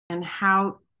and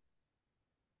how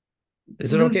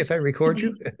Is it okay if I record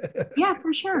you? yeah,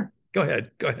 for sure. Go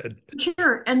ahead. Go ahead.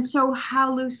 Sure. And so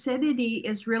how lucidity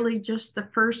is really just the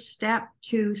first step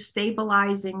to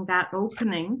stabilizing that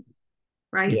opening,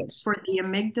 right, Yes. for the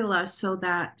amygdala so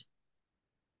that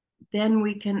then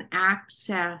we can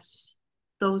access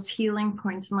those healing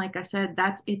points. And like I said,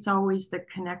 it's always the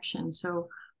connection. So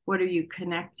what are you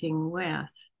connecting with?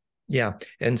 Yeah.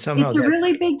 And somehow It's a that,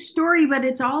 really big story, but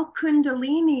it's all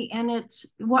Kundalini. And it's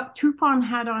what Tufan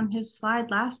had on his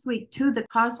slide last week, too, the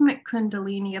cosmic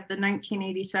Kundalini of the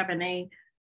 1987A,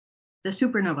 the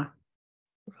supernova.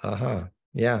 uh-huh.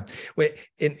 Yeah. Wait,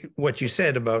 what you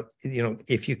said about,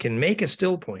 if you can make a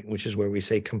still point, which is where we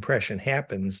say compression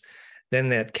happens, then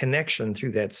that connection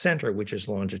through that center, which is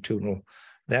longitudinal,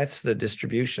 that's the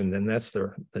distribution. Then that's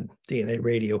the DNA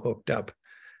radio hooked up.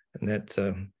 And that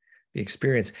the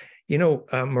experience.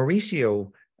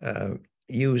 Mauricio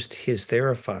used his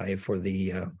Therify for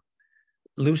the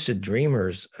Lucid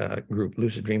Dreamers group,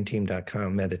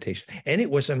 luciddreamteam.com meditation. And it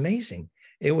was amazing.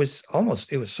 It was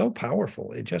so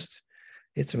powerful.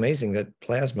 It's amazing that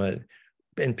plasma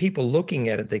and people looking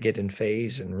at it, they get in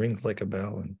phase and ring like a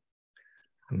bell, and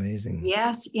amazing.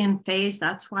 Yes, in phase.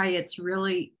 That's why it's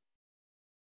really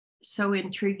so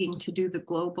intriguing to do the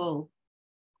global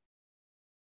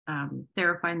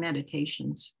Therify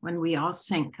meditations when we all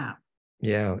sync up.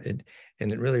 Yeah, it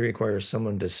really requires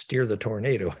someone to steer the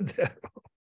tornado.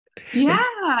 Yeah,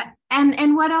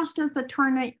 and what else does the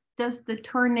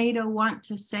tornado want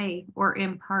to say or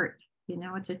impart?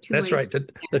 It's a two-way. That's right.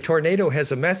 The tornado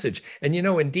has a message. And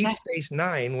in Deep Yeah. Space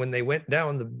Nine, when they went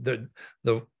down the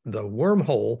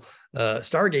wormhole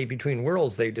Stargate between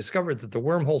worlds, they discovered that the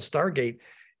wormhole Stargate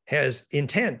has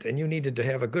intent, and you needed to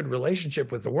have a good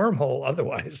relationship with the wormhole,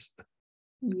 otherwise.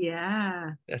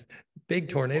 Yeah. Big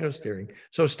tornado steering.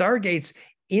 So Stargates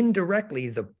indirectly,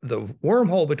 the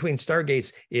wormhole between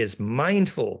Stargates is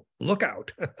mindful. Look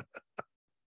out.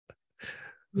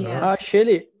 Yeah.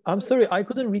 Shelly, I'm sorry, I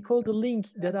couldn't recall the link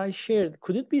that I shared.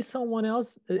 Could it be someone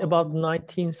else about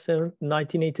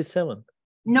 1987?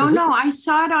 No, I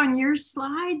saw it on your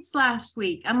slides last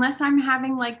week, unless I'm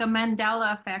having like a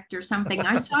Mandela effect or something.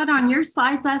 I saw it on your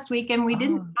slides last week and we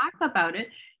didn't talk about it.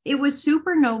 It was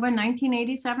Supernova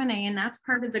 1987A, and that's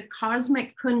part of the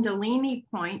cosmic Kundalini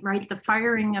point, right? The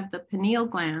firing of the pineal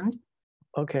gland.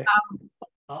 Okay.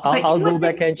 I'll go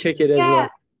back and check it as well.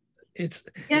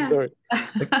 Sorry.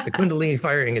 The Kundalini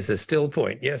firing is a still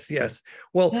point. Yes.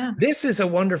 Well, This is a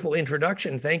wonderful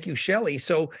introduction. Thank you, Shelley.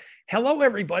 So hello,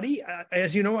 everybody.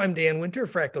 As you know, I'm Dan Winter,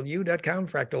 fractalu.com,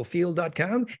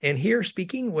 fractalfield.com. And here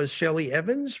speaking was Shelley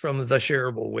Evans from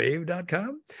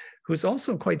theshareablewave.com, who's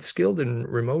also quite skilled in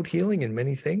remote healing and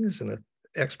many things and an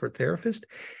expert therapist.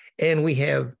 And we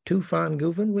have Tufan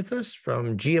Guven with us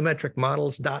from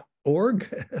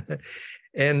geometricmodels.org.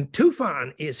 And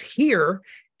Tufan is here.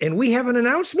 And we have an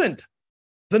announcement.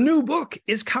 The new book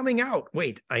is coming out.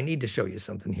 Wait, I need to show you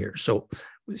something here. So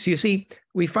you see,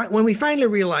 when we finally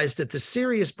realized that the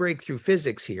serious breakthrough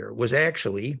physics here was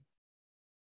actually,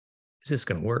 is this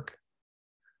going to work?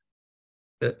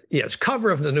 Yes, cover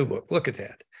of the new book. Look at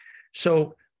that.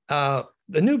 So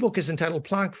the new book is entitled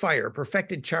Planck Fire,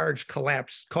 Perfected Charge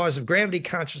Collapse, Cause of Gravity,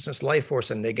 Consciousness, Life Force,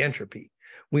 and Negentropy.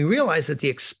 We realized that the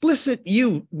explicit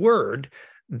word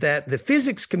that the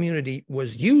physics community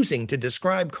was using to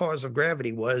describe cause of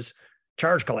gravity was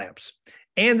charge collapse.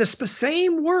 And the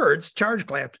same words, charge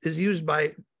collapse, is used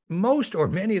by most or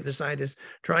many of the scientists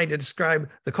trying to describe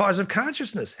the cause of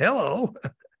consciousness. Hello.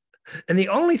 And the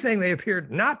only thing they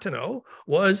appeared not to know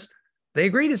was they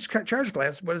agreed it's charge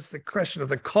collapse, but it's the question of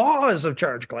the cause of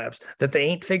charge collapse that they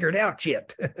ain't figured out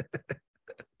yet.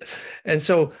 And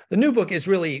so the new book is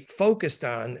really focused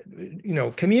on,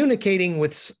 communicating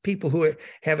with people who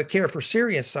have a care for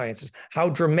serious sciences, how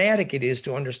dramatic it is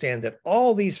to understand that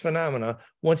all these phenomena,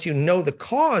 once you know the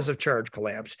cause of charge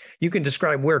collapse, you can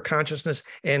describe where consciousness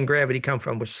and gravity come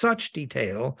from with such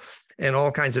detail, and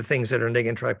all kinds of things that are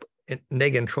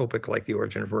negentropic, like the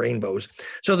origin of rainbows.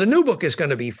 So the new book is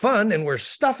going to be fun, and we're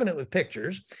stuffing it with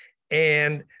pictures.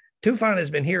 And Tufan has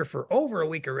been here for over a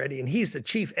week already, and he's the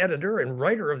chief editor and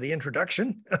writer of the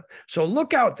introduction. So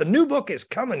look out. The new book is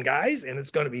coming, guys, and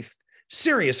it's going to be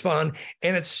serious fun.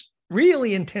 And it's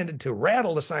really intended to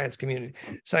rattle the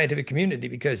scientific community,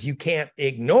 because you can't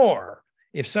ignore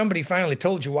if somebody finally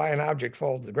told you why an object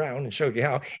falls to the ground and showed you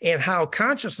how, and how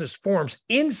consciousness forms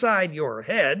inside your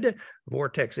head,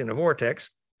 vortex in a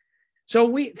vortex. So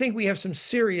we think we have some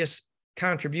serious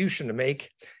contribution to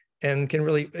make, and can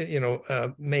really,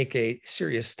 make a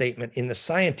serious statement in the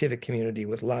scientific community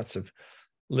with lots of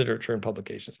literature and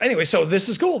publications. Anyway, so this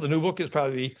is cool. The new book is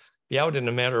probably be out in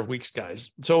a matter of weeks,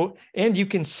 guys. So, and you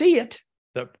can see it,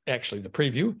 actually the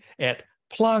preview at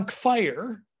Planck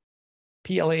Fire,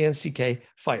 Planck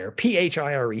Fire,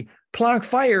 Phire,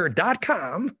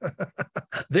 plankfire.com.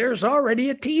 There's already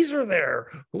a teaser there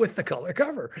with the color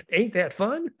cover. Ain't that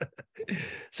fun?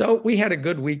 So we had a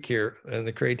good week here, and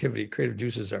the creative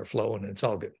juices are flowing, and it's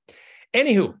all good.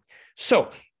 Anywho, so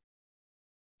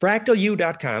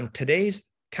fractalu.com, today's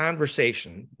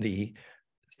conversation, the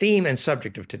theme and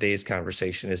subject of today's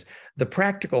conversation is the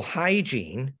practical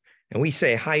hygiene, and we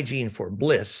say hygiene for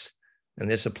bliss, and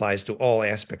this applies to all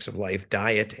aspects of life: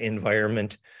 diet,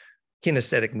 environment,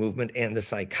 kinesthetic movement, and the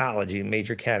psychology,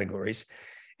 major categories.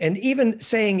 And even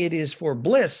saying it is for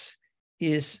bliss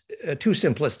is too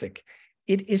simplistic.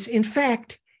 It is, in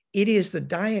fact, it is the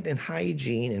diet and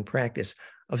hygiene and practice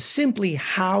of simply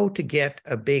how to get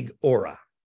a big aura.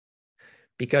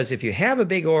 Because if you have a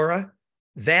big aura,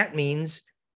 that means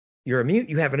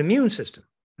you have an immune system.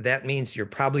 That means you're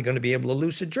probably going to be able to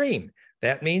lucid dream.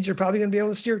 That means you're probably going to be able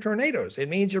to steer tornadoes. It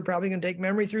means you're probably going to take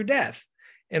memory through death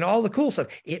and all the cool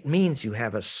stuff. It means you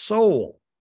have a soul.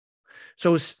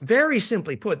 So very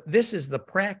simply put, this is the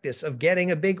practice of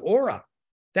getting a big aura.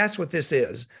 That's what this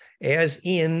is. As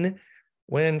in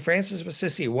when Francis of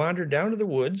Assisi wandered down to the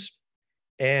woods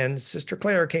and Sister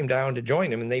Clare came down to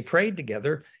join him and they prayed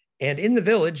together. And in the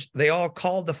village, they all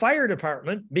called the fire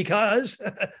department because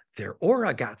their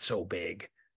aura got so big.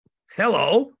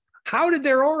 Hello, how did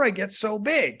their aura get so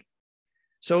big?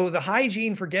 So the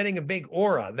hygiene for getting a big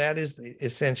aura, that is the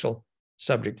essential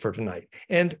subject for tonight.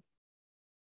 And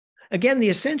again, the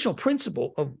essential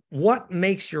principle of what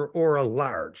makes your aura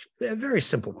large, a very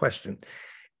simple question.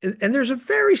 And there's a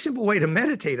very simple way to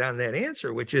meditate on that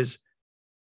answer, which is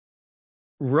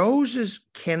roses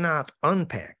cannot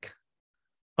unpack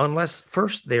unless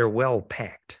first they're well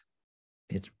packed.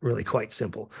 It's really quite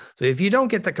simple. So if you don't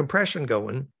get the compression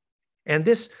going, and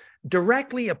this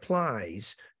directly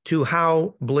applies to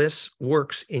how bliss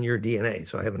works in your DNA.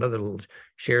 So I have another little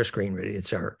share screen ready.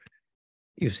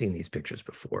 You've seen these pictures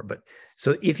before, but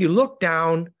so if you look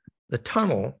down the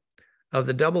tunnel of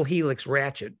the double helix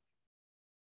ratchet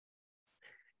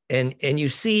and you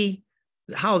see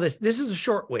how this is a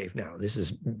short wave now. This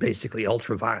is basically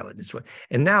ultraviolet.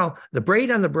 And now the braid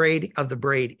on the braid of the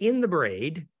braid in the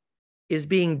braid is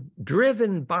being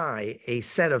driven by a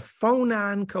set of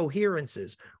phonon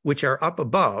coherences, which are up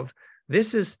above.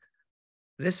 This is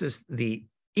the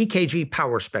EKG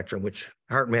power spectrum, which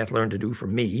HeartMath learned to do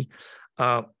from me,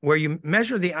 where you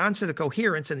measure the onset of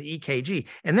coherence in the EKG.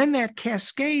 And then that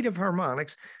cascade of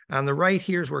harmonics on the right,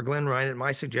 here's where Glenn Ryan, at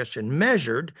my suggestion,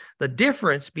 measured the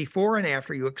difference before and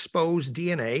after you expose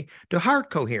DNA to heart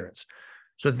coherence.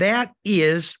 So that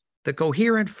is the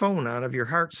coherent phonon of your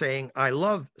heart saying, I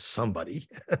love somebody.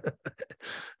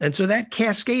 And so that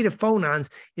cascade of phonons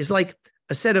is like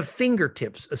a set of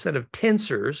fingertips, a set of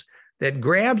tensors that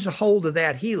grabs a hold of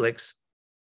that helix,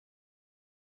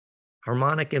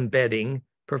 harmonic embedding,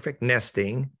 perfect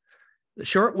nesting. The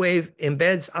short wave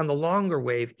embeds on the longer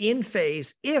wave in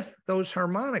phase if those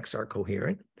harmonics are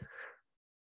coherent.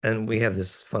 And we have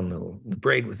this fun little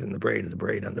braid within the braid of the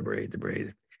braid on the braid, the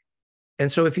braid.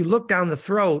 And so if you look down the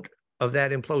throat of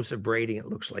that implosive braiding, it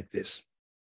looks like this.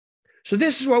 So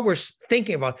this is what we're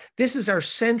thinking about. This is our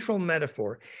central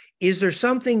metaphor. Is there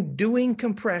something doing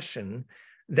compression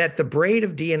that the braid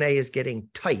of DNA is getting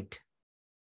tight?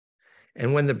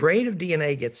 And when the braid of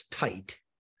DNA gets tight,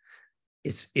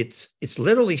 it's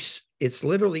literally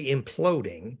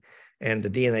imploding, and the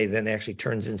DNA then actually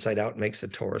turns inside out and makes a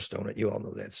torus donut. You all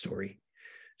know that story.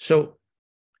 So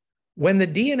when the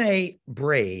DNA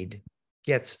braid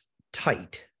gets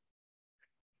tight,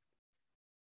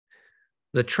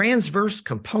 the transverse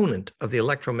component of the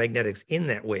electromagnetics in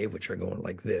that wave, which are going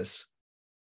like this,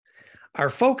 are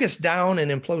focused down an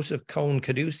implosive cone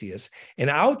caduceus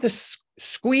and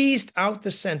squeezed out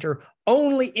the center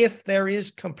only if there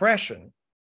is compression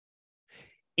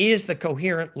is the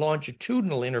coherent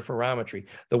longitudinal interferometry,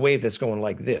 the wave that's going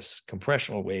like this,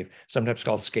 compressional wave, sometimes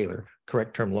called scalar,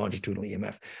 correct term, longitudinal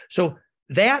EMF. So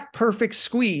that perfect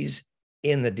squeeze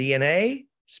in the DNA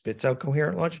spits out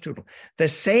coherent longitudinal. The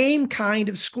same kind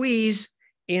of squeeze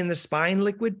in the spine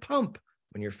liquid pump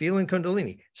when you're feeling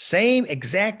Kundalini. Same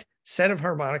exact set of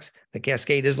harmonics. The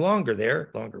cascade is longer there,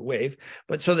 longer wave.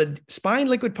 But so the spine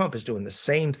liquid pump is doing the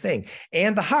same thing.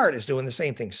 And the heart is doing the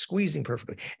same thing, squeezing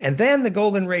perfectly. And then the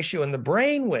golden ratio in the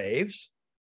brain waves,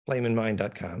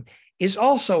 flameinmind.com, is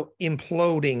also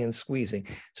imploding and squeezing.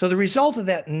 So the result of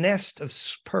that nest of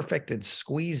perfected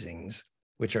squeezings,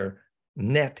 which are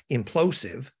net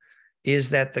implosive, is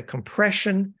that the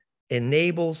compression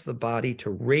enables the body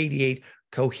to radiate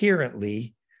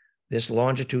coherently this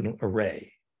longitudinal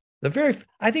array.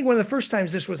 I think one of the first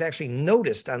times this was actually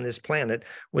noticed on this planet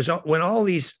was when all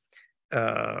these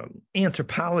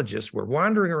anthropologists were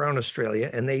wandering around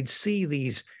Australia, and they'd see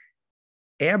these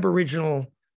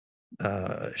Aboriginal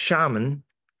shaman.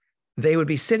 They would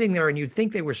be sitting there and you'd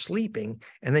think they were sleeping.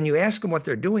 And then you ask them what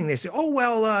they're doing. They say, oh,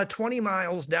 well, 20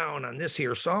 miles down on this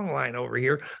here song line over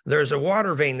here, there's a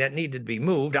water vein that needed to be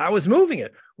moved. I was moving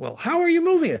it. Well, how are you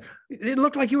moving it? It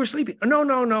looked like you were sleeping.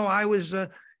 No. I was,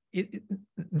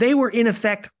 they were in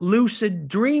effect lucid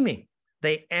dreaming.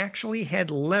 They actually had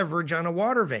leverage on a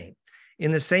water vein.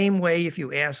 In the same way, if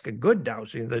you ask a good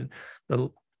dowser,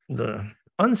 the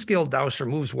unskilled dowser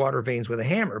moves water veins with a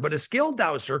hammer, but a skilled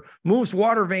dowser moves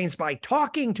water veins by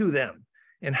talking to them.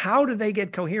 And how do they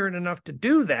get coherent enough to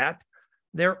do that?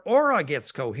 Their aura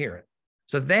gets coherent.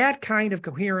 So that kind of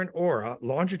coherent aura,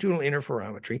 longitudinal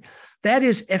interferometry, that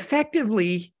is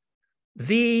effectively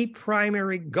the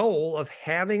primary goal of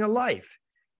having a life.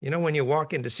 You know, when you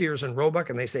walk into Sears and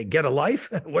Roebuck and they say, get a life,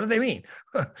 what do they mean?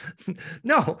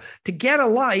 No, to get a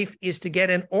life is to get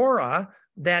an aura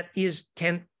that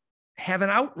can have an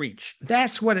outreach.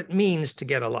 That's what it means to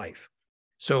get a life.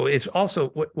 So it's also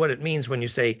what it means when you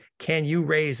say, can you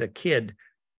raise a kid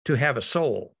to have a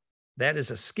soul? That is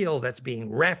a skill that's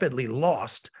being rapidly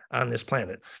lost on this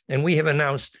planet. And we have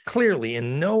announced clearly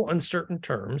in no uncertain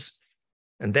terms,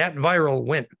 and that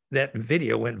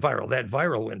video went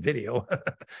viral.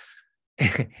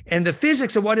 And the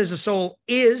physics of what is a soul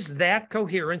is that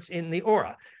coherence in the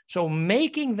aura. So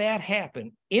making that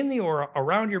happen in the aura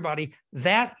around your body,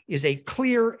 that is a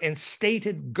clear and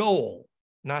stated goal,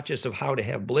 not just of how to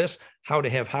have bliss, how to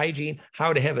have hygiene,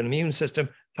 how to have an immune system,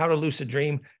 how to lucid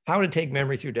dream, how to take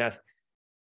memory through death,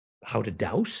 how to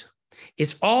douse.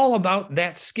 It's all about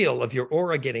that skill of your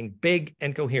aura getting big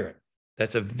and coherent.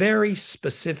 That's a very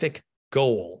specific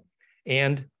goal.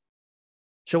 And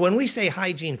so when we say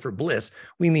hygiene for bliss,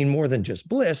 we mean more than just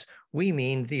bliss. We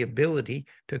mean the ability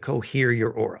to cohere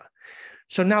your aura.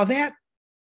 So now that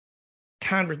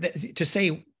to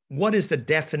say what is the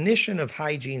definition of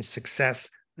hygiene success,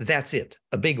 that's it,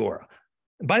 a big aura.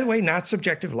 By the way, not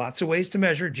subjective, lots of ways to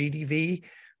measure GDV.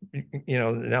 You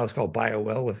know, now it's called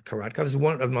BioWell with Korotkov, is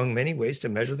one among many ways to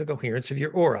measure the coherence of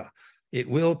your aura. It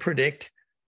will predict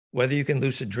whether you can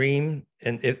lucid dream,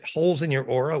 and holes in your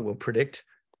aura will predict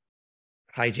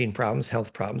hygiene problems,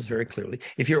 health problems very clearly.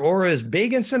 If your aura is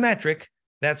big and symmetric,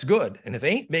 that's good. And if it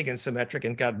ain't big and symmetric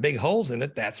and got big holes in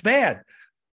it, that's bad.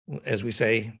 As we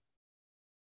say,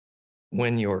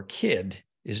 when your kid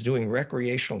is doing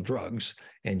recreational drugs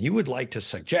and you would like to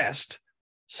suggest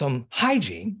some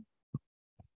hygiene,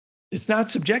 it's not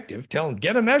subjective. Tell them,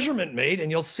 get a measurement made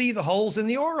and you'll see the holes in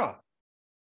the aura.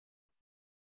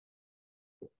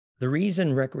 The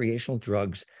reason recreational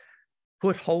drugs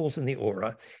put holes in the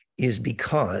aura is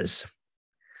because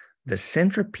the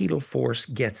centripetal force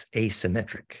gets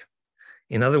asymmetric.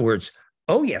 In other words,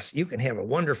 oh yes, you can have a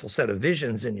wonderful set of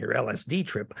visions in your LSD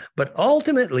trip, but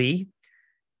ultimately,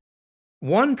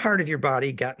 one part of your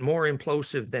body got more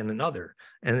implosive than another.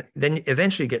 And then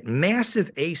eventually you get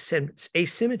massive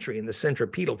asymmetry in the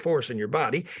centripetal force in your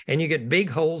body, and you get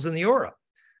big holes in the aura.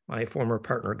 My former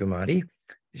partner, Gamati,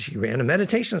 she ran a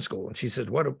meditation school, and she said,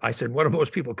 I said, what do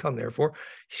most people come there for?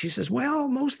 She says, well,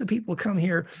 most of the people come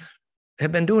here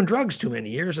have been doing drugs too many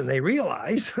years, and they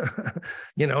realize,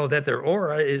 you know, that their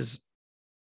aura is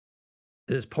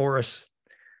porous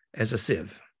as a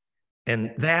sieve.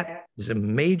 And that is a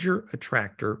major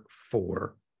attractor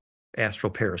for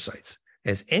astral parasites.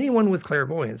 As anyone with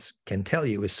clairvoyance can tell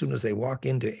you, as soon as they walk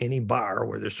into any bar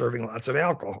where they're serving lots of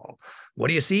alcohol, what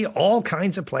do you see? All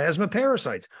kinds of plasma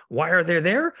parasites. Why are they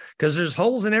there? Because there's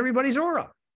holes in everybody's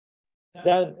aura.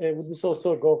 Then would this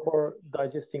also go for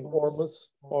digesting ormus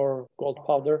or gold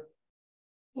powder?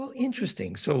 Well,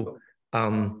 interesting. So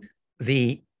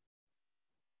the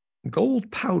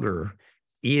gold powder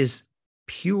is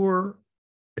pure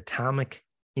atomic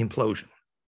implosion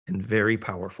and very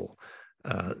powerful.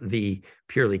 The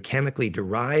purely chemically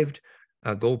derived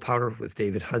gold powder with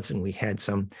David Hudson, we had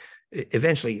some.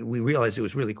 Eventually, we realized it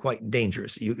was really quite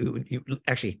dangerous. You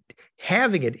actually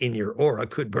having it in your aura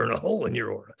could burn a hole in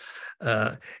your aura.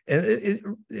 And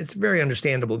it's very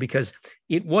understandable because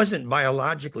it wasn't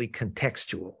biologically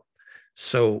contextual.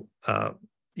 So,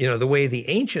 you know, the way the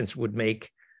ancients would make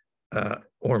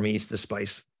ormes, the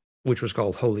spice, which was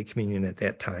called Holy Communion at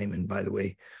that time. And by the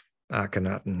way,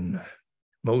 Akhenaten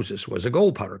Moses was a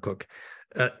gold powder cook.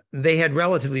 They had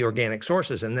relatively organic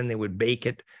sources, and then they would bake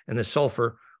it, and the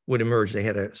sulfur would emerge. They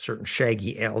had a certain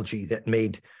shaggy algae that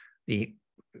made the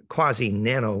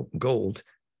quasi-nano gold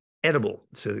edible.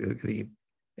 So the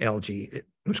algae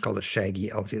was called a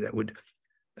shaggy algae that would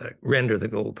render the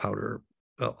gold powder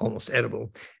almost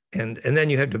edible. And then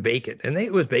you had to bake it. And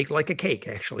it was baked like a cake,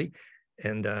 actually.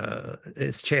 And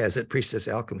it's Chaz at Priestess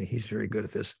Alchemy. He's very good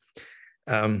at this.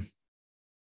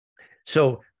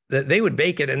 So they would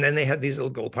bake it, and then they had these little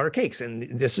gold powder cakes.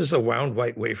 And this is a wound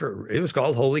white wafer. It was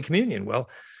called Holy Communion. Well,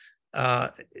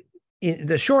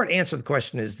 the short answer to the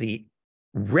question is the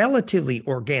relatively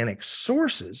organic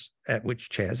sources at which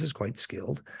Chaz is quite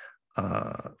skilled.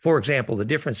 For example, the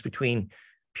difference between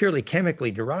purely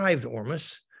chemically derived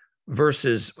ormus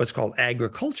versus what's called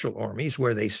agricultural ormes,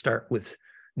 where they start with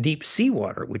deep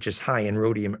seawater, which is high in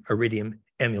rhodium, iridium,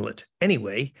 emulet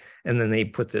anyway, and then they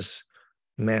put this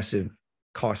massive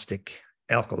caustic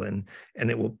alkaline, and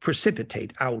it will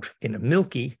precipitate out in a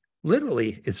milky,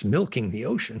 literally it's milking the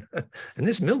ocean. And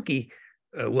this milky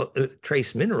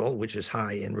trace mineral, which is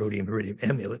high in rhodium, iridium,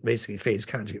 emulet, basically phase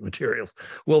conjugate materials,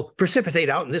 will precipitate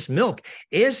out, and this milk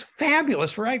is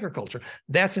fabulous for agriculture.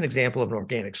 That's an example of an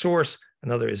organic source.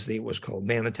 Another is what's called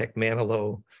Manatech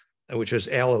Manalo, which is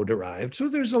aloe derived. So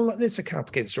it's a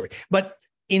complicated story. But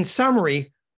in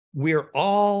summary, we're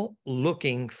all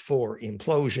looking for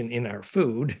implosion in our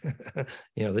food.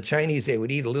 The Chinese, they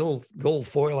would eat a little gold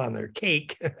foil on their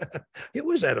cake. It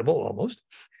was edible almost.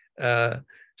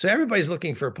 So everybody's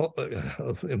looking for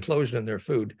implosion in their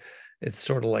food. It's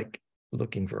sort of like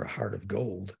looking for a heart of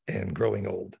gold and growing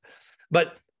old.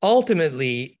 But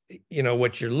ultimately,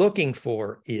 what you're looking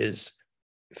for is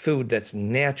food that's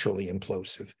naturally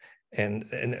implosive.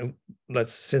 And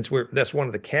that's one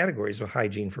of the categories of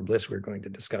hygiene for bliss we're going to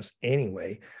discuss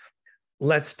anyway.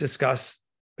 Let's discuss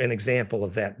an example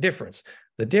of that difference.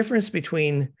 The difference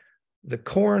between the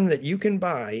corn that you can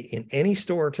buy in any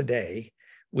store today,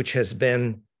 which has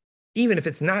been, even if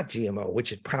it's not GMO,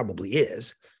 which it probably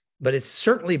is, but it's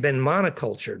certainly been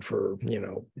monocultured for,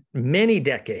 many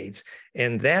decades.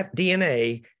 And that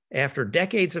DNA, after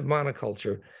decades of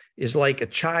monoculture, is like a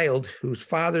child whose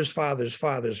father's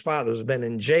have been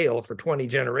in jail for 20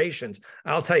 generations.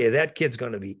 I'll tell you, that kid's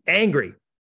going to be angry.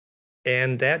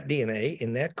 And that DNA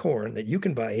in that corn that you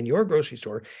can buy in your grocery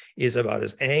store is about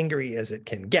as angry as it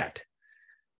can get.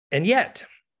 And yet,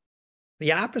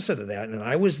 the opposite of that, and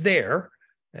I was there,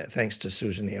 thanks to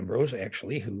Susan Ambrose,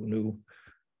 actually, who knew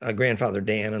Grandfather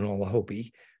Dan and all the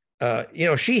Hopi.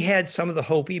 She had some of the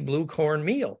Hopi blue corn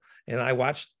meal, and I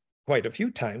watched quite a few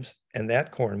times, and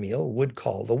that cornmeal would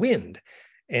call the wind.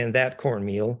 And that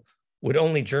cornmeal would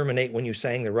only germinate when you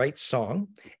sang the right song.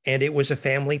 And it was a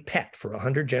family pet for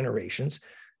 100 generations,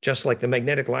 just like the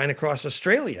magnetic line across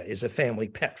Australia is a family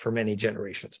pet for many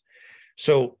generations.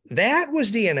 So that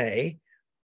was DNA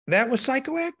that was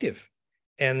psychoactive.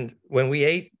 And when we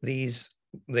ate these,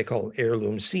 they call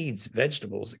heirloom seeds,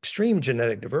 vegetables, extreme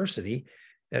genetic diversity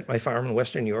at my farm in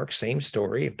Western New York, same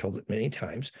story, I've told it many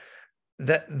times,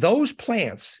 that those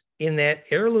plants in that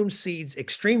heirloom seeds,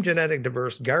 extreme genetic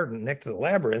diverse garden next to the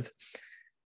labyrinth,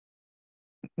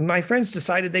 my friends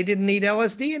decided they didn't need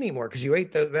LSD anymore because you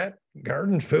ate that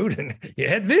garden food and you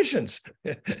had visions.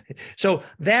 So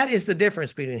that is the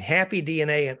difference between happy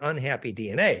DNA and unhappy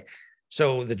DNA.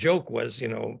 So the joke was,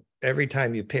 every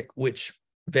time you pick which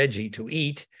veggie to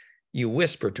eat, you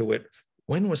whisper to it,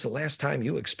 when was the last time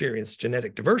you experienced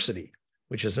genetic diversity?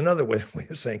 Which is another way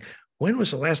of saying, when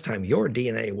was the last time your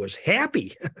DNA was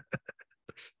happy?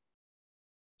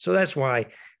 So that's why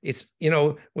it's,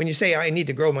 when you say I need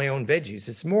to grow my own veggies,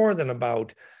 it's more than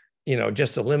about,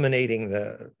 just eliminating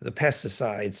the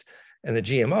pesticides and the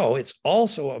GMO. It's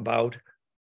also about,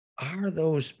 are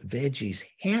those veggies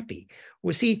happy?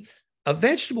 Well, see, a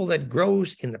vegetable that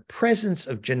grows in the presence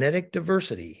of genetic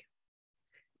diversity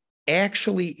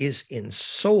actually is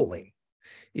ensouling.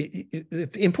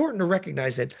 It's important to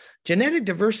recognize that genetic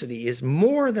diversity is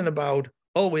more than about,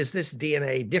 is this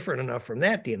DNA different enough from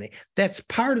that DNA? That's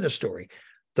part of the story.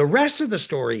 The rest of the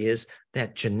story is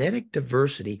that genetic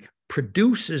diversity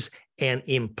produces an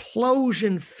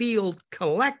implosion field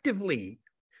collectively,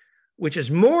 which is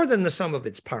more than the sum of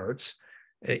its parts.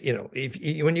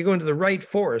 When you go into the right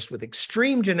forest with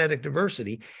extreme genetic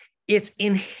diversity, it's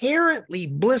inherently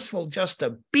blissful just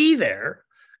to be there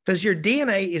because your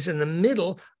DNA is in the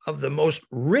middle of the most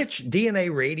rich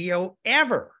DNA radio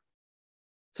ever.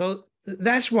 So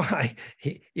that's why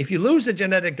if you lose the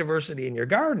genetic diversity in your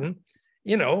garden,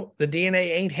 the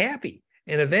DNA ain't happy.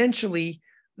 And eventually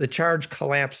the charge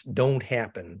collapse don't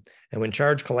happen. And when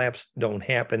charge collapse don't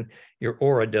happen, your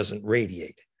aura doesn't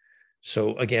radiate.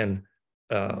 So again,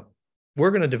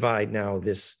 we're going to divide now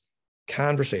this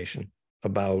conversation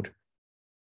about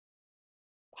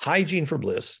hygiene for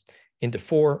bliss into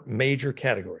 4 major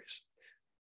categories.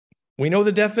 We know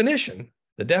the definition.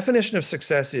 The definition of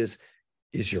success is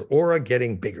is your aura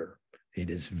getting bigger? It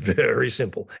is very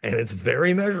simple, and it's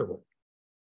very measurable.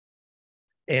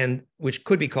 And which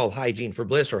could be called hygiene for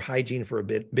bliss, or hygiene for a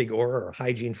big aura, or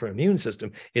hygiene for immune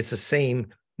system. It's the same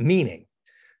meaning.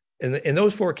 And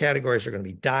those four categories are going to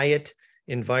be diet,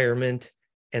 environment,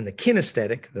 and the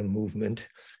kinesthetic, the movement,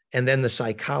 and then the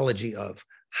psychology of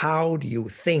how do you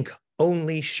think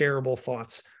only shareable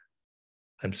thoughts.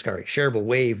 I'm sorry,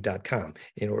 shareablewave.com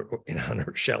in honor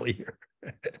of Shelley here.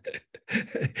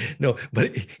 No,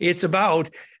 but it's about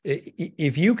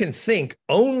if you can think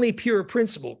only pure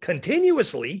principle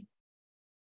continuously,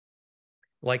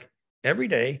 like every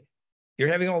day, you're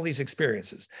having all these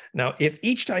experiences. Now, if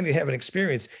each time you have an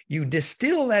experience, you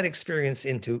distill that experience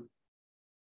into,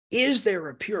 is there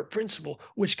a pure principle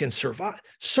which can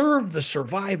serve the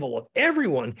survival of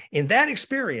everyone in that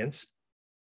experience,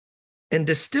 and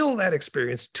distill that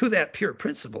experience to that pure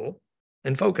principle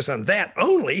and focus on that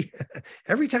only?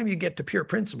 Every time you get to pure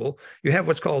principle, you have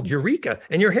what's called eureka,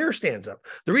 and your hair stands up.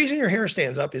 The reason your hair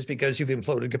stands up is because you've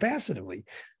imploded capacitively.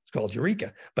 It's called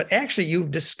eureka. But actually,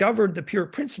 you've discovered the pure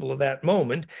principle of that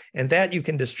moment, and that you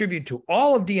can distribute to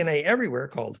all of DNA everywhere,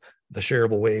 called the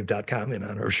shareablewave.com in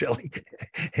honor of Shelley.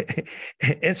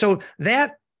 And so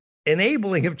that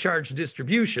enabling of charge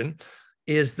distribution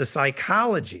is the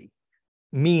psychology,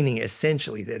 meaning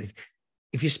essentially that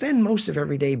if you spend most of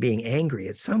every day being angry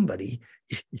at somebody,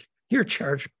 your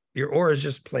aura is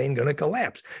just plain going to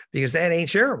collapse, because that ain't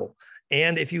shareable.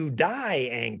 And if you die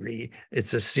angry,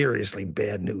 it's a seriously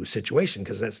bad news situation,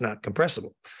 because that's not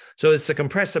compressible. So it's the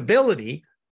compressibility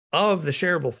of the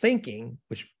shareable thinking,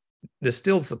 which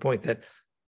distills the point that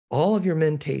all of your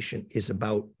mentation is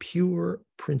about pure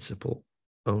principle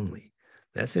only.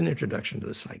 That's an introduction to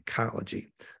the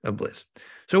psychology of bliss.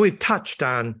 So we've touched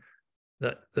on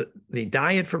the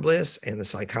diet for bliss and the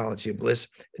psychology of bliss,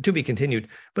 to be continued.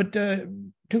 But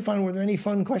Tufan, were there any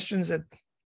fun questions that?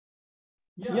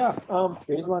 Yeah,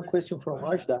 there is one question from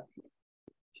Ajda.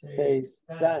 She says,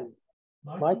 Dan,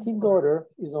 my teen daughter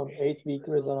is on 8-week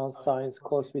resonance science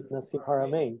course with Nassim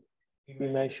Haramein. We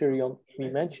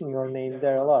mention your name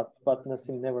there a lot, but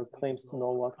Nassim never claims to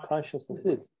know what consciousness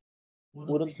is.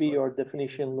 Wouldn't be your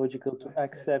definition logical to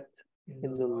accept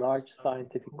in the large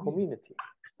scientific community?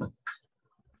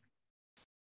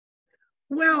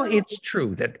 Well, it's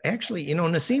true that actually,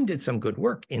 Nassim did some good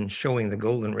work in showing the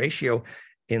golden ratio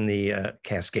in the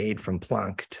cascade from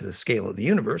Planck to the scale of the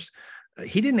universe.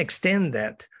 He didn't extend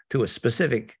that to a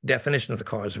specific definition of the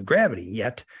cause of gravity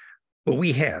yet, but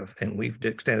we have, and we've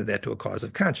extended that to a cause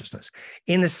of consciousness.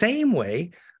 In the same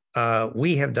way,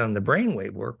 we have done the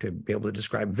brainwave work to be able to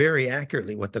describe very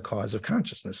accurately what the cause of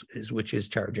consciousness is, which is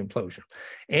charge implosion.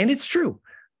 And it's true.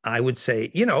 I would say,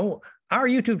 our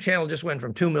YouTube channel just went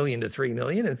from 2 million to 3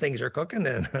 million, and things are cooking,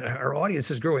 and our audience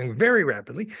is growing very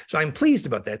rapidly. So I'm pleased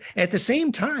about that. At the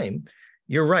same time,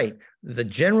 you're right. The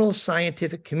general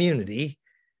scientific community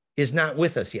is not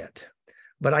with us yet.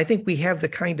 But I think we have the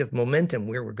kind of momentum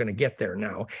where we're going to get there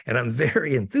now. And I'm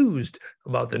very enthused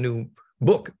about the new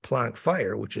book, Planck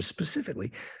Fire, which is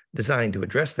specifically designed to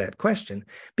address that question,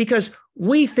 because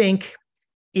we think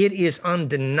it is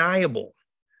undeniable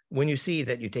when you see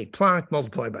that you take Planck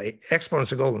multiplied by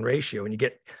exponents of golden ratio, and you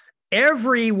get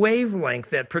every wavelength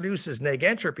that produces neg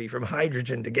entropy from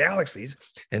hydrogen to galaxies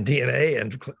and DNA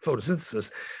and photosynthesis.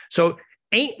 So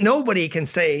nobody can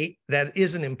say that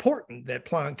isn't important, that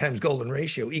Planck times golden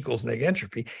ratio equals neg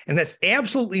entropy. And that's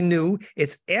absolutely new.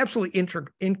 It's absolutely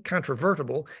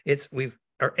incontrovertible. We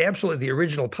are absolutely the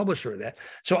original publisher of that.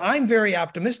 So I'm very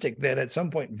optimistic that at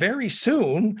some point very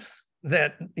soon,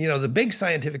 that the big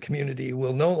scientific community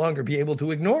will no longer be able to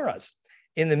ignore us.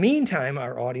 In the meantime,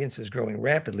 our audience is growing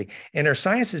rapidly, and our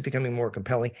science is becoming more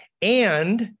compelling,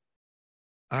 and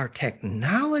our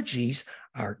technologies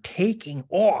are taking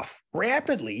off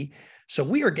rapidly. So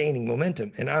we are gaining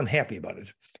momentum, and I'm happy about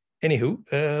it.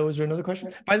 Anywho, was there another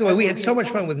question? By the way, we had so much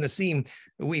fun with Nassim.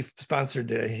 We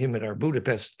sponsored him at our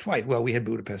Budapest twice. Well, we had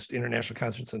Budapest International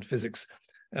Conference on Physics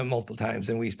multiple times,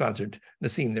 and we sponsored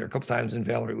Nassim there a couple times, and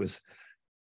Valerie was,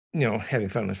 having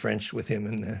fun with French with him,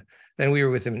 and then we were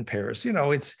with him in Paris.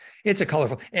 It's a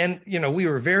colorful, and we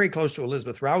were very close to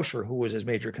Elizabeth Rauscher, who was his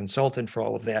major consultant for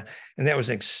all of that, and that was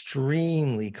an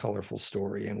extremely colorful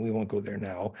story, and we won't go there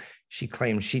now. She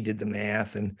claimed she did the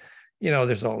math, and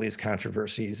there's all these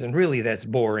controversies, and really that's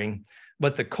boring.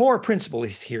 But the core principle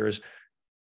here is,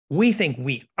 we think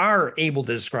we are able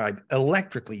to describe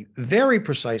electrically, very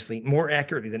precisely, more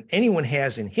accurately than anyone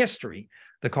has in history,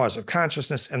 the cause of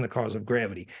consciousness and the cause of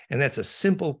gravity. And that's a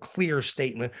simple, clear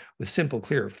statement with simple,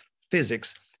 clear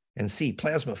physics. And see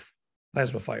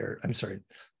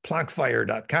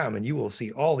Planckfire.com, and you will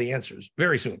see all the answers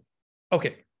very soon.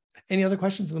 Okay. Any other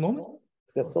questions at the moment?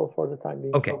 That's all for the time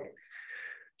being. Okay.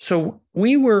 So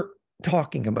we were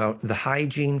talking about the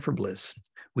hygiene for bliss.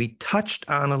 We touched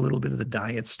on a little bit of the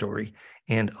diet story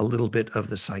and a little bit of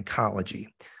the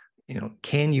psychology.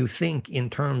 Can you think in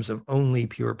terms of only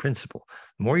pure principle?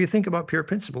 The more you think about pure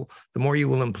principle, the more you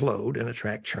will implode and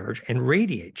attract charge and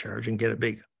radiate charge and get a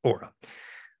big aura.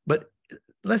 But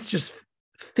let's just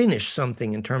finish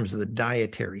something in terms of the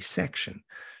dietary section.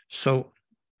 So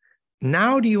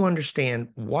now do you understand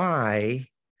why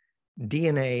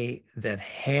DNA that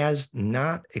has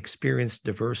not experienced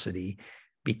diversity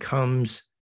becomes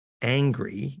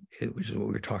angry, which is what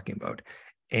we were talking about,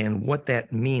 and what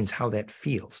that means, how that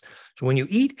feels? So when you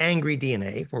eat angry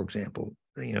DNA, for example,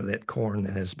 that corn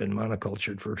that has been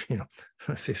monocultured for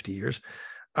 50 years,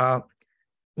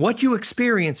 what you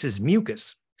experience is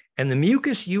mucus. And the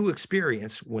mucus you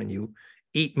experience when you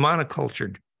eat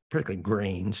monocultured, particularly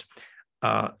grains,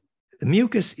 the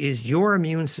mucus is your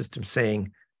immune system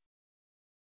saying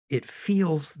it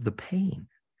feels the pain.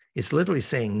 It's literally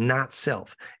saying not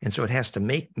self. And so it has to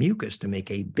make mucus to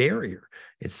make a barrier.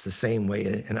 It's the same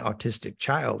way an autistic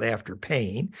child after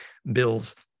pain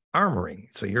builds armoring.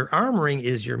 So your armoring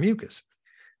is your mucus.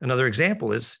 Another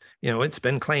example is, it's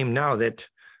been claimed now that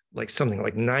something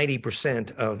like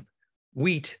 90% of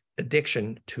wheat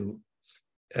addiction to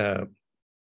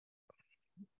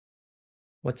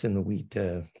what's in the wheat?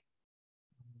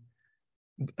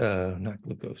 Not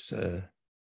glucose.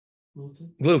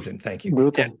 Gluten. Thank you.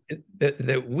 Gluten.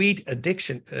 The wheat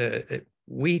addiction,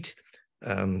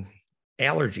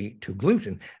 allergy to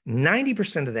gluten,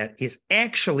 90% of that is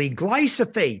actually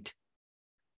glyphosate.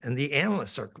 And the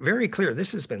analysts are very clear.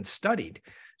 This has been studied.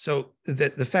 So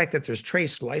the fact that there's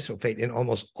trace glyphosate in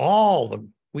almost all the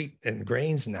wheat and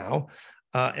grains now,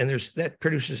 and that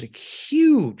produces a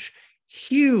huge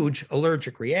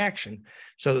allergic reaction.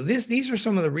 So these are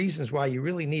some of the reasons why you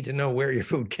really need to know where your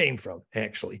food came from,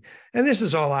 actually. And this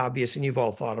is all obvious, and you've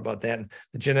all thought about that. And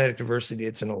the genetic diversity,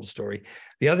 it's an old story.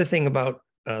 The other thing about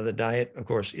the diet, of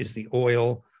course, is the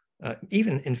oil.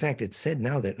 Even, in fact, it's said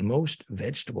now that most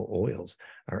vegetable oils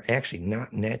are actually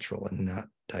not natural and not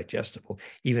digestible,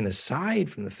 even aside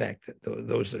from the fact that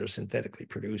those that are synthetically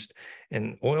produced,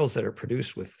 and oils that are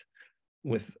produced with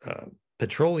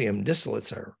petroleum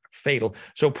distillates are fatal.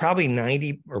 So probably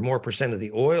 90 or more % of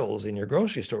the oils in your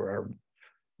grocery store are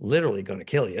literally going to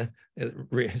kill you.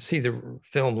 See the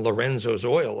film Lorenzo's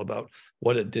Oil about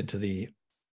what it did to the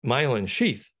myelin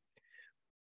sheath.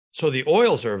 So the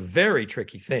oils are a very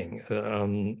tricky thing.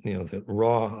 The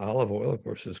raw olive oil, of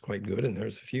course, is quite good, and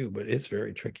there's a few, but it's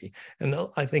very tricky. And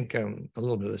I think a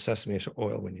little bit of the sesame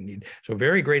oil when you need. So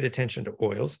very great attention to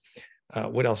oils.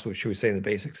 What else should we say in the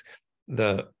basics?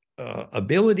 The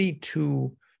ability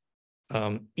to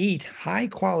eat high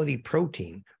quality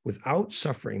protein without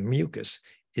suffering mucus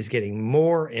is getting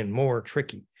more and more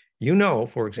tricky.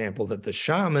 For example, that the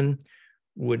shaman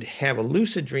would have a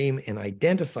lucid dream and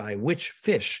identify which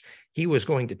fish he was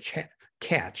going to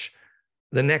catch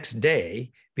the next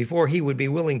day before he would be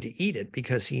willing to eat it,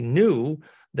 because he knew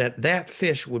that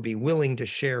fish would be willing to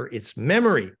share its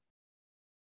memory.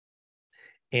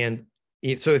 And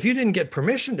so if you didn't get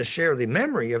permission to share the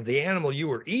memory of the animal you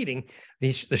were eating,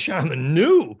 the shaman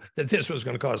knew that this was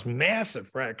going to cause massive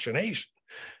fractionation.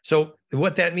 So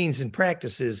what that means in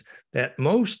practice is that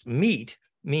most meat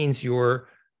means you're,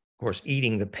 of course,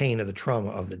 eating the pain of the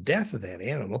trauma of the death of that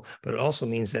animal, but it also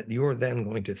means that you're then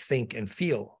going to think and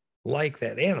feel like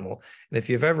that animal. And if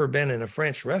you've ever been in a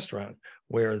French restaurant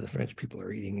where the French people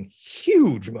are eating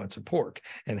huge amounts of pork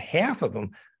and half of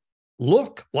them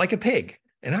look like a pig,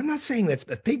 and I'm not saying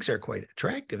that pigs are quite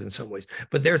attractive in some ways,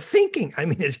 but they're thinking,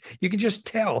 you can just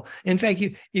tell. In fact,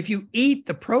 if you eat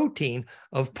the protein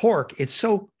of pork, it's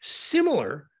so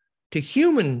similar to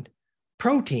human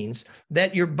proteins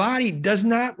that your body does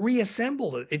not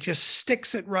reassemble it. It just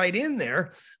sticks it right in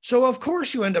there. So of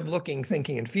course you end up looking,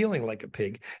 thinking, and feeling like a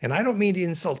pig. And I don't mean to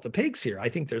insult the pigs here. I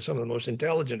think they're some of the most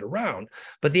intelligent around.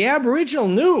 But the Aboriginal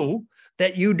knew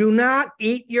that you do not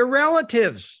eat your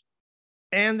relatives.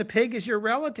 And the pig is your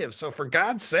relative. So for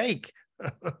God's sake,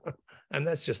 and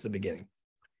that's just the beginning.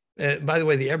 By the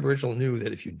way, the Aboriginal knew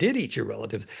that if you did eat your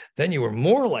relatives, then you were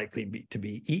more likely to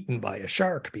be eaten by a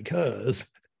shark, because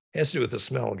it has to do with the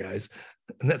smell, guys.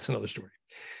 And that's another story.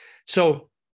 So,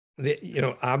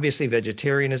 obviously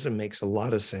vegetarianism makes a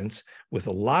lot of sense, with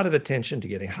a lot of attention to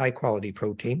getting high quality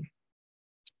protein.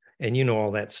 And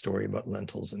all that story about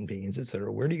lentils and beans, et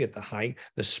cetera. Where do you get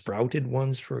the sprouted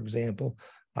ones, for example?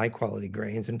 High quality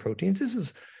grains and proteins.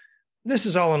 This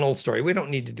is all an old story. We don't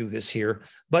need to do this here.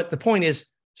 But the point is,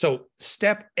 so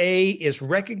step A is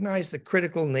recognize the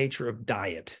critical nature of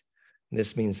diet.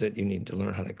 This means that you need to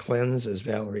learn how to cleanse, as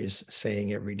Valerie is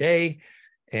saying, every day,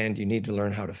 and you need to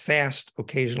learn how to fast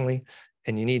occasionally,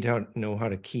 and you need to know how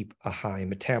to keep a high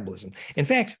metabolism. In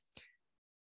fact,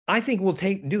 I think we'll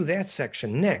do that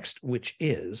section next, which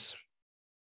is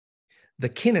the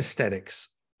kinesthetics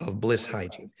of bliss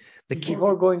hygiene.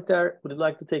 Before going there, would you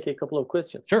like to take a couple of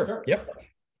questions? Sure. Yep.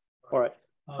 All right.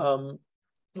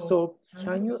 So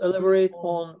can you elaborate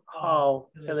on how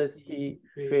LSD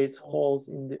creates holes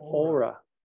in the aura?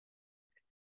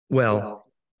 Well,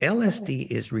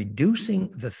 LSD is reducing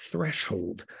the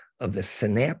threshold of the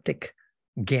synaptic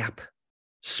gap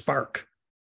spark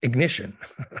ignition.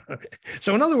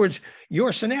 So in other words,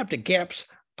 your synaptic gaps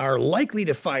are likely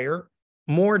to fire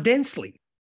more densely.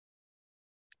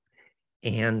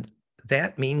 And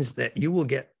that means that you will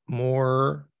get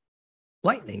more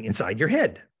lightning inside your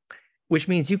head, which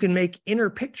means you can make inner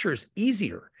pictures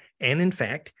easier. And in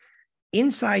fact,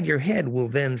 inside your head will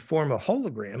then form a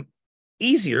hologram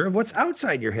easier of what's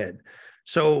outside your head.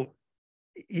 So,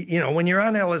 when you're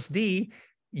on LSD,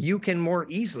 you can more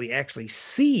easily actually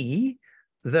see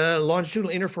the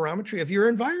longitudinal interferometry of your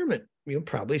environment. You'll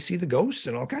probably see the ghosts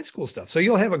and all kinds of cool stuff. So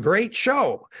you'll have a great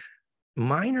show.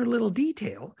 Minor little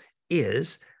detail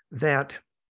is that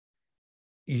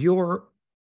your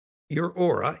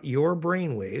aura, your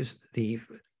brain waves, the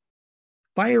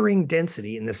firing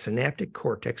density in the synaptic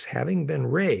cortex having been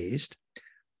raised,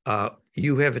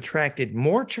 you have attracted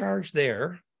more charge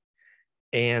there,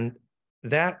 and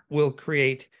that will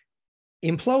create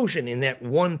implosion in that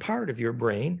one part of your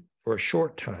brain for a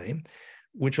short time,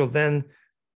 which will then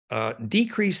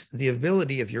decrease the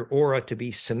ability of your aura to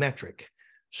be symmetric.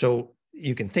 So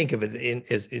you can think of it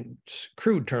in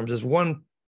crude terms as one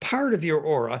part of your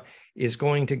aura is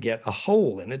going to get a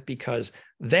hole in it because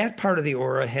that part of the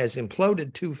aura has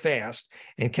imploded too fast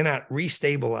and cannot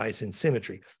restabilize in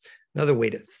symmetry. Another way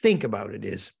to think about it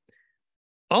is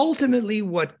ultimately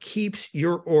what keeps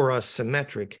your aura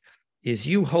symmetric is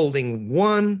you holding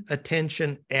one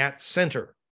attention at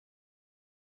center.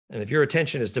 And if your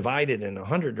attention is divided in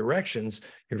 100 directions,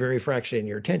 you're very fractionated in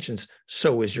your attentions,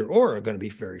 so is your aura going to be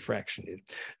very fractionated.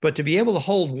 But to be able to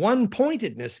hold one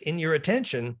pointedness in your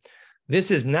attention, this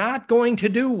is not going to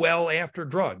do well after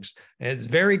drugs. And it's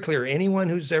very clear. Anyone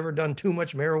who's ever done too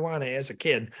much marijuana as a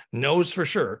kid knows for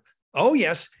sure. Oh,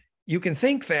 yes, you can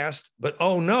think fast, but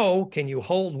oh no, can you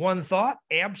hold one thought?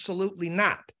 Absolutely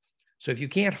not. So if you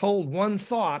can't hold one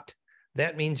thought,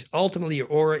 that means ultimately your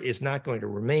aura is not going to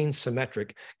remain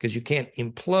symmetric because you can't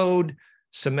implode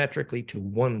symmetrically to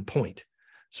one point.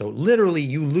 So literally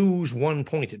you lose one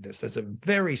pointedness. That's a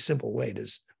very simple way to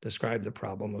describe the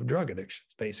problem of drug addictions,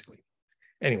 basically.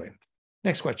 Anyway,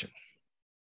 next question.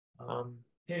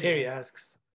 Terry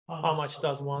asks, how much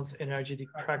does one's energetic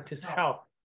practice help?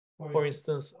 For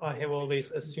instance, I have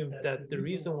always assumed that the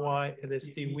reason why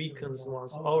LSD weakens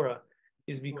one's aura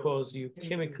is because you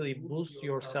chemically boost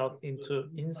yourself into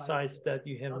insights that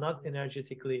you have not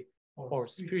energetically or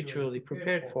spiritually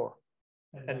prepared for.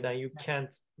 And then you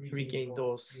can't regain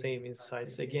those same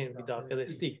insights again without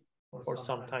LSD, or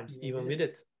sometimes even with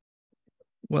it.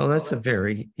 Well, that's a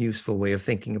very useful way of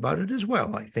thinking about it as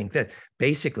well. I think that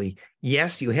basically,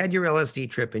 yes, you had your LSD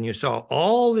trip and you saw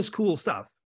all this cool stuff.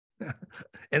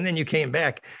 And then you came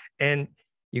back and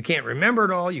you can't remember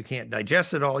it all. You can't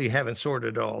digest it all. You haven't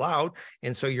sorted it all out.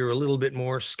 And so you're a little bit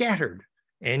more scattered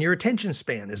and your attention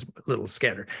span is a little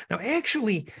scattered. Now,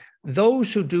 actually,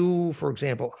 those who do, for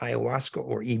example, ayahuasca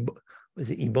or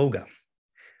iboga,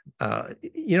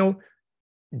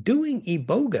 doing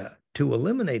iboga to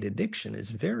eliminate addiction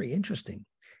is very interesting.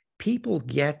 People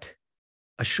get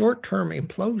a short-term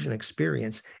implosion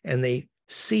experience and they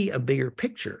see a bigger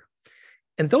picture.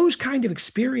 And those kind of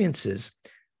experiences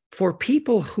for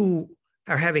people who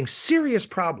are having serious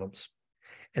problems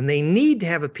and they need to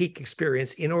have a peak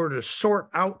experience in order to sort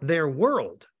out their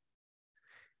world,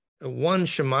 one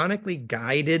shamanically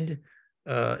guided,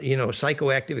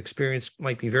 psychoactive experience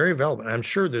might be very relevant. I'm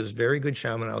sure there's very good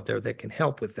shaman out there that can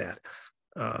help with that.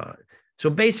 So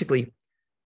basically,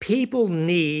 people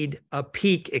need a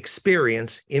peak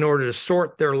experience in order to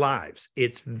sort their lives.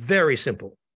 It's very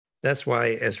simple. That's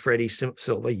why, as Freddie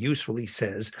Silva usefully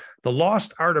says, the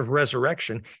lost art of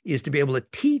resurrection is to be able to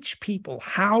teach people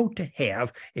how to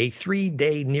have a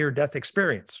 3-day near-death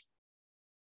experience.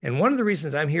 And one of the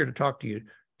reasons I'm here to talk to you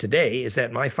today is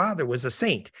that my father was a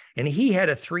saint, and he had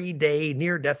a 3-day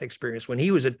near-death experience when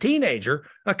he was a teenager,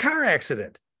 a car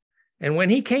accident. And when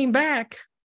he came back,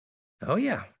 oh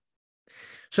yeah.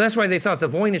 So that's why they thought the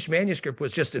Voynich manuscript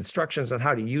was just instructions on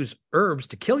how to use herbs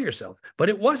to kill yourself. But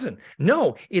it wasn't.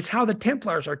 No, it's how the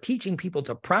Templars are teaching people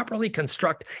to properly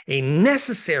construct a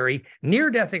necessary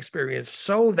near-death experience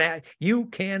so that you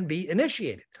can be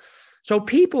initiated. So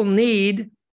people need,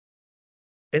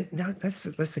 and now let's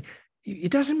see,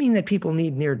 it doesn't mean that people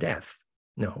need near death.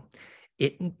 No,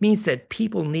 it means that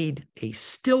people need a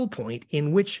still point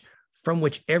from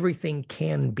which everything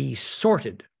can be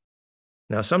sorted.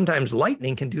 Now, sometimes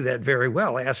lightning can do that very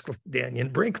well. Ask Daniel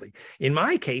Brinkley. In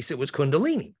my case, it was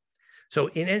Kundalini. So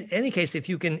in any case, if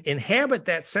you can inhabit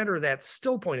that center, that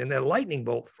still point in that lightning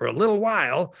bolt for a little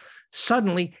while,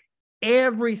 suddenly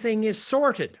everything is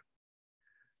sorted.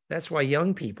 That's why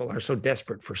young people are so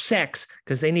desperate for sex,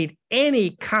 because they need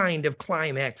any kind of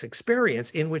climax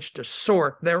experience in which to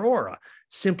sort their aura.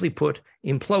 Simply put,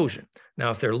 implosion.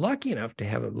 Now, if they're lucky enough to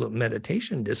have a little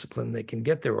meditation discipline, they can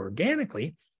get there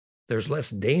organically. There's less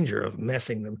danger of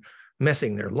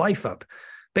messing their life up.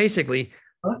 Basically,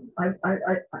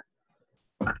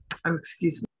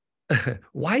 excuse me.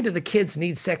 Why do the kids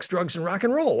need sex, drugs, and rock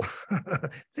and roll?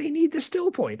 They need the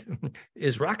still point.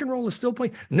 Is rock and roll the still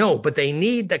point? No, but they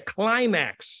need the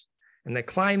climax. And the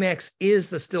climax is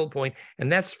the still point, and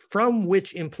that's from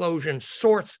which implosion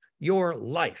sorts your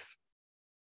life.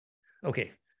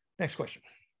 Okay, next question.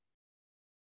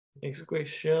 Next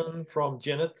question from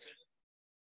Janet.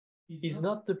 Is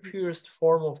not the purest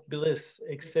form of bliss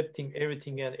accepting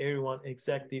everything and everyone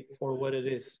exactly for what it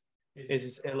is, as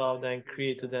is allowed and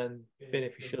created and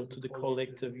beneficial to the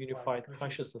collective unified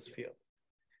consciousness field,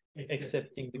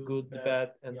 accepting the good, the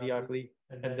bad, and the ugly,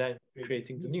 and then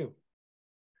creating the new?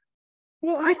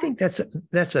 Well, I think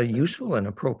that's a useful and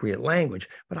appropriate language,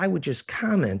 but I would just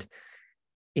comment,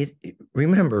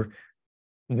 remember,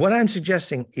 what I'm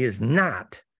suggesting is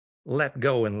not let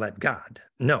go and let God.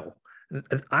 No.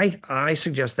 I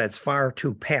suggest that's far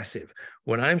too passive.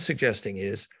 What I'm suggesting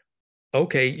is,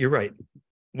 okay, you're right.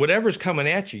 Whatever's coming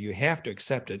at you, you have to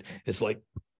accept it. It's like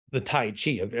the Tai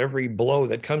Chi of every blow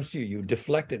that comes to you, you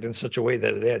deflect it in such a way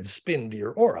that it adds spin to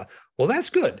your aura. Well, that's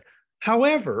good.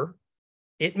 However,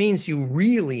 it means you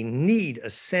really need a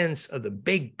sense of the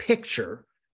big picture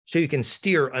so you can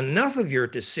steer enough of your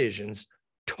decisions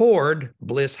toward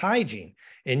bliss hygiene.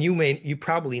 And you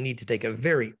probably need to take a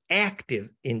very active,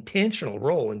 intentional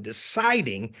role in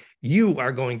deciding you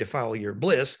are going to follow your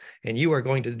bliss and you are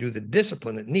going to do the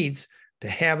discipline it needs to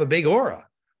have a big aura.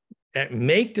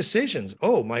 Make decisions.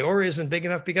 Oh, my aura isn't big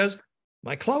enough because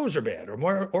my clothes are bad, or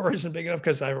my aura isn't big enough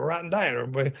because I have a rotten diet,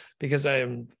 or because I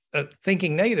am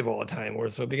thinking negative all the time, or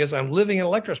so because I'm living in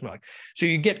electrosmog. So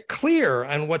you get clear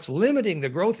on what's limiting the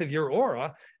growth of your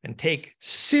aura and take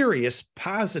serious,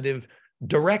 positive,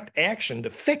 direct action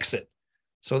to fix it.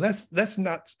 So that's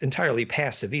not entirely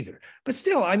passive either. But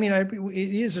still, I mean, it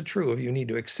is true if you need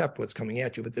to accept what's coming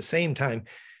at you, but at the same time,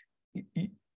 it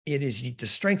is the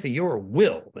strength of your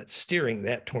will that's steering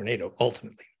that tornado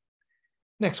ultimately.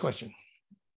 Next question.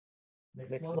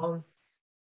 Next one.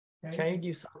 Can you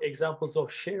give some examples of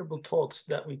shareable thoughts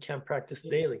that we can practice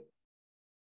daily?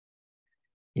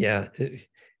 Yeah,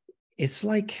 it's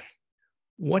like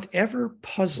whatever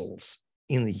puzzles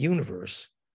in the universe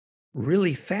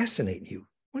really fascinate you,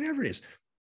 whatever it is.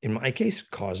 In my case,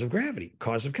 cause of gravity,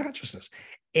 cause of consciousness.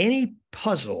 Any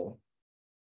puzzle,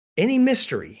 any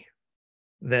mystery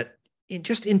that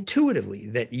just intuitively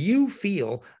that you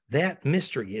feel that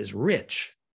mystery is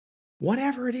rich,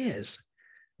 whatever it is,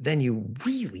 then you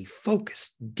really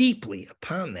focus deeply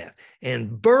upon that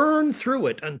and burn through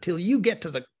it until you get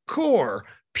to the core,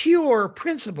 pure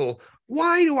principle.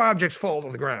 Why do objects fall to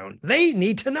the ground? They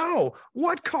need to know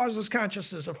what causes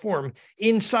consciousness to form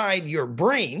inside your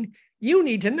brain. You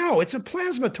need to know. It's a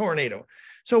plasma tornado.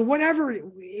 So whatever,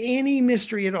 any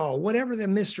mystery at all, whatever the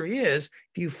mystery is,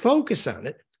 if you focus on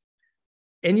it,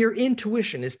 and your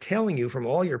intuition is telling you from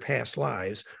all your past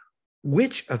lives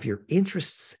which of your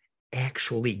interests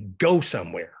actually go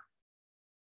somewhere.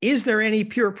 Is there any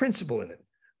pure principle in it?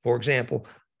 For example,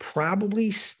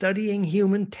 probably studying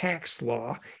human tax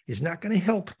law is not going to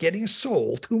help getting a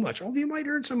soul too much. Although you might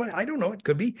earn some money. I don't know. It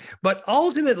could be. But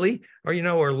ultimately,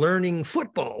 or learning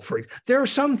football, there are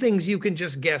some things you can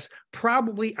just guess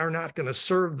probably are not going to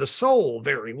serve the soul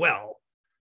very well.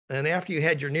 And after you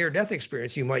had your near-death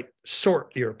experience, you might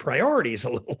sort your priorities a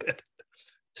little bit.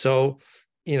 So,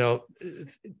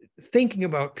 thinking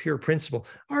about pure principle,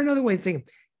 or another way of thinking,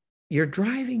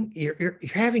 you're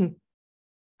having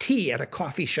tea at a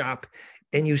coffee shop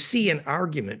and you see an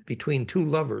argument between two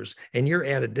lovers and you're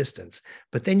at a distance,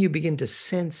 but then you begin to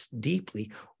sense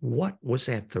deeply what was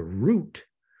at the root,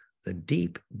 the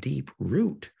deep, deep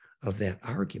root of that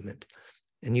argument.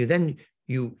 And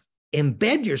you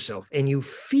embed yourself and you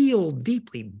feel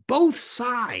deeply both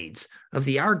sides of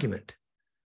the argument.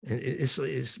 And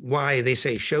it's why they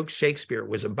say Shakespeare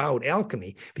was about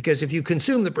alchemy, because if you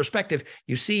consume the perspective,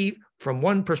 you see from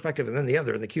one perspective and then the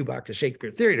other, the cue box of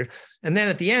Shakespeare theater. And then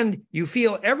at the end, you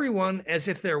feel everyone as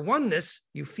if they're oneness,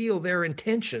 you feel their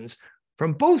intentions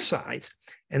from both sides.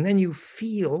 And then you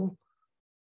feel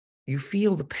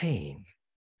the pain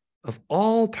of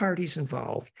all parties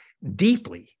involved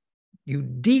deeply. You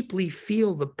deeply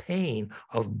feel the pain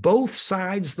of both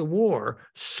sides of the war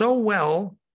so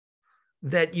well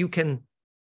that you can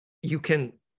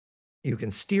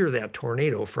steer that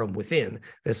tornado from within.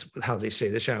 That's how they say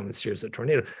the shaman steers the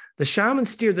tornado. The shaman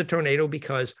steered the tornado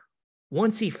because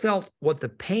once he felt what the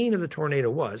pain of the tornado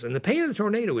was, and the pain of the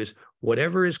tornado is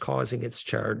whatever is causing its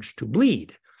charge to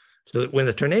bleed. So that when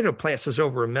the tornado passes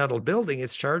over a metal building,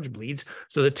 its charge bleeds.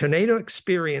 So the tornado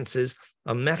experiences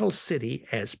a metal city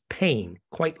as pain,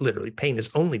 quite literally. Pain is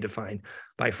only defined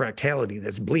by fractality,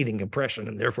 that's bleeding compression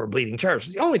and therefore bleeding charge.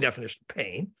 It's the only definition of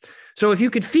pain. So if you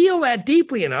could feel that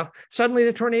deeply enough, suddenly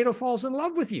the tornado falls in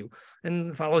love with you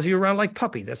and follows you around like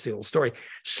puppy. That's the old story.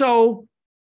 So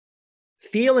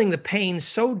feeling the pain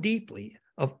so deeply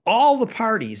of all the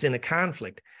parties in a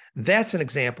conflict, that's an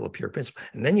example of pure principle.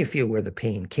 And then you feel where the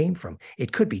pain came from.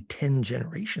 It could be 10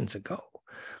 generations ago.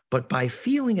 But by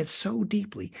feeling it so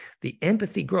deeply, the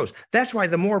empathy grows. That's why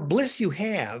the more bliss you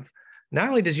have, not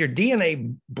only does your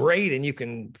DNA braid and you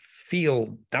can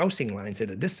feel dowsing lines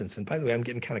at a distance. And by the way, I'm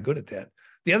getting kind of good at that.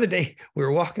 The other day, we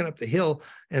were walking up the hill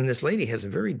and this lady has a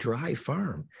very dry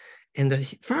farm. And the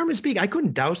farm is big. I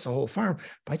couldn't douse the whole farm,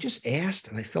 but I just asked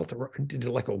and I felt did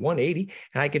like a 180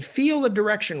 and I could feel the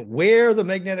direction where the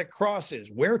magnetic cross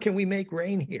is. Where can we make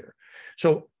rain here?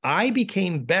 So I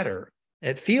became better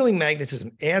at feeling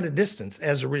magnetism at a distance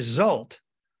as a result,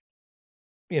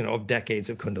 of decades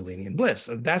of Kundalini and bliss.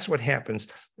 So that's what happens.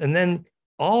 And then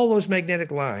all those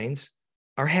magnetic lines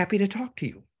are happy to talk to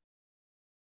you.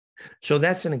 So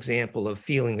that's an example of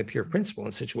feeling the pure principle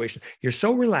in situation. You're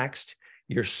so relaxed,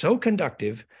 you're so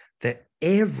conductive that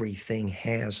everything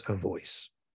has a voice.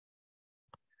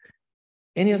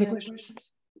 Any other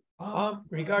questions?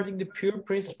 Regarding the pure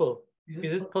principle,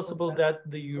 is it possible that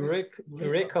the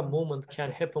Eureka moment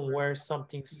can happen where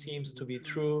something seems to be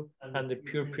true and the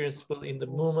pure principle in the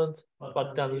moment,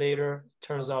 but then later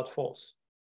turns out false?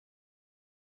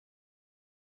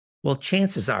 Well,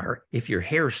 chances are, if your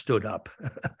hair stood up,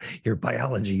 your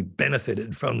biology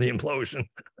benefited from the implosion.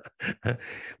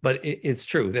 But it's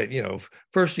true that,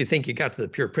 first you think you got to the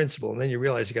pure principle, and then you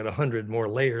realize you got 100 more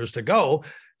layers to go.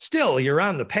 Still, you're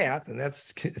on the path, and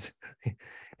that's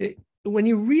when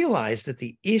you realize that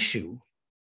the issue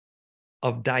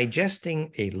of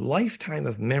digesting a lifetime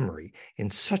of memory in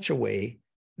such a way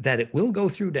that it will go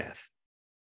through death.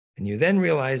 And you then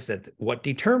realize that what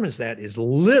determines that is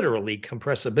literally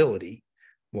compressibility,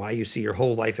 why you see your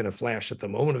whole life in a flash at the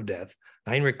moment of death,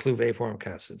 Heinrich Kluge form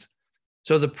constants.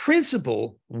 So the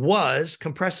principle was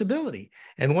compressibility.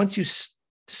 And once you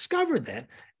discovered that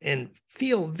and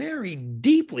feel very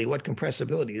deeply what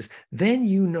compressibility is, then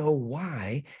you know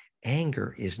why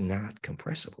anger is not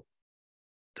compressible,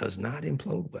 does not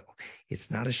implode well. It's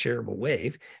not a shareable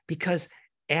wave because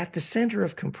at the center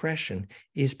of compression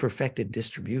is perfected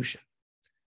distribution.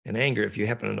 And anger, if you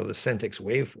happen to know the Centix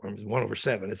waveform, is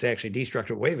 1/7. It's actually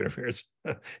destructive wave interference.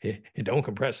 It don't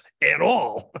compress at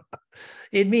all.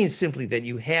 It means simply that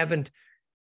you haven't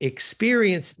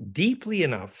experienced deeply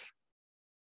enough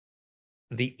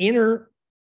the inner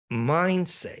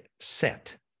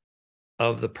mindset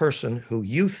of the person who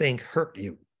you think hurt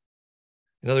you.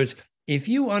 In other words, if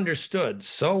you understood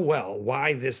so well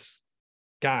why this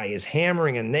guy is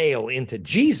hammering a nail into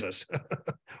Jesus,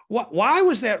 why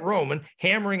was that Roman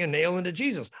hammering a nail into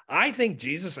Jesus? I think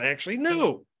Jesus actually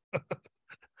knew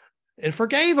and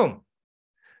forgave him.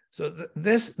 So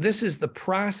this is the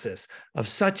process of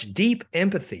such deep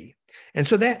empathy. And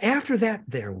so that after that,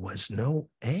 there was no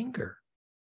anger.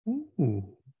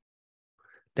 Ooh.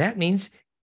 That means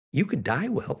you could die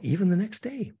well even the next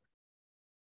day.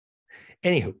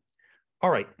 Anywho, all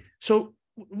right. So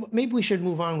maybe we should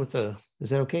move on with is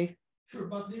that okay? Sure,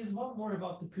 but there's one more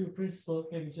about the pure principle.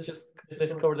 Maybe just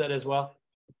let's cover that as well.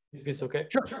 Is this okay?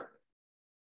 Sure.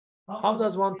 How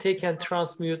does one take and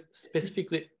transmute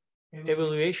specifically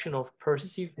evaluation of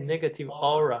perceived negative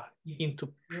aura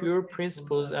into pure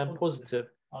principles and positive,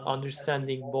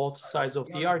 understanding both sides of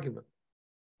the argument?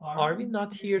 Are we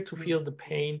not here to feel the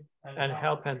pain and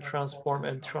help and transform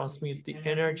and transmute the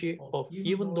energy of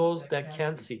even those that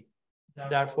can't see,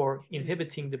 therefore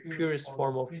inhibiting the purest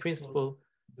form of principle,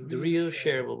 the real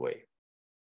shareable way?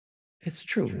 It's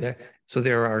true. So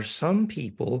there are some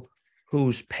people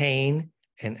whose pain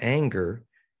and anger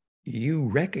you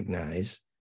recognize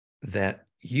that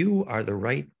you are the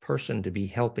right person to be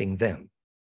helping them.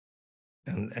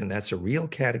 And that's a real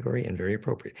category and very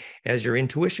appropriate. As your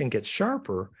intuition gets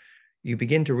sharper, you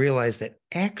begin to realize that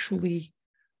actually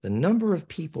the number of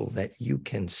people that you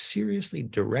can seriously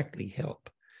directly help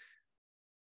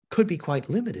could be quite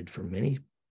limited for many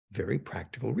very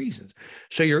practical reasons.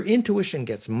 So your intuition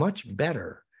gets much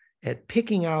better at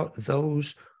picking out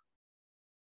those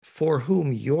for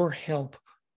whom your help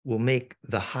will make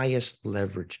the highest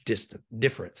leverage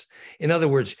difference. In other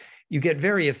words, you get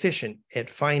very efficient at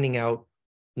finding out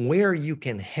where you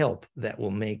can help that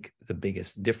will make the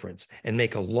biggest difference and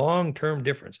make a long-term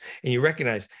difference. And you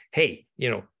recognize, hey,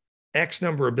 X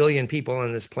number of billion people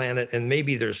on this planet, and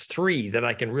maybe there's 3 that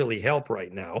I can really help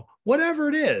right now, whatever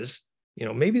it is.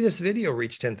 Maybe this video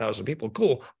reached 10,000 people,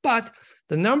 cool. But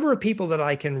the number of people that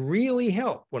I can really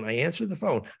help when I answer the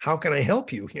phone, how can I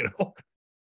help you?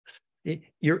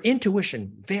 Your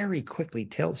intuition very quickly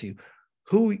tells you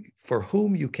for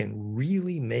whom you can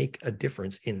really make a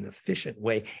difference in an efficient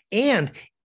way. And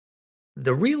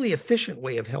the really efficient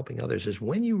way of helping others is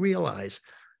when you realize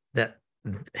that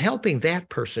helping that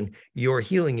person, you're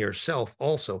healing yourself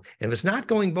also. And if it's not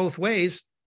going both ways,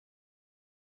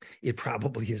 it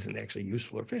probably isn't actually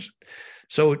useful or efficient.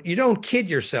 So you don't kid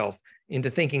yourself into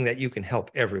thinking that you can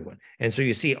help everyone. And so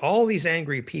you see all these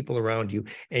angry people around you,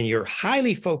 and you're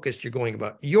highly focused. You're going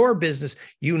about your business.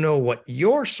 You know what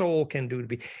your soul can do to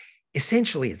be.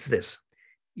 Essentially, it's this.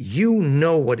 You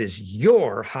know what is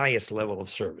your highest level of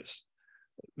service.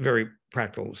 Very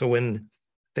practical. So when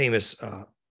famous,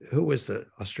 who was the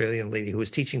Australian lady who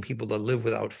was teaching people to live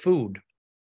without food?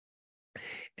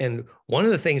 And one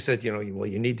of the things that, you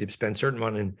need to spend a certain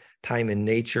amount of time in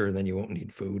nature, and then you won't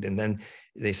need food. And then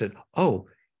they said, oh,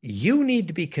 you need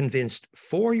to be convinced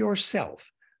for yourself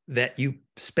that you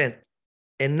spent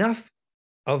enough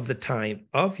of the time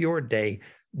of your day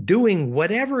doing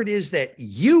whatever it is that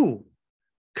you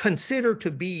consider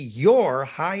to be your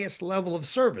highest level of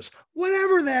service,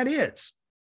 whatever that is.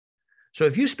 So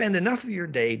if you spend enough of your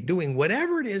day doing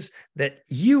whatever it is that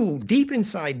you deep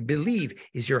inside believe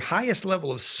is your highest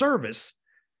level of service,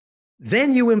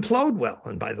 then you implode well.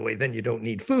 And by the way, then you don't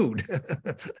need food.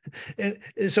 and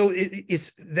so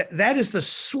that is the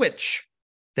switch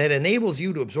that enables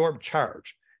you to absorb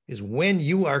charge, is when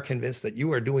you are convinced that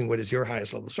you are doing what is your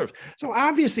highest level of service. So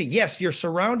obviously, yes, you're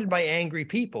surrounded by angry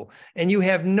people, and you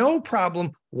have no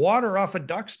problem water off a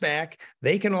duck's back.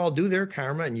 They can all do their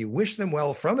karma, and you wish them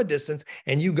well from a distance,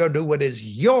 and you go do what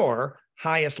is your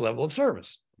highest level of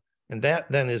service. And that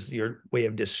then is your way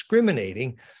of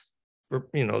discriminating.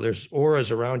 There's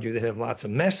auras around you that have lots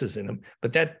of messes in them,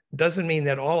 but that doesn't mean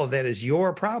that all of that is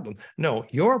your problem. No,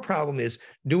 your problem is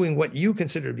doing what you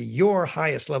consider to be your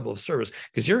highest level of service,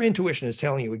 because your intuition is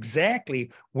telling you exactly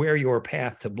where your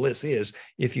path to bliss is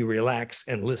if you relax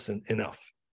and listen enough.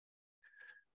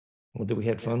 Well, did we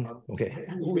have fun? Okay.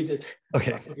 We did.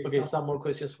 Okay. Okay, some more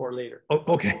questions for later. Oh,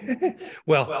 okay.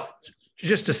 Well,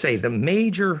 just to say, the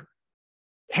major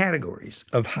categories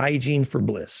of hygiene for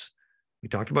bliss. We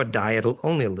talked about diet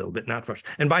only a little bit, not much.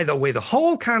 And by the way, the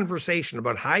whole conversation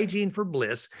about hygiene for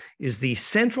bliss is the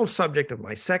central subject of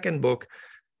my second book,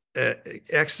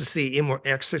 Ecstasy,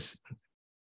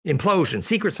 Implosion,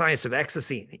 Secret Science of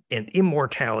Ecstasy and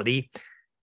Immortality,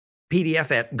 PDF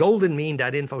at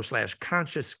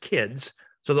goldenmean.info/conscious kids.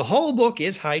 So the whole book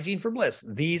is hygiene for bliss,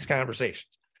 these conversations.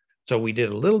 So we did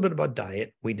a little bit about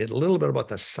diet. We did a little bit about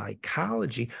the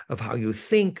psychology of how you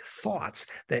think thoughts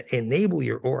that enable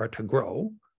your aura to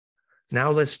grow. Now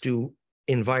let's do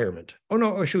environment. Oh,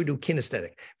 no, or should we do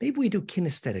kinesthetic? Maybe we do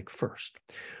kinesthetic first.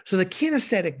 So the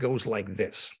kinesthetic goes like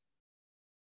this.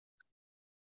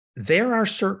 There are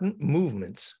certain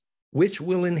movements which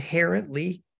will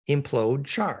inherently implode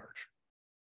charge.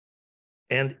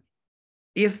 And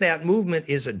if that movement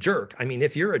is a jerk,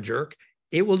 if you're a jerk,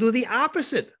 it will do the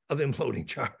opposite of imploding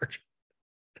charge.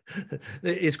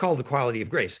 It's called the quality of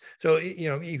grace. So,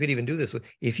 you could even do this.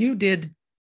 If you did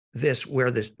this where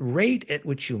the rate at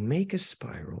which you make a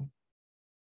spiral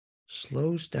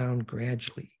slows down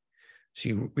gradually, so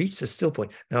you reach the still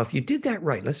point. Now, if you did that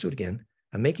right, let's do it again.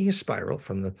 I'm making a spiral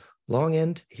from the long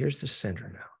end. Here's the center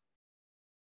now.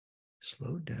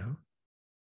 Slow down.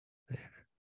 There.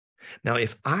 Now,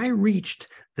 if I reached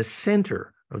the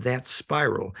center of that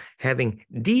spiral, having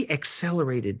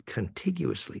de-accelerated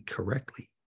contiguously correctly,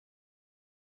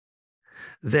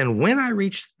 then when I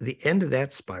reached the end of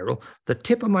that spiral, the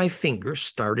tip of my finger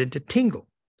started to tingle.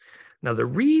 Now, the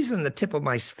reason the tip of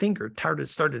my finger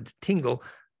started to tingle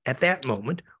at that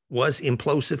moment was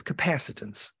implosive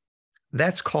capacitance.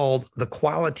 That's called the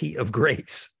quality of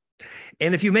grace.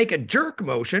 And if you make a jerk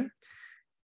motion,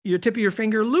 your tip of your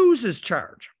finger loses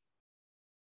charge.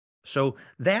 So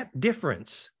that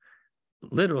difference,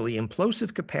 literally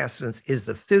implosive capacitance, is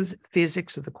the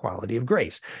physics of the quality of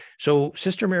grace. So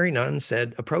Sister Mary Nunn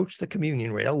said, approach the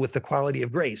communion rail with the quality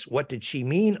of grace. What did she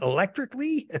mean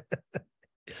electrically?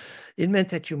 It meant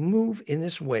that you move in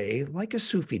this way like a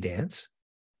Sufi dance,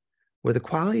 where the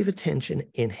quality of attention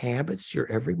inhabits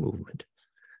your every movement.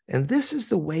 And this is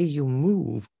the way you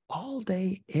move all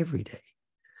day, every day.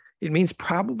 It means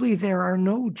probably there are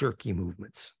no jerky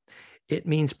movements. It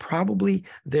means probably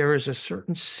there is a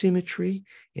certain symmetry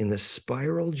in the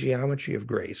spiral geometry of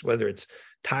grace, whether it's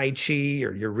Tai Chi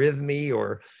or eurythmy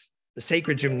or the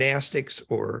sacred gymnastics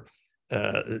or,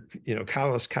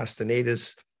 Carlos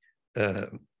Castaneda's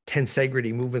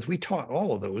tensegrity movements. We taught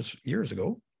all of those years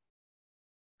ago.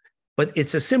 But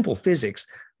it's a simple physics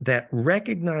that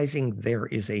recognizing there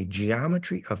is a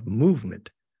geometry of movement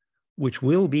which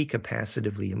will be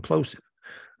capacitively implosive.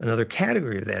 Another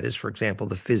category of that is, for example,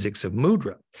 the physics of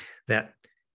mudra, that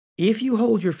if you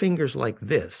hold your fingers like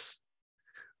this,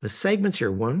 the segments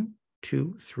here, 1,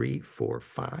 2, 3, 4,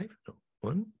 5, no,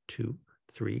 1, 2,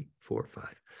 3, 4,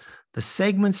 5. The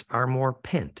segments are more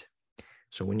pent.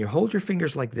 So when you hold your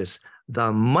fingers like this,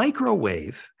 the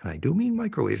microwave, and I do mean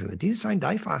microwave, and the adenosine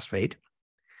diphosphate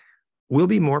will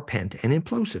be more pent and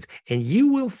implosive. And you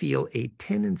will feel a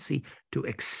tendency to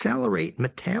accelerate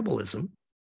metabolism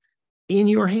in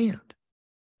your hand.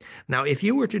 Now, if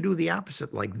you were to do the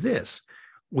opposite like this,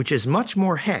 which is much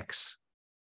more hex,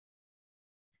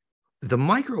 the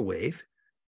microwave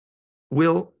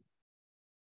will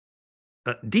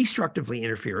destructively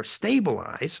interfere,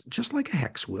 stabilize, just like a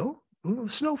hex will, a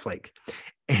snowflake.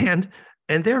 And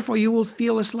therefore, you will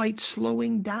feel a slight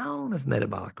slowing down of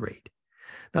metabolic rate.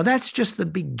 Now, that's just the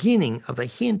beginning of a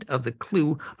hint of the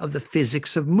clue of the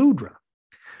physics of mudra.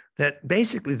 That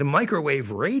basically the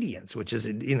microwave radiance, which is,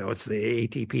 it's the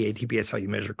ATP, that's how you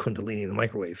measure Kundalini in the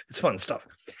microwave. It's fun stuff.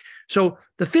 So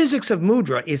the physics of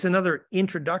mudra is another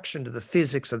introduction to the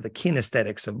physics of the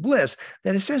kinesthetics of bliss,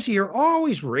 that essentially you're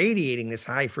always radiating this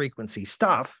high frequency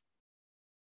stuff.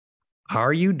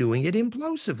 Are you doing it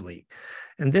implosively?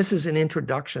 And this is an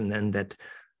introduction then that,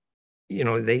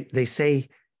 they say,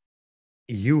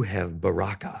 you have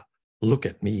baraka. Look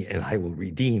at me and I will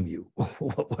redeem you.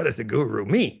 What did the guru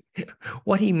mean?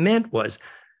 What he meant was,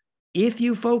 if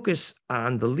you focus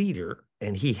on the leader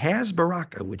and he has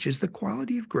baraka, which is the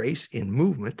quality of grace in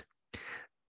movement,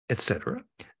 etc.,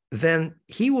 then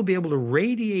he will be able to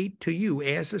radiate to you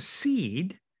as a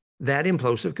seed that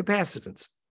implosive capacitance.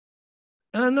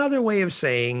 Another way of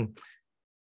saying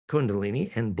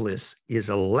Kundalini and bliss is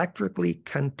electrically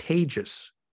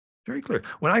contagious. Very clear.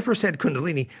 When I first had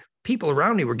Kundalini, people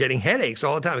around me were getting headaches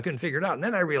all the time. I couldn't figure it out. And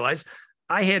then I realized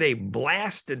I had a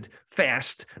blasted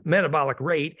fast metabolic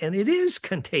rate, and it is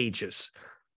contagious.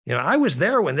 I was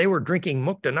there when they were drinking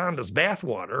Muktananda's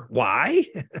bathwater. Why?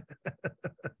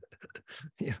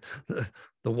 The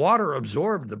water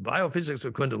absorbed the biophysics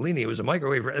of Kundalini. It was a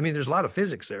microwave. I mean, there's a lot of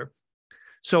physics there.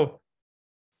 So,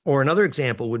 or another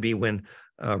example would be when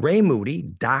Ray Moody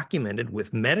documented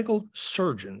with medical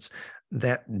surgeons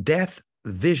that death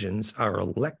visions are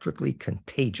electrically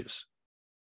contagious.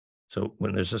 So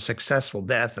when there's a successful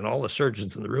death and all the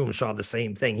surgeons in the room saw the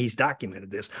same thing, he's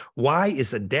documented this. Why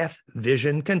is the death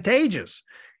vision contagious?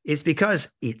 It's because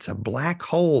it's a black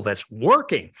hole that's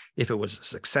working if it was a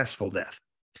successful death.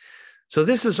 So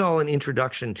this is all an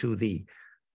introduction to the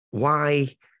why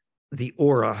the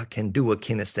aura can do a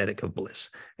kinesthetic of bliss.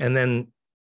 And then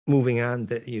moving on,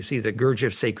 you see the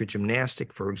Gurdjieff sacred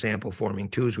gymnastic, for example, forming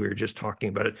twos. We were just talking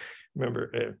about it.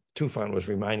 Remember, Tufan was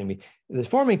reminding me, the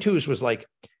forming twos was like,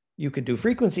 you could do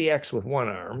frequency X with one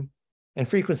arm and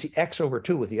frequency X over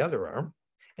 2 with the other arm.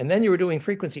 And then you were doing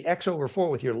frequency X over 4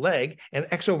 with your leg and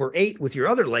X over 8 with your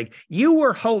other leg. You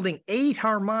were holding 8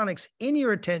 harmonics in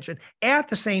your attention at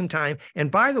the same time.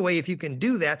 And by the way, if you can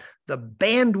do that, the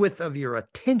bandwidth of your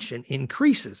attention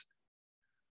increases.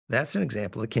 That's an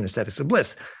example of kinesthetics of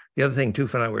bliss. The other thing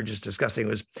Tufan and I were just discussing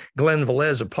was Glenn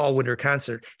Velez of Paul Winter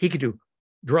Concert. He could do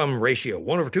drum ratio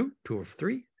 1 over 2, 2 over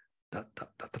 3,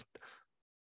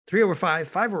 3 over 5,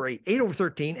 5 over 8, 8 over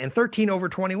 13, and 13 over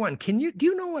 21. Do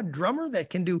you know a drummer that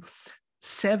can do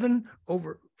 7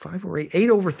 over 5 or 8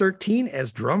 over 13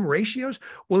 as drum ratios?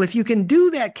 Well, if you can do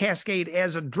that cascade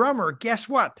as a drummer, guess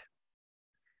what?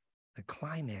 The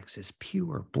climax is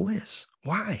pure bliss.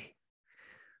 Why?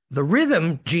 The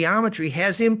rhythm geometry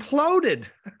has imploded.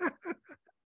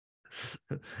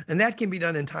 And that can be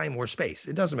done in time or space.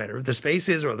 It doesn't matter if the space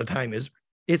is or the time is.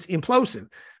 It's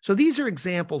implosive. So these are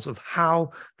examples of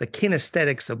how the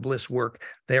kinesthetics of bliss work.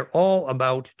 They're all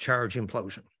about charge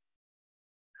implosion.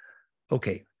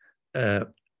 Okay,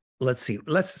 let's see.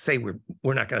 Let's say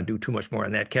we're not going to do too much more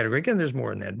in that category. Again, there's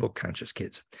more in that book, Conscious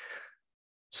Kids.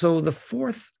 So the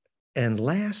fourth and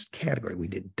last category, we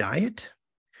did diet,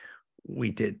 we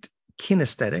did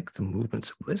kinesthetic, the movements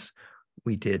of bliss,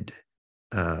 we did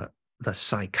the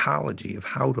psychology of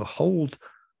how to hold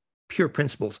pure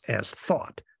principles as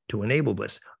thought to enable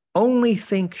bliss. Only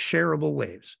think shareable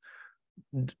waves.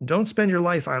 Don't spend your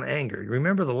life on anger.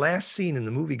 Remember the last scene in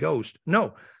the movie Ghost?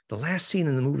 No, the last scene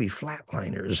in the movie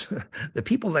Flatliners. The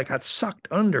people that got sucked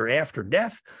under after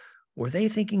death, were they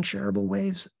thinking shareable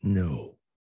waves? No.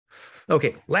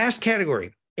 Okay, last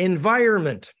category,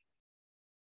 environment.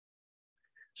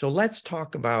 So let's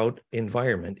talk about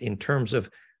environment in terms of,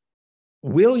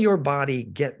 will your body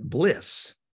get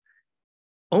bliss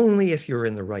only if you're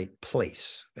in the right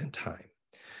place and time?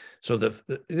 So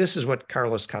this is what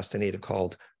Carlos Castaneda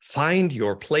called, find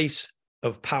your place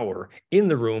of power in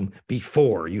the room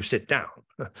before you sit down.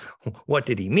 What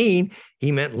did he mean?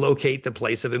 He meant locate the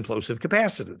place of implosive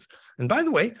capacitance. And by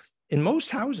the way, in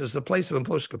most houses, the place of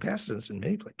implosive capacitance in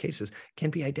many cases can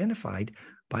be identified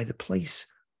by the place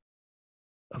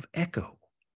of echo.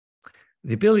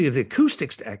 The ability of the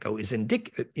acoustics to echo is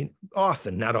indicative,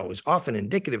 often, not always, often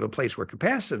indicative of a place where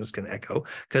capacitance can echo,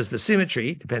 because the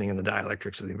symmetry, depending on the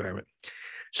dielectrics of the environment.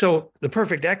 So the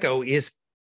perfect echo is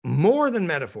more than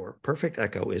metaphor. Perfect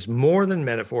echo is more than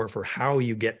metaphor for how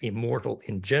you get immortal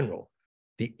in general.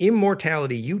 The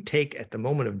immortality you take at the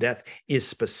moment of death is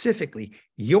specifically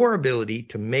your ability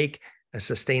to make a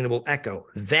sustainable echo.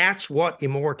 That's what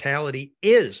immortality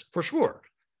is, for sure.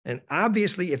 And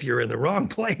obviously, if you're in the wrong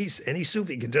place, any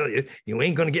Sufi can tell you, you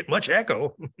ain't going to get much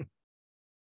echo.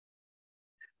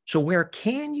 So where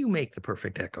can you make the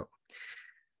perfect echo?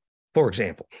 For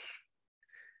example,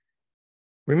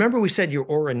 remember we said your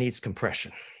aura needs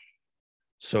compression.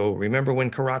 So remember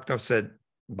when Korotkov said,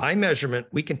 by measurement,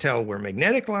 we can tell where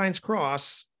magnetic lines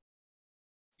cross,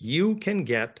 you can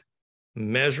get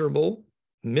measurable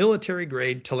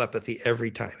military-grade telepathy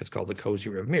every time. It's called the cozy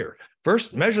rev mirror.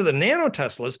 First, measure the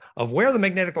nanoteslas of where the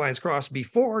magnetic lines cross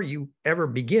before you ever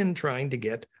begin trying to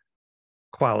get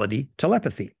quality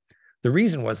telepathy. The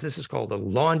reason was this is called a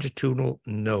longitudinal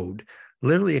node,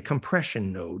 literally a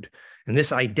compression node. And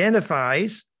this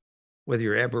identifies whether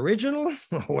you're Aboriginal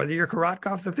or whether you're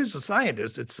Korotkov, the physical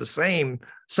scientist. It's the same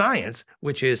science,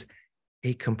 which is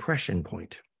a compression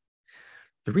point.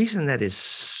 The reason that is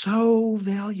so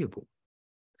valuable,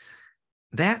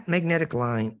 that magnetic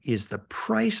line is the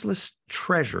priceless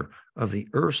treasure of the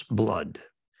Earth's blood.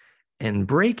 And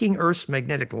breaking Earth's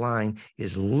magnetic line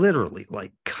is literally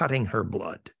like cutting her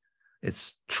blood.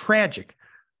 It's tragic.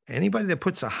 Anybody that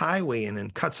puts a highway in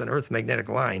and cuts an Earth magnetic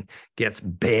line gets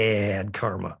bad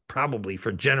karma, probably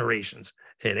for generations.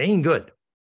 It ain't good.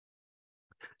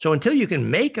 So until you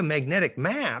can make a magnetic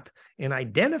map and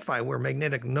identify where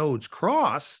magnetic nodes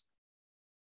cross,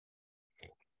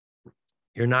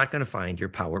 you're not going to find your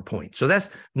power point. So that's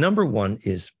number one,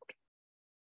 is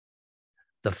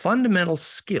the fundamental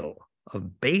skill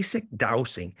of basic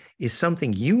dowsing is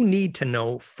something you need to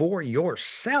know for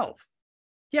yourself.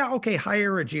 Yeah, okay,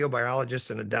 hire a geobiologist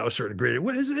and a dowser at a grid.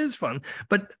 It is fun.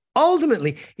 But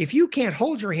ultimately, if you can't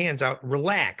hold your hands out,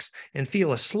 relax, and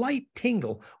feel a slight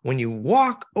tingle when you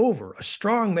walk over a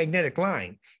strong magnetic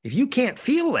line, if you can't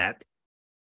feel that,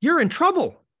 you're in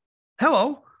trouble.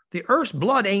 Hello. The Earth's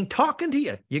blood ain't talking to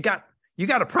you. You got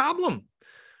a problem.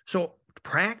 So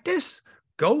practice,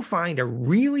 go find a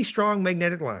really strong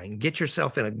magnetic line, get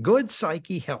yourself in a good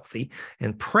psyche, healthy,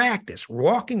 and practice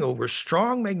walking over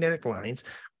strong magnetic lines,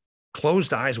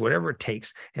 closed eyes, whatever it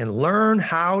takes, and learn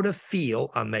how to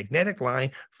feel a magnetic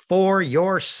line for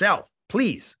yourself.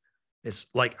 Please. It's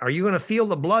like, are you going to feel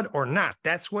the blood or not?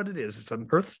 That's what it is. It's an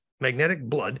Earth magnetic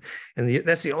blood. And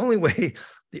that's the only way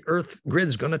the Earth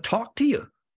grid's going to talk to you.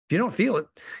 If you don't feel it,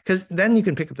 because then you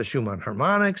can pick up the Schumann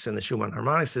harmonics, and the Schumann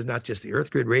harmonics is not just the Earth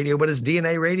grid radio, but it's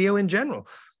DNA radio in general.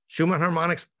 Schumann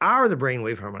harmonics are the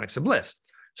brainwave harmonics of bliss.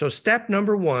 So step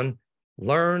number one,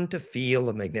 learn to feel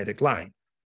a magnetic line.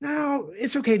 Now,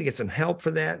 it's okay to get some help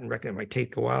for that, and reckon it might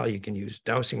take a while. You can use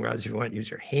dowsing rods if you want, use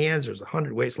your hands. There's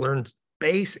 100 ways to learn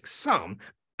some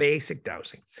basic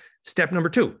dowsing. Step number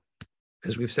two,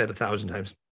 as we've said 1,000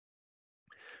 times,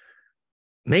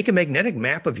 make a magnetic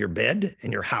map of your bed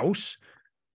and your house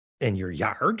and your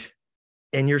yard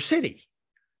and your city.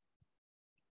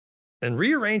 And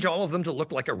rearrange all of them to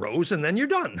look like a rose, and then you're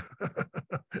done.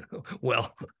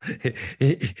 Well,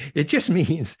 it just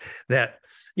means that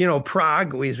You know,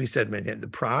 Prague, as we said, the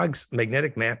Prague's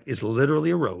magnetic map is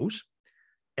literally a rose,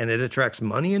 and it attracts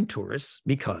money and tourists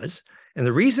because, and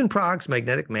the reason Prague's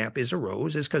magnetic map is a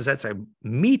rose is because that's a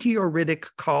meteoritic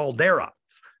caldera.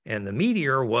 And the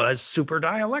meteor was super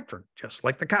dielectric, just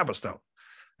like the cobblestone.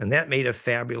 And that made a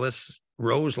fabulous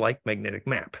rose-like magnetic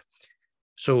map.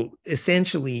 So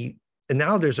essentially, and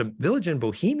now there's a village in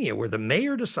Bohemia where the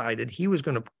mayor decided he was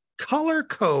going to color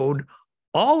code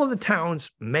all of the town's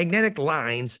magnetic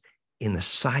lines in the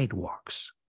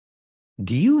sidewalks.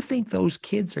 Do you think those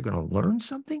kids are going to learn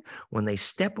something when they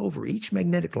step over each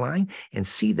magnetic line and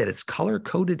see that it's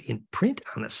color-coded in print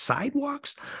on the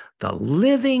sidewalks? The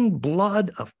living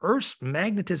blood of Earth's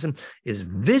magnetism is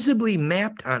visibly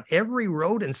mapped on every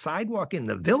road and sidewalk in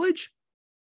the village.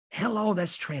 Hello,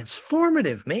 that's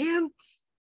transformative, man.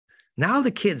 Now the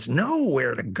kids know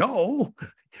where to go,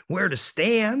 where to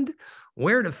stand,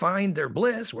 where to find their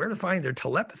bliss, where to find their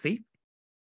telepathy.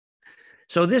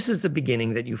 So this is the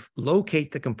beginning that you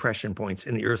locate the compression points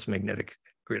in the Earth's magnetic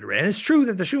grid array. And it's true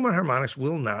that the Schumann harmonics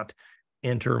will not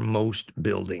enter most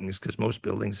buildings because most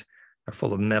buildings are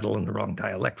full of metal and the wrong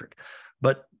dielectric.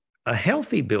 But a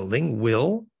healthy building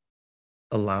will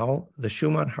allow the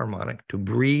Schumann harmonic to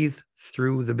breathe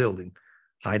through the building.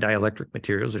 High dielectric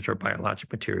materials, which are biologic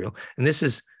material. And this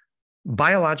is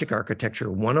Biologic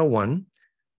Architecture 101,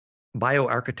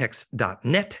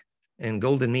 bioarchitects.net, and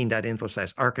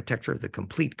goldenmean.info/architecture, the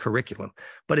complete curriculum.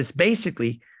 But it's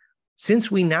basically, since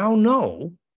we now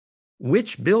know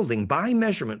which building by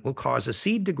measurement will cause a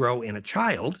seed to grow in a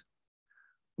child,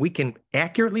 we can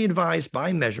accurately advise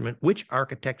by measurement which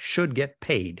architect should get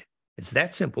paid. It's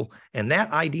that simple. And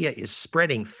that idea is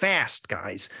spreading fast,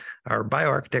 guys. Our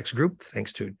bioarchitects group,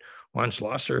 thanks to Juan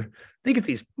Schlosser, they get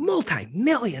these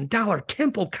multi-million-dollar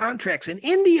temple contracts in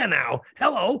India now.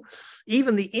 Hello.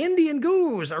 Even the Indian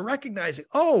gurus are recognizing,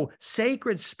 oh,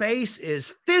 sacred space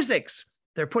is physics.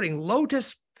 They're putting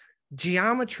lotus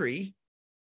geometry,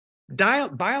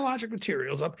 biologic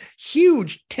materials up,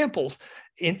 huge temples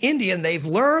in India, and they've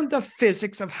learned the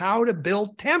physics of how to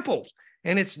build temples.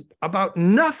 And it's about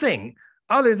nothing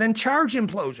other than charge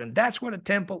implosion. That's what a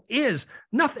temple is.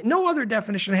 Nothing. No other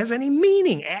definition has any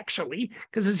meaning, actually,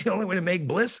 because it's the only way to make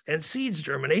bliss and seeds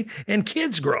germinate and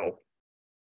kids grow.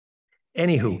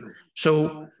 Anywho,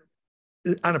 so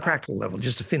on a practical level,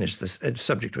 just to finish this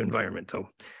subject to environment, though,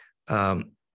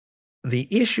 the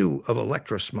issue of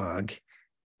electrosmog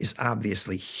is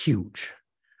obviously huge.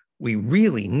 We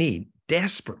really need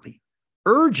desperately,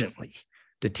 urgently,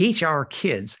 to teach our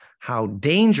kids how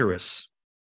dangerous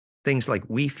things like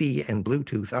Wi-Fi and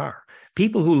Bluetooth are.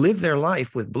 People who live their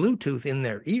life with Bluetooth in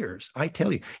their ears, I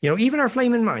tell you, even our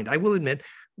Flame in Mind, I will admit,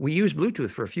 we use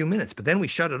Bluetooth for a few minutes, but then we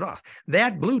shut it off.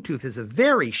 That Bluetooth is a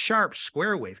very sharp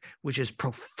square wave, which is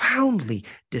profoundly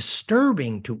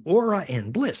disturbing to aura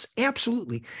and bliss.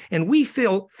 Absolutely. And we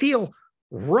feel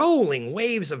rolling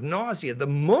waves of nausea the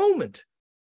moment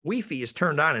Wi-Fi is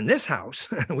turned on in this house.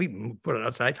 We put it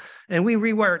outside and we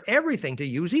rewired everything to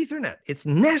use Ethernet. It's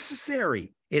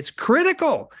necessary. It's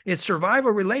critical. It's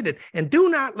survival related. And do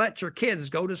not let your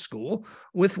kids go to school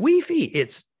with Wi-Fi.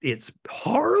 It's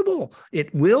horrible.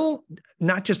 It will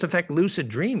not just affect lucid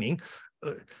dreaming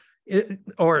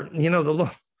or, the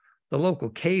local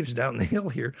caves down the hill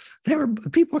here.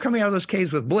 People are coming out of those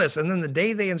caves with bliss. And then the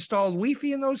day they installed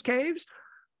Wi-Fi in those caves,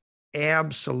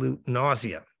 absolute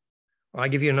nausea. I'll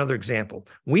give you another example.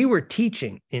 We were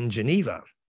teaching in Geneva,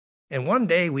 and one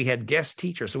day we had guest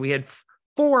teachers. So we had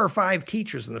 4 or 5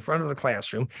 teachers in the front of the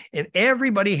classroom, and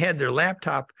everybody had their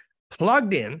laptop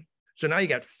plugged in. So now you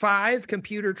got 5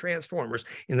 computer transformers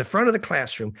in the front of the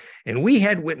classroom, and we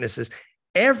had witnesses.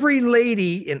 Every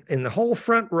lady in the whole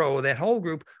front row, that whole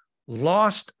group,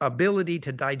 lost ability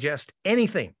to digest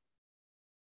anything.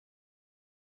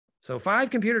 So 5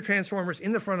 computer transformers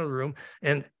in the front of the room,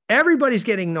 and everybody's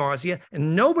getting nausea,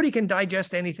 and nobody can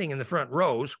digest anything in the front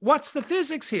rows. What's the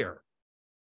physics here?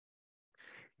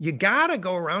 You got to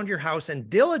go around your house and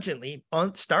diligently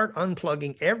start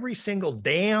unplugging every single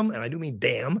damn, and I do mean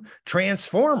damn,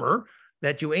 transformer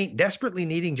that you ain't desperately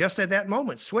needing just at that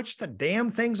moment. Switch the damn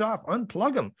things off,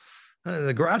 unplug them.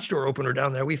 The garage door opener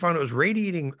down there, we found it was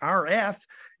radiating RF,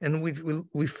 and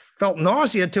we felt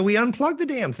nausea until we unplugged the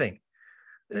damn thing.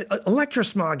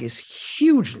 Electrosmog is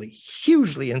hugely,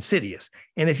 hugely insidious.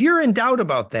 And if you're in doubt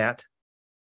about that,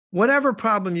 whatever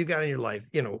problem you got in your life,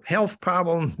 health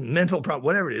problem, mental problem,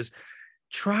 whatever it is,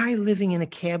 try living in a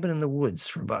cabin in the woods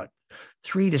for about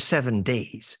 3 to 7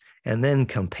 days and then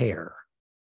compare.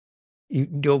 You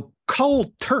go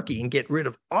cold turkey and get rid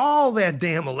of all that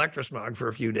damn electrosmog for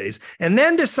a few days and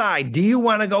then decide, do you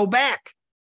want to go back?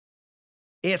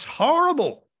 It's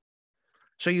horrible.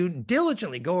 So you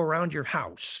diligently go around your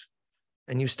house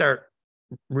and you start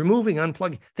removing,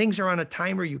 unplugging. Things are on a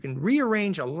timer. You can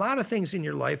rearrange a lot of things in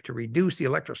your life to reduce the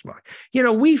electrosmog. You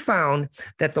know, we found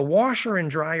that the washer and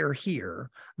dryer here,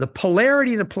 the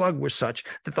polarity of the plug was such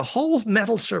that the whole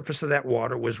metal surface of that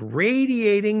water was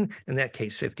radiating, in that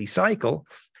case, 50 cycle,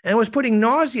 and was putting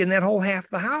nausea in that whole half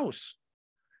the house.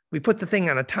 We put the thing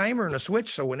on a timer and a switch,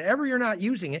 so whenever you're not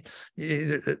using it,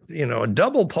 you know, a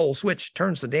double pole switch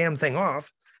turns the damn thing off.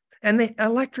 And the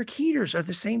electric heaters are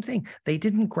the same thing. They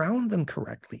didn't ground them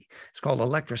correctly. It's called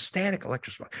electrostatic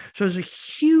electrosmog. So there's a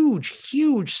huge,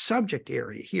 huge subject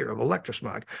area here of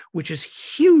electrosmog, which is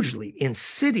hugely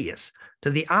insidious to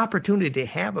the opportunity to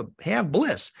have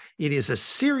bliss. It is a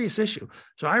serious issue.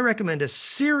 So I recommend a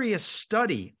serious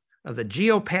study of the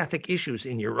geopathic issues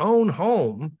in your own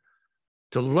home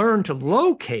to learn to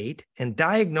locate and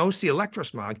diagnose the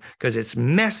electrosmog, because it's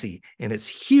messy and it's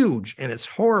huge and it's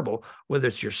horrible. Whether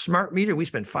it's your smart meter, we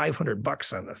spent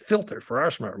 $500 on the filter for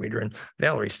our smart meter, and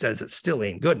Valerie says it still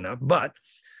ain't good enough. But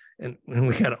and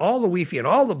we got all the Wi-Fi and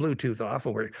all the Bluetooth off,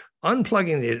 and we're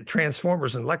unplugging the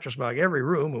transformers and electrosmog every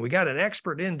room, and we got an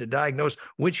expert in to diagnose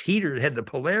which heater had the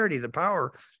polarity, the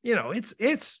power. You know,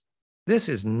 this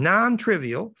is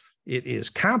non-trivial. It is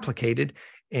complicated,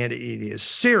 and it is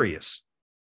serious.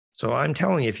 So I'm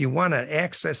telling you, if you want to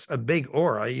access a big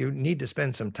aura, you need to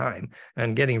spend some time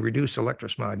on getting reduced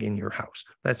electrosmog in your house.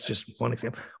 That's just one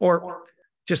example. Or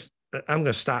just, I'm going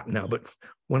to stop now, but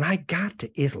when I got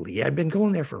to Italy, I'd been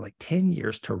going there for like 10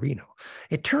 years, Torino.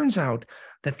 It turns out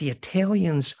that the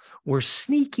Italians were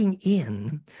sneaking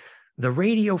in the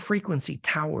radio frequency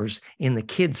towers in the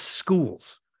kids'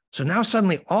 schools. So now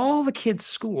suddenly all the kids'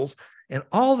 schools and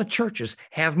all the churches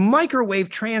have microwave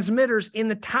transmitters in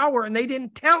the tower, and they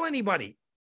didn't tell anybody.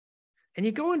 And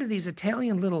you go into these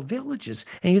Italian little villages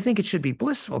and you think it should be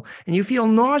blissful, and you feel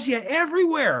nausea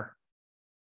everywhere.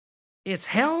 It's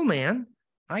hell, man.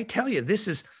 I tell you, this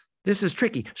is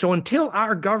tricky. So until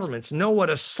our governments know what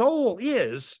a soul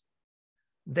is,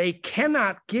 they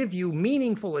cannot give you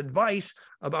meaningful advice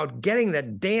about getting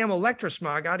that damn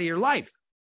electrosmog out of your life.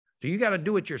 So you got to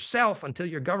do it yourself until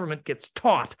your government gets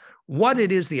taught what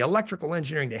it is, the electrical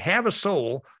engineering to have a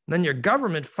soul. Then your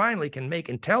government finally can make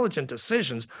intelligent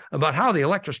decisions about how the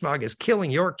electrosmog is killing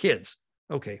your kids.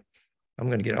 Okay, I'm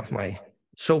going to get off my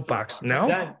soapbox now.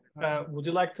 Dan, would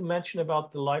you like to mention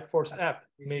about the Lifeforce app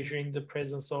measuring the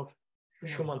presence of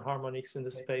Schumann harmonics in the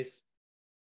space?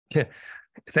 Yeah,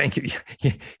 thank you.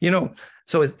 You know,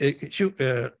 so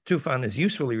Tufan is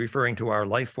usefully referring to our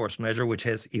Lifeforce measure, which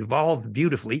has evolved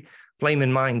beautifully,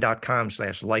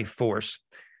 flameinmind.com/Lifeforce.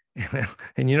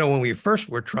 And you know, when we first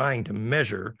were trying to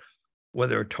measure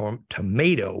whether a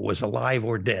tomato was alive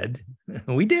or dead,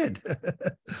 we did.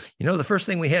 You know, the first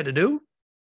thing we had to do?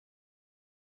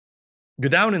 Go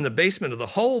down in the basement of the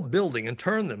whole building and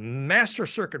turn the master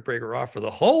circuit breaker off for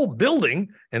the whole building,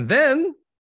 and then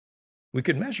we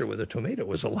could measure whether a tomato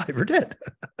was alive or dead.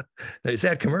 Now, is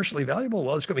that commercially valuable?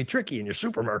 Well, it's going to be tricky in your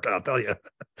supermarket, I'll tell you.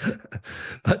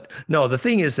 But no, the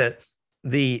thing is that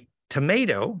the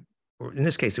tomato, or in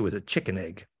this case, it was a chicken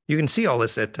egg. You can see all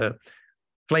this at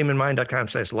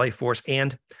flameinmind.com/Lifeforce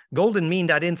and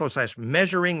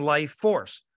goldenmean.info/measuring life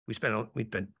force. We spent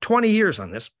 20 years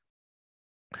on this.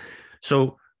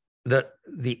 So the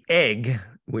egg,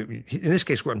 in this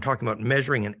case, where I'm talking about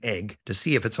measuring an egg to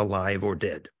see if it's alive or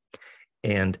dead.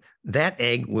 And that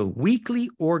egg will weakly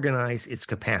organize its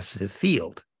capacitive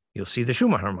field. You'll see the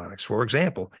Schumann harmonics, for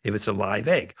example, if it's a live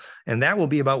egg. And that will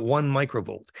be about 1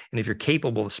 microvolt. And if you're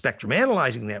capable of spectrum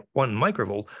analyzing that 1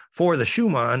 microvolt for the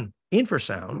Schumann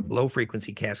infrasound, low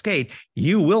frequency cascade,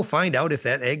 you will find out if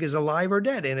that egg is alive or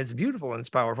dead. And it's beautiful and it's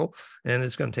powerful. And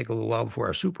it's going to take a little while before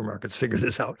our supermarkets figure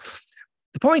this out.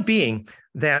 The point being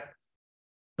that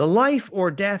the life or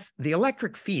death, the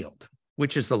electric field,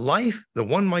 which is the 1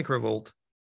 microvolt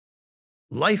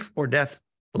life or death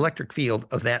electric field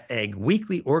of that egg,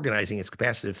 weakly organizing its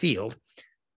capacitive field,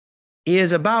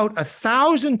 is about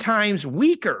 1,000 times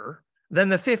weaker than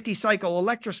the 50 cycle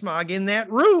electrosmog in that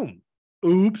room.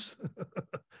 Oops.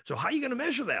 So how are you going to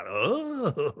measure that?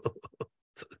 Oh.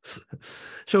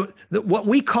 So what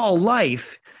we call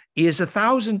life is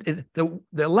 1,000, the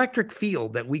electric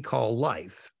field that we call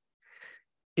life,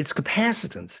 its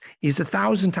capacitance is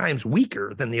 1,000 times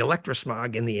weaker than the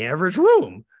electrosmog in the average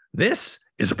room. This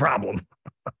is a problem.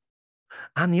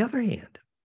 On the other hand,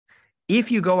 if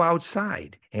you go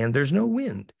outside and there's no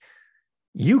wind,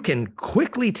 you can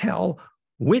quickly tell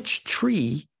which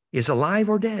tree is alive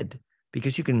or dead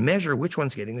because you can measure which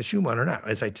one's getting the Schumann or not.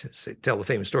 As I tell the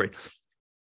famous story,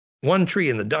 one tree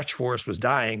in the Dutch forest was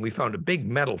dying. We found a big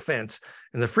metal fence,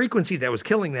 and the frequency that was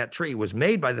killing that tree was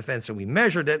made by the fence, and we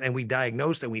measured it, and we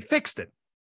diagnosed, and we fixed it.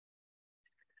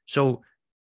 So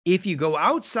if you go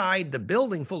outside the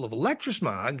building full of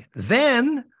electrosmog,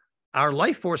 then our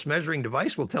life force measuring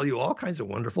device will tell you all kinds of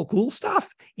wonderful, cool stuff,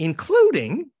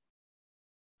 including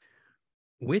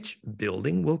which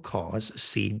building will cause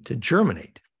seed to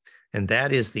germinate. And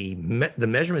that is the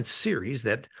measurement series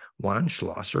that Juan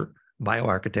Schlosser,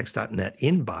 bioarchitects.net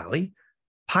in Bali,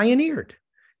 pioneered.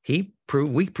 We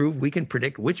proved we can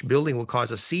predict which building will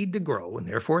cause a seed to grow, and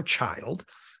therefore a child,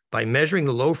 by measuring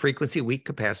the low frequency weak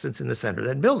capacitance in the center of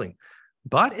that building.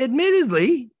 But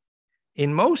admittedly,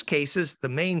 in most cases, the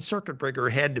main circuit breaker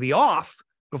had to be off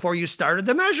before you started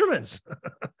the measurements,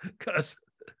 because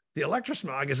the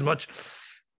electrosmog is much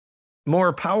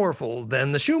more powerful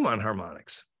than the Schumann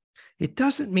harmonics. It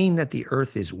doesn't mean that the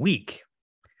earth is weak.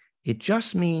 It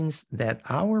just means that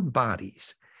our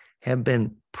bodies have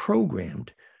been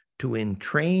programmed to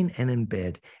entrain and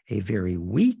embed a very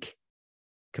weak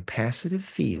capacitive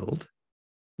field,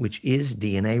 which is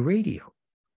DNA radio.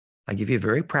 I'll give you a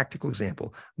very practical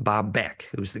example. Bob Beck,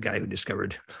 who's the guy who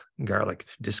discovered garlic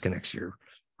disconnects your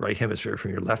right hemisphere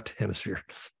from your left hemisphere.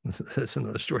 That's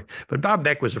another story. But Bob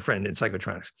Beck was a friend in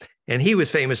psychotronics, and he was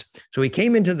famous. So he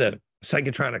came into the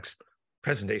psychotronics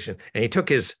presentation, and he took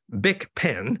his Bic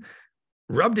pen,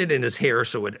 rubbed it in his hair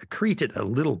so it accreted a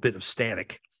little bit of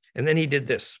static, and then he did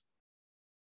this.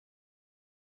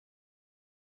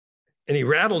 And he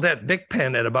rattled that Bic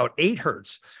pen at about 8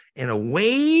 hertz, and a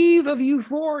wave of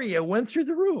euphoria went through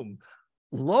the room.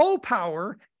 Low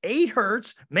power, 8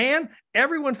 hertz, man,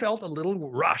 everyone felt a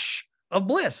little rush of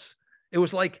bliss. It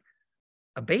was like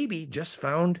a baby just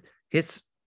found its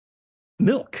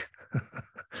milk.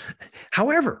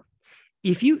 However,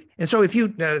 so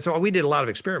we did a lot of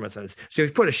experiments on this. So if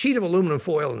you put a sheet of aluminum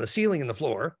foil in the ceiling and the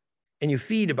floor, and you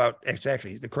feed about,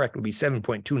 actually, the correct would be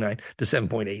 7.29 to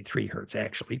 7.83 hertz,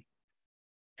 actually.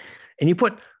 And you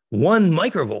put 1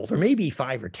 microvolt, or maybe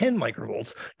 5 or 10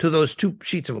 microvolts, to those 2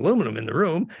 sheets of aluminum in the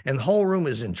room, and the whole room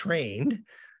is entrained,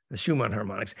 the Schumann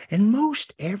harmonics, and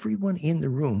most everyone in the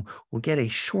room will get a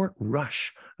short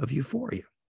rush of euphoria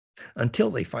until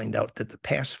they find out that the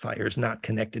pacifier is not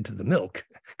connected to the milk,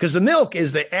 because the milk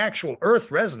is the actual earth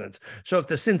resonance. So if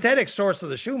the synthetic source of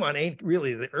the Schumann ain't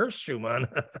really the earth's Schumann,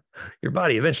 your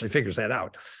body eventually figures that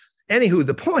out. Anywho,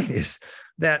 the point is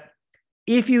that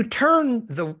if you turn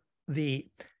the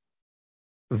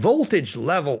voltage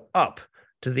level up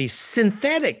to the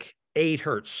synthetic 8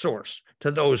 hertz source, to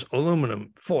those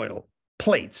aluminum foil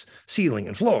plates, ceiling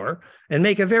and floor, and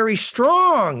make a very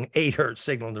strong 8 hertz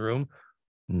signal in the room,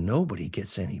 nobody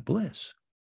gets any bliss.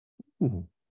 Ooh.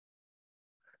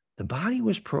 The body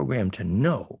was programmed to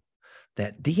know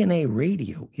that DNA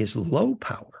radio is low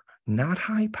power, not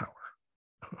high power.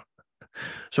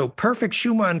 So perfect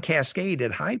Schumann cascade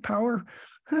at high power?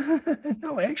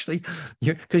 No, actually,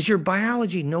 because your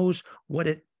biology knows what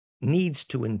it needs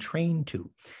to entrain to.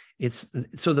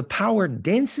 So the power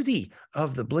density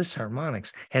of the bliss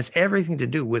harmonics has everything to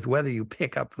do with whether you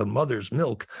pick up the mother's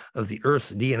milk of the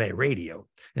Earth's DNA radio.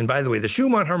 And by the way, the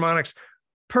Schumann harmonics,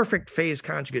 perfect phase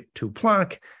conjugate to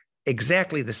Planck,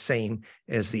 exactly the same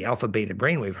as the alpha beta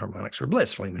brainwave harmonics for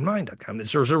bliss, flameandmind.com.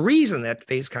 There's a reason that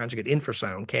phase conjugate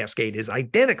infrasound cascade is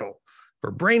identical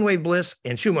for brainwave bliss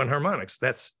and Schumann harmonics.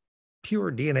 That's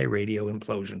pure DNA radio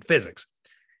implosion physics.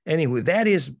 Anyway, that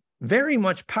is very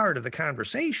much part of the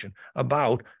conversation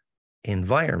about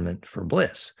environment for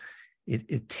bliss.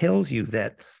 It tells you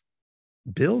that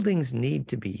buildings need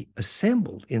to be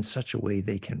assembled in such a way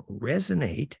they can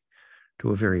resonate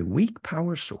to a very weak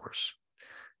power source.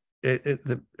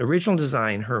 The original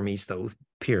design, Hermes, those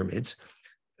pyramids,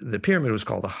 the pyramid was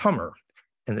called a Hummer,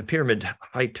 and the pyramid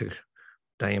height to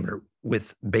diameter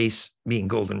with base being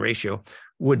golden ratio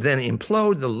would then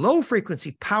implode the low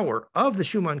frequency power of the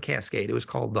Schumann cascade. It was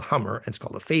called the Hummer, and it's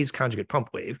called a phase conjugate pump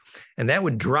wave, and that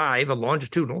would drive a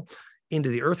longitudinal into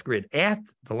the Earth grid at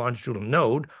the longitudinal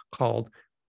node called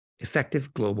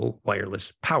effective global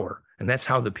wireless power. And that's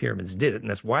how the pyramids did it, and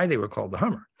that's why they were called the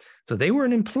Hummer. So they were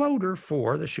an imploder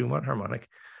for the Schumann harmonic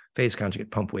phase conjugate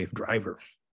pump wave driver.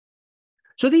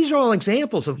 So these are all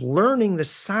examples of learning the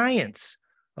science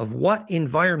of what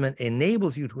environment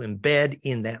enables you to embed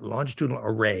in that longitudinal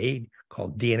array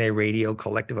called DNA radio,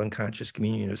 collective unconscious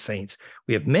communion of saints.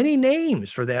 We have many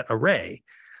names for that array,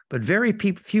 but very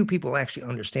few people actually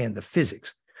understand the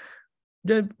physics.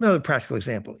 Another practical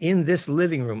example, in this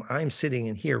living room I'm sitting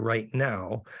in here right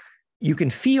now, you can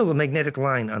feel the magnetic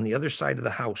line on the other side of the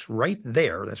house right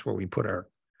there. That's where we put our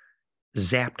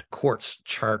zapped quartz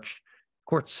charged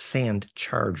quartz sand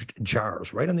charged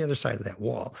jars right on the other side of that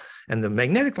wall. And the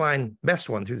magnetic line, best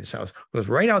one through this house, goes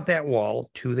right out that wall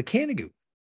to the Canigou,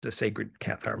 the sacred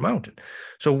Cathar mountain.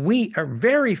 So we are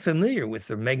very familiar with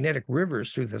the magnetic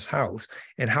rivers through this house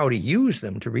and how to use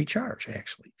them to recharge,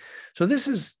 actually. So this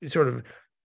is sort of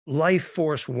life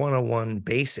force 101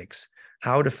 basics,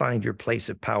 how to find your place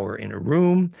of power in a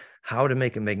room, how to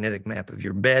make a magnetic map of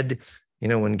your bed. You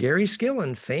know, when Gary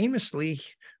Skillen famously,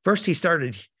 first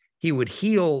he would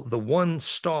heal the one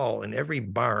stall in every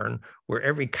barn where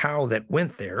every cow that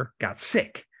went there got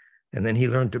sick. And then he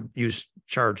learned to use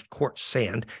charged quartz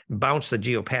sand, bounce the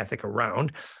geopathic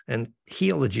around and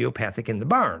heal the geopathic in the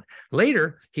barn.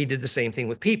 Later, he did the same thing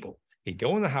with people. He'd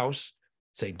go in the house,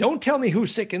 say, don't tell me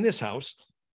who's sick in this house.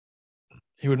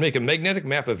 He would make a magnetic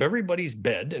map of everybody's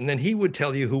bed, and then he would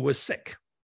tell you who was sick.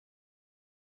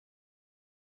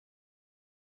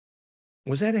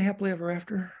 Was that a happily ever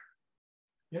after?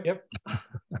 Yep.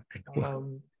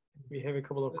 We have a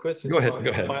couple of questions go about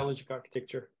ahead. biologic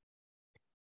architecture.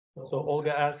 So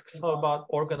Olga asks, how about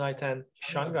orgonite and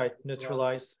shungite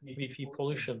neutralize Wi-Fi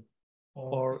pollution,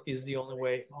 or is the only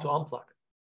way to unplug?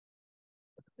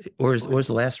 Or what was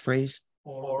the last phrase?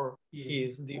 Or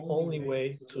is the only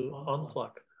way to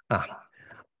unplug?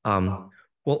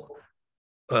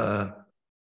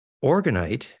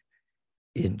 Orgonite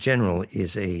in general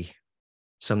is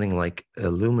something like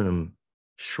aluminum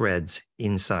shreds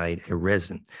inside a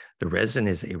resin. The resin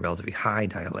is a relatively high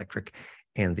dielectric,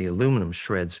 and the aluminum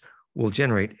shreds will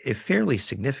generate a fairly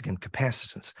significant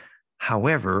capacitance.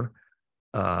 However,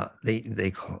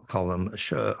 they call them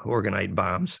orgonite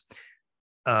bombs.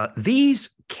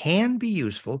 These can be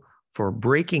useful for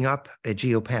breaking up a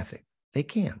geopathic. They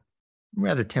can,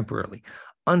 rather temporarily.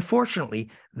 Unfortunately,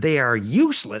 they are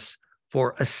useless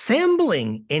for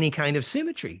assembling any kind of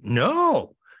symmetry.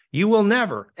 No, you will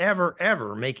never, ever,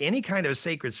 ever make any kind of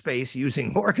sacred space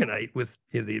using orgonite with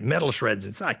the metal shreds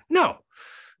inside. No,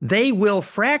 they will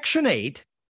fractionate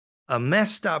a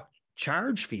messed up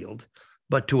charge field,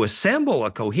 but to assemble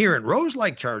a coherent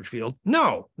rose-like charge field,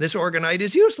 no, this orgonite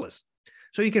is useless.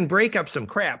 So you can break up some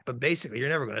crap, but basically you're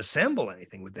never going to assemble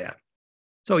anything with that.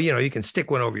 So, you know, you can stick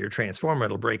one over your transformer,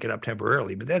 it'll break it up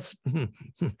temporarily, but that's, you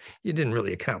didn't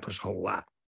really accomplish a whole lot.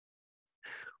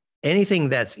 Anything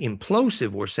that's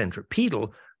implosive or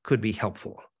centripetal could be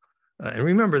helpful. And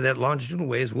remember that longitudinal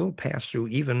waves will pass through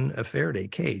even a Faraday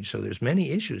cage. So there's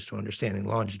many issues to understanding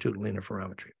longitudinal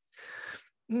interferometry.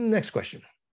 Next question.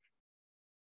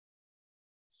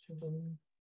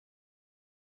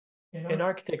 An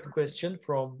architect question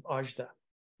from Ajda.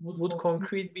 Would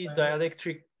concrete be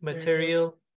dielectric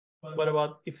material? What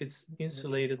about if it's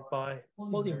insulated by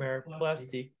polymer,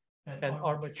 plastic, and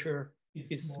armature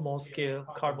is small-scale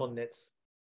carbon nets?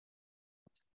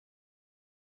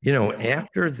 You know,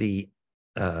 after the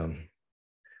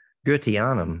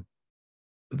Goetheanum,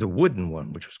 the wooden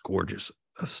one, which was gorgeous,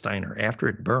 of Steiner, after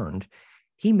it burned,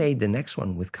 he made the next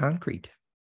one with concrete.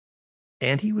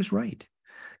 And he was right.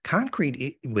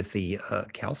 Concrete with the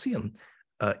calcium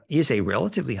is a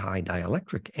relatively high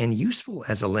dielectric and useful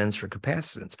as a lens for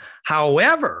capacitance.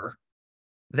 However,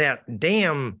 that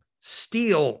damn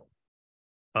steel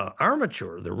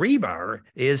armature, the rebar,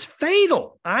 is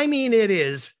fatal. I mean, it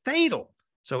is fatal.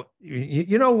 So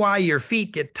you know why your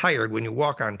feet get tired when you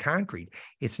walk on concrete.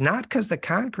 It's not because the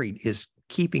concrete is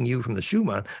keeping you from the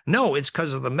Schumann. No, it's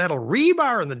because of the metal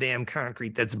rebar in the damn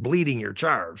concrete that's bleeding your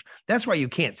charge. That's why you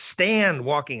can't stand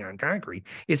walking on concrete.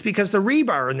 It's because the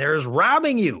rebar in there is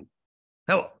robbing you.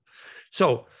 Hello.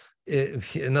 So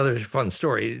another fun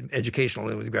story, educational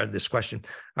with regard to this question.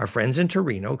 Our friends in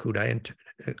Torino, Kudai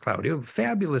and Claudio,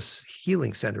 fabulous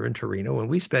healing center in Torino, and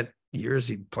we spent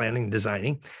years planning,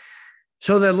 designing.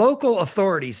 So the local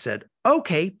authorities said,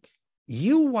 okay,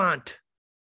 you want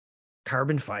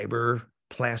carbon fiber,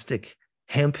 plastic,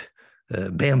 hemp,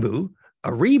 bamboo,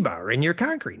 a rebar in your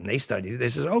concrete. And they studied it. They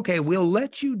said, okay, we'll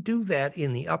let you do that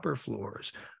in the upper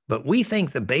floors, but we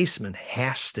think the basement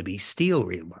has to be steel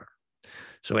rebar.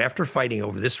 So after fighting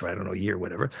over this for, I don't know, a year,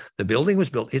 whatever, the building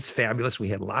was built. It's fabulous. We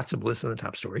had lots of bliss in the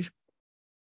top stories.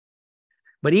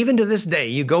 But even to this day,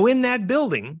 you go in that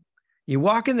building, you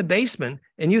walk in the basement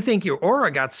and you think your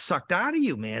aura got sucked out of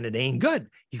you, man. It ain't good.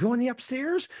 You go in the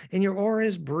upstairs and your aura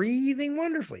is breathing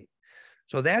wonderfully.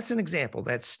 So that's an example.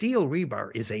 That steel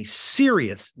rebar is a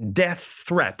serious death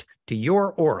threat to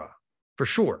your aura, for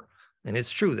sure. And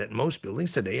it's true that most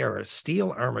buildings today are a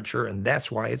steel armature, and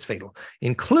that's why it's fatal,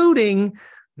 including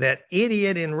that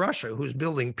idiot in Russia who's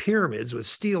building pyramids with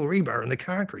steel rebar in the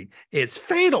concrete. It's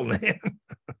fatal, man.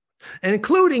 And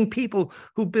including people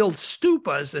who build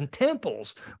stupas and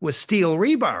temples with steel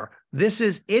rebar. This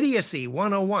is idiocy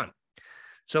 101.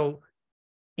 So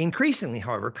increasingly,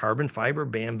 however, carbon fiber,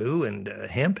 bamboo, and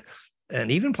hemp,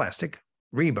 and even plastic,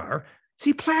 rebar.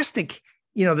 See, plastic,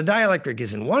 the dielectric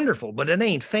isn't wonderful, but it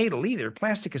ain't fatal either.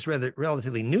 Plastic is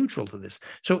relatively neutral to this.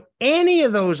 So any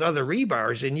of those other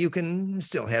rebars, and you can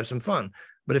still have some fun.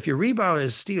 But if your rebar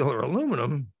is steel or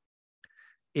aluminum,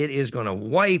 it is going to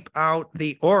wipe out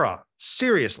the aura.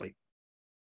 Seriously.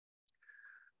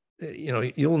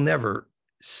 You'll never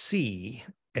see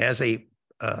as a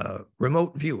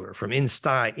remote viewer from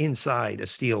inside a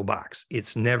steel box.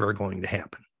 It's never going to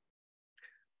happen.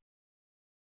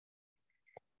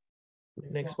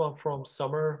 Next one from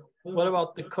Summer. What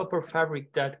about the copper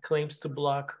fabric that claims to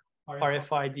block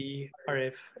RFID,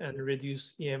 RF, and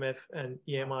reduce EMF and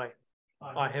EMI?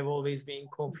 I have always been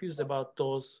confused about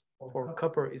those, for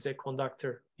copper is a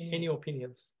conductor. Any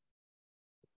opinions?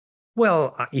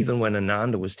 Well, even when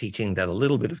Ananda was teaching that a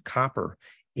little bit of copper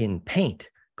in paint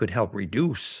could help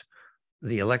reduce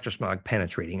the electrosmog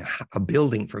penetrating a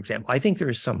building, for example, I think there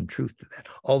is some truth to that.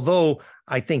 Although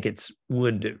I think it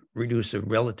would reduce a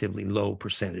relatively low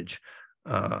percentage.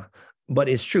 But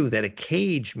it's true that a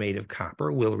cage made of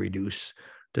copper will reduce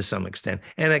to some extent.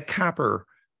 And a copper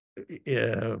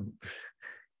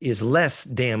is less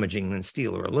damaging than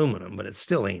steel or aluminum, but it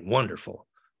still ain't wonderful.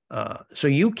 So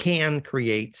you can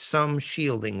create some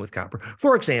shielding with copper.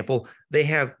 For example, they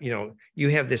have, you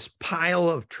have this pile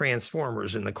of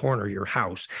transformers in the corner of your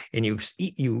house, and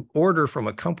you order from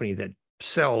a company that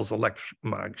sells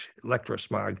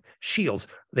electrosmog shields.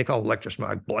 They call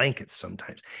electrosmog blankets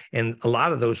sometimes. And a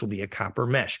lot of those will be a copper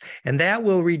mesh. And that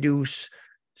will reduce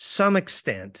some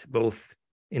extent, both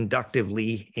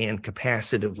inductively and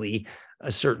capacitively,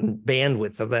 a certain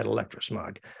bandwidth of that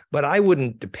electrosmog. But I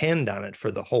wouldn't depend on it for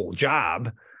the whole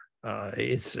job.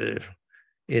 It's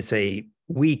a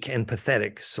weak and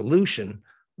pathetic solution.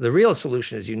 The real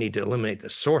solution is you need to eliminate the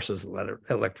sources of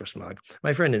electrosmog.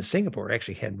 My friend in Singapore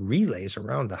actually had relays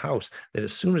around the house that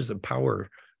as soon as the power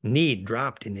need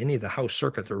dropped in any of the house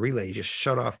circuit, the relay just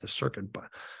shut off the circuit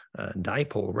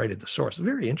dipole right at the source.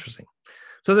 Very interesting.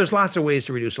 So there's lots of ways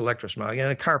to reduce electrosmog,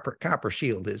 and a copper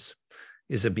shield is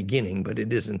a beginning, but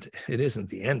it isn't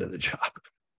the end of the job.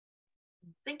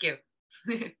 Thank you.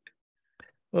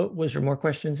 Well, was there more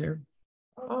questions there?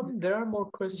 There are more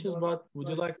questions, but would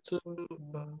you like to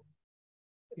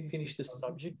finish this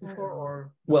subject before,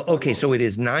 or? Well, okay, so it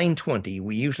is 9:20.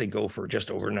 We usually go for just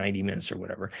over 90 minutes or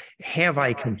whatever. Have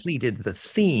I completed the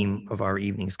theme of our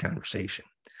evening's conversation?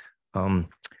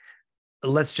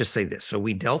 Let's just say this. So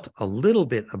we dealt a little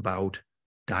bit about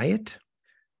diet,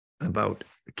 about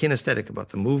kinesthetic, about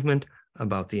the movement,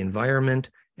 about the environment,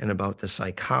 and about the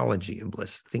psychology of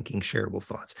bliss, thinking shareable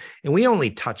thoughts. And we only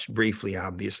touched briefly,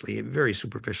 obviously, very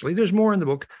superficially. There's more in the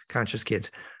book, Conscious Kids.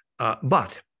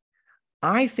 But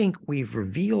I think we've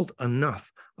revealed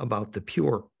enough about the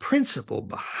pure principle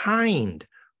behind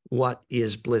what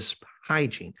is bliss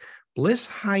hygiene. Bliss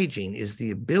hygiene is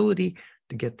the ability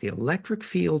to get the electric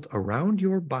field around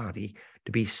your body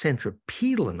to be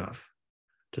centripetal enough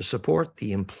to support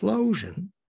the implosion,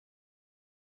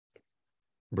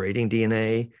 braiding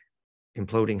DNA,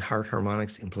 imploding heart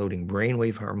harmonics, imploding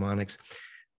brainwave harmonics,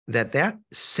 that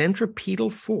centripetal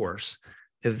force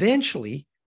eventually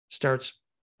starts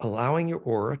allowing your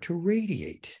aura to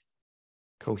radiate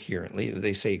coherently.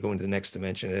 They say go into the next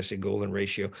dimension, that's a golden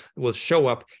ratio, will show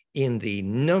up in the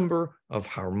number of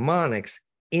harmonics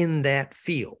in that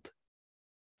field,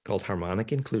 called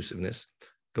harmonic inclusiveness,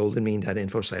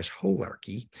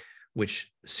 goldenmean.info/holarchy,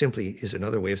 which simply is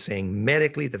another way of saying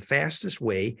medically the fastest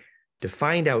way to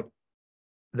find out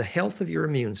the health of your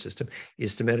immune system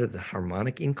is to measure the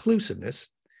harmonic inclusiveness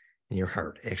in your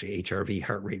heart, actually HRV,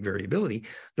 heart rate variability.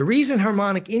 The reason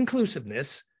harmonic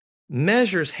inclusiveness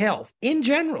measures health in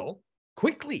general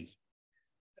quickly,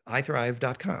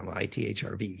 ithrive.com,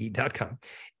 ithrve.com,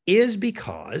 is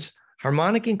because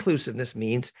harmonic inclusiveness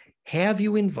means, have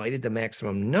you invited the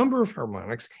maximum number of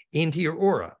harmonics into your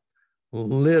aura?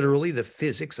 Literally the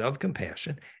physics of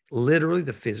compassion, literally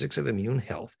the physics of immune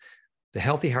health. The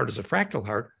healthy heart is a fractal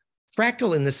heart,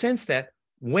 fractal in the sense that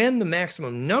when the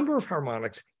maximum number of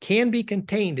harmonics can be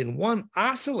contained in one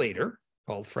oscillator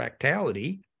called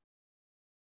fractality,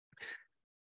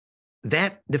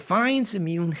 that defines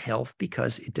immune health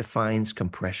because it defines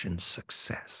compression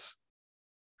success.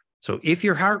 So if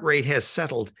your heart rate has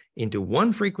settled into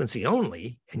one frequency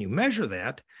only, and you measure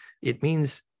that, it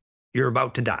means you're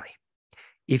about to die.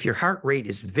 If your heart rate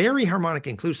is very harmonic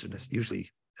inclusiveness, usually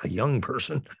a young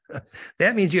person,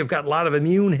 that means you've got a lot of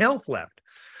immune health left.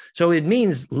 So it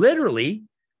means literally,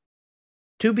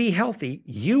 to be healthy,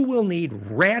 you will need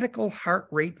radical heart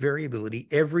rate variability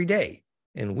every day.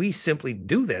 And we simply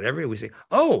do that every day. We say,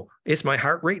 oh, it's my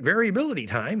heart rate variability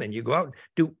time. And you go out and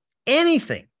do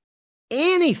anything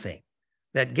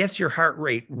that gets your heart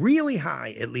rate really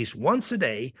high at least once a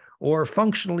day, or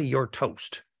functionally you're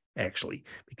toast, actually,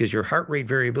 because your heart rate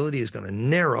variability is going to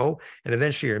narrow and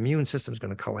eventually your immune system is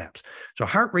going to collapse. So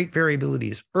heart rate variability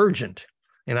is urgent.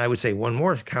 And I would say one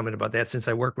more comment about that, since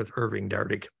I worked with Irving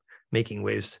Dardig making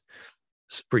waves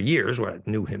for years, where I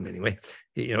knew him anyway.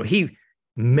 You know, he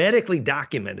medically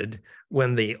documented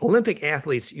when the Olympic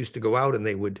athletes used to go out and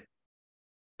they would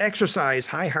exercise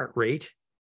high heart rate,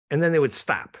 and then they would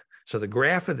stop. So the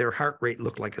graph of their heart rate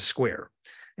looked like a square.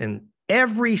 And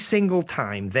every single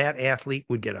time that athlete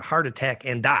would get a heart attack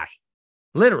and die,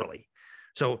 literally.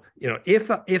 So, you know,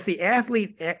 if the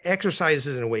athlete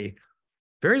exercises in a way,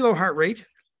 very low heart rate,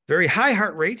 very high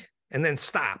heart rate, and then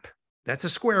stop, that's a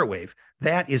square wave.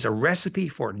 That is a recipe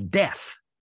for death.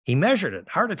 He measured it,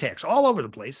 heart attacks all over the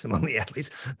place among the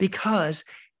athletes, because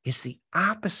it's the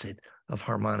opposite of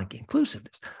harmonic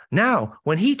inclusiveness. Now,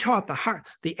 when he taught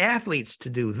the athletes to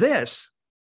do this,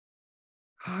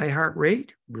 high heart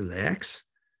rate, relax,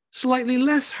 slightly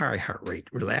less high heart rate,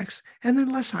 relax, and then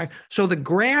less high. So the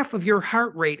graph of your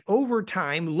heart rate over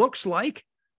time looks like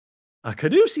a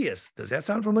caduceus. Does that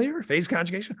sound familiar? Phase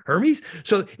conjugation, Hermes.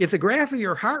 So if the graph of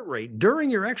your heart rate during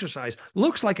your exercise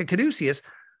looks like a caduceus,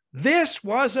 this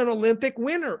was an Olympic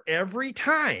winner every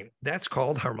time. That's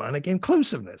called harmonic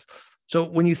inclusiveness. So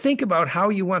when you think about how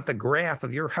you want the graph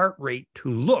of your heart rate to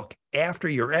look after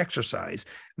your exercise,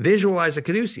 visualize a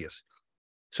caduceus.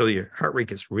 So your heart rate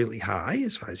gets really high,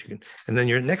 as high as you can. And then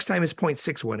your next time is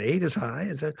 0.618 as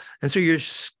high. And so you're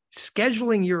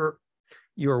scheduling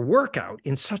your workout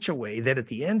in such a way that at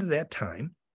the end of that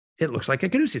time, it looks like a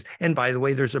caduceus. And by the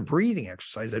way, there's a breathing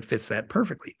exercise that fits that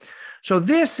perfectly. So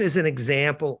this is an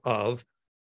example of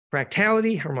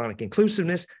fractality, harmonic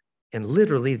inclusiveness, and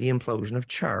literally the implosion of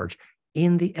charge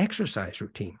in the exercise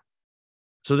routine.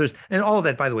 So and all of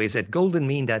that, by the way, is at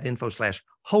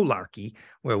goldenmean.info/holarchy,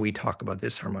 where we talk about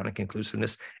this harmonic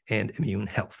inclusiveness and immune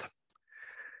health.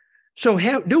 So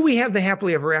do we have the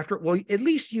happily ever after? Well, at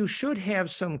least you should have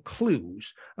some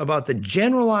clues about the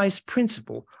generalized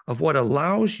principle of what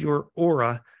allows your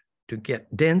aura to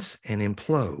get dense and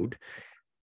implode.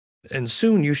 And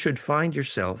soon you should find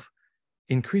yourself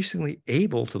increasingly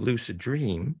able to lucid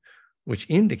dream, which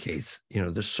indicates, you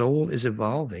know, the soul is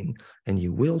evolving and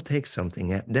you will take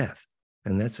something at death.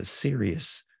 And that's a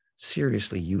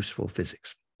seriously useful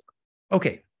physics.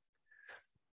 Okay.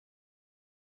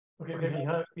 Okay,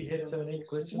 we had 7, 8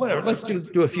 questions. Whatever, let's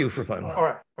do a few for fun. All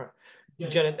right.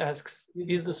 Janet asks,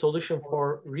 is the solution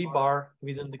for rebar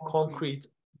within the concrete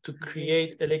to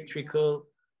create electrical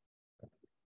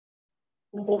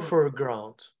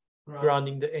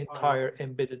grounding the entire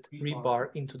embedded rebar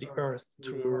into the earth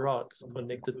through rods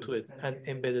connected to it and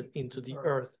embedded into the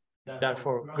earth,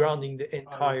 therefore grounding the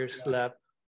entire slab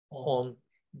on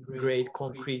grade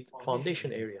concrete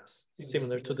foundation areas,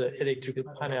 similar to the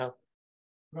electrical panel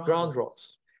ground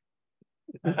rods?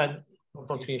 And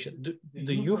continuation,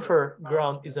 the UFER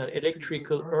ground is an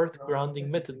electrical earth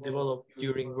grounding method developed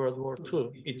during World War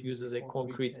II. It uses a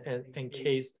concrete and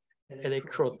encased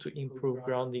electrode to improve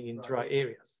grounding in dry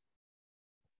areas.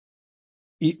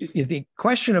 The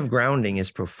question of grounding is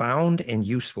profound and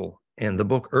useful, and the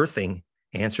book Earthing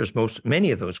answers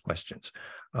many of those questions.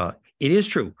 It is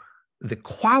true, the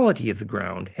quality of the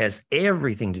ground has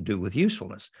everything to do with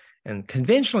usefulness. And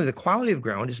conventionally, the quality of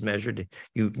ground is measured.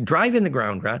 You drive in the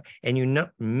ground rod and you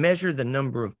measure the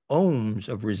number of ohms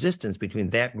of resistance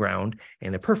between that ground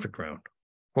and a perfect ground,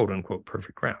 quote unquote,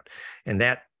 perfect ground. And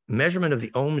that measurement of the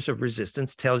ohms of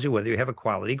resistance tells you whether you have a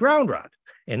quality ground rod.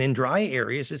 And in dry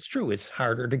areas, it's true, it's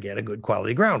harder to get a good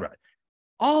quality ground rod.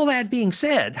 All that being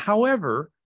said,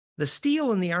 however, the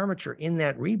steel in the armature in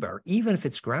that rebar, even if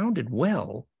it's grounded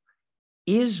well,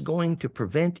 is going to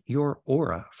prevent your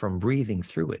aura from breathing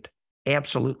through it.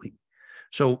 Absolutely.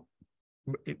 So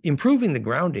improving the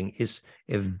grounding is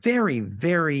a very,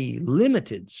 very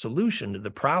limited solution to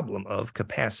the problem of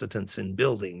capacitance in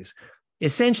buildings.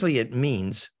 Essentially, it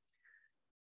means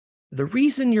the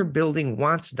reason your building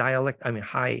wants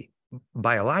high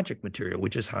biologic material,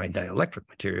 which is high dielectric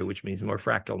material, which means more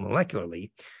fractal molecularly,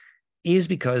 is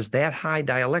because that high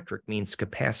dielectric means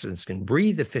capacitance can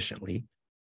breathe efficiently,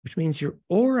 which means your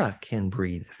aura can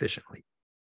breathe efficiently.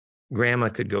 Grandma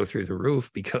could go through the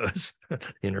roof because,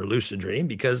 in her lucid dream,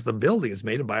 because the building is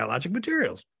made of biologic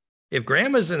materials. If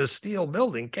grandma's in a steel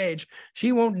building cage,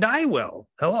 she won't die well.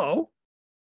 Hello?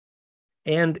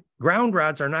 And ground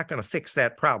rods are not going to fix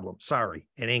that problem. Sorry,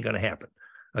 it ain't going to happen.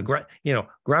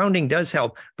 Grounding does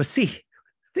help. But see,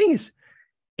 the thing is,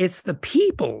 It's the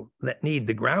people that need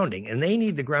the grounding, and they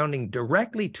need the grounding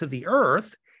directly to the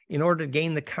earth in order to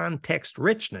gain the context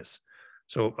richness.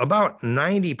 So about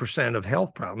 90% of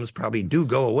health problems probably do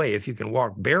go away if you can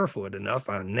walk barefoot enough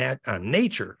on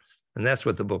nature. And that's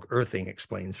what the book Earthing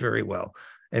explains very well.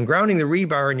 And grounding the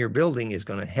rebar in your building is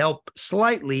going to help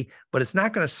slightly, but it's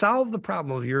not going to solve the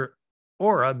problem of your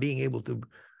aura being able to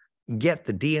get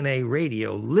the DNA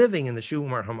radio living in the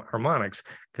Schumann harmonics,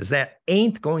 because that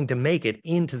ain't going to make it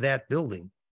into that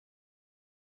building.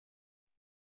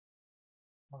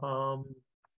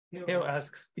 Theo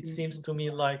asks, it seems to me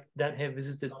like Dan have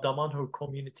visited Damanhur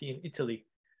community in Italy.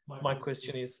 My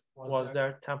question is, was there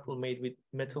a temple made with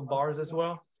metal bars as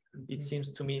well? It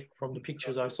seems to me from the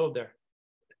pictures I saw there.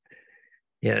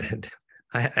 Yeah,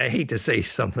 I hate to say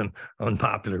something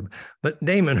unpopular, but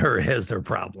Damanhur has their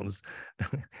problems.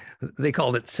 They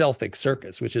called it Celtic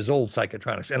circus, which is old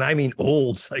psychotronics. And I mean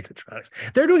old psychotronics.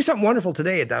 They're doing something wonderful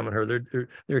today at Damanhur.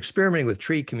 They're experimenting with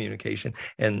tree communication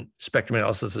and spectrum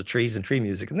analysis of trees and tree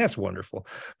music, and that's wonderful.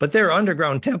 But their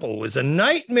underground temple was a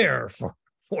nightmare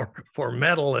for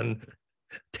metal and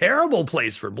terrible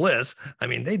place for bliss. I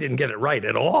mean, they didn't get it right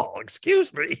at all.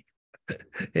 Excuse me.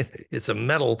 It's a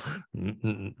metal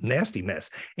nasty mess.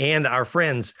 And our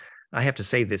friends, I have to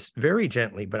say this very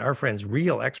gently, but our friends,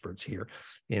 real experts here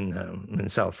in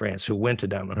South France, who went to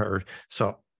Damanhur,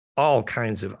 saw all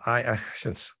kinds of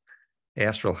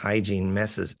astral hygiene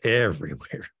messes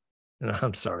everywhere. And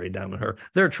I'm sorry, Damanhur,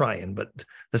 they're trying, but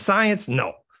the science,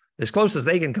 no. As close as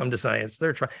they can come to science,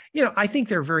 they're trying. You know, I think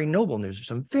they're very noble. And there's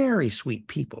some very sweet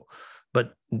people,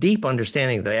 but deep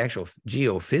understanding of the actual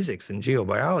geophysics and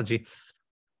geobiology,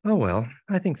 oh, well,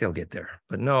 I think they'll get there.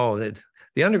 But no,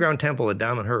 the underground temple at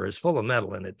Damanhur is full of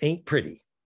metal and it ain't pretty.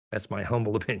 That's my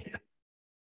humble opinion.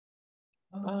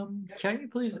 Can you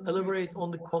please elaborate on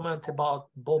the comment about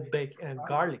Bob Beck and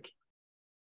garlic?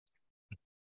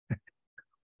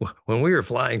 When we were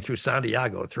flying through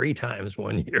Santiago 3 times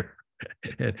one year,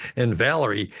 and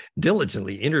Valerie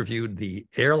diligently interviewed the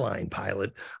airline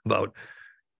pilot about,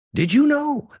 did you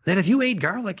know that if you ate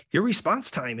garlic, your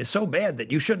response time is so bad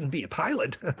that you shouldn't be a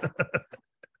pilot?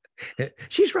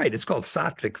 She's right. It's called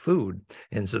sattvic food.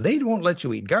 And so they won't let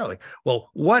you eat garlic.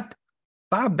 Well, what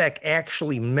Bob Beck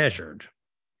actually measured,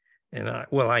 and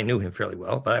I knew him fairly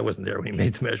well, but I wasn't there when he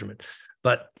made the measurement.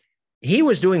 But he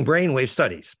was doing brainwave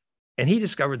studies, and he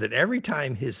discovered that every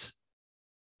time his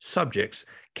subjects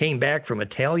came back from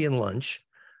Italian lunch,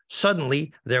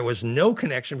 suddenly there was no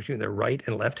connection between their right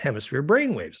and left hemisphere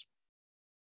brainwaves.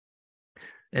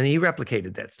 And he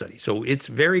replicated that study. So it's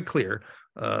very clear,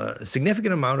 a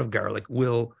significant amount of garlic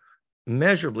will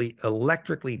measurably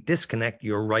electrically disconnect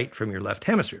your right from your left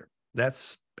hemisphere.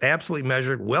 That's absolutely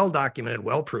measured, well documented,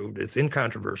 well proved. It's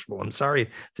incontrovertible. I'm sorry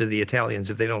to the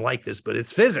Italians if they don't like this, but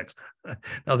it's physics.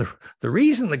 Now, the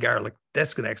reason the garlic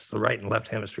disconnects the right and left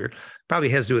hemisphere probably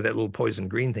has to do with that little poison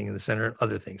green thing in the center and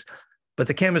other things. But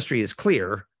the chemistry is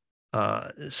clear.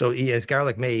 So yes,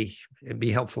 garlic may be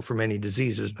helpful for many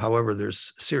diseases. However,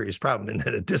 there's a serious problem in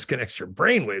that it disconnects your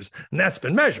brainwaves, and that's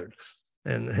been measured.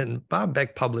 And Bob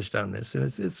Beck published on this, and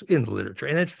it's in the literature,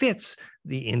 and it fits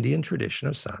the Indian tradition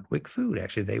of sattvic food.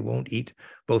 Actually, they won't eat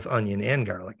both onion and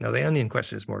garlic. Now, the onion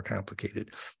question is more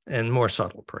complicated and more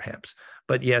subtle, perhaps.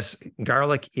 But yes,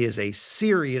 garlic is a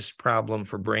serious problem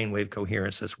for brainwave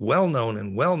coherence. It's well known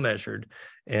and well measured,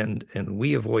 and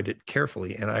we avoid it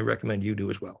carefully, and I recommend you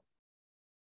do as well.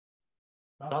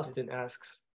 Dustin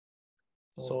asks,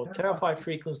 so terrified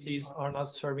frequencies are not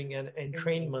serving an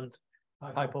entrainment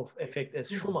type of effect as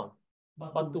Schumann,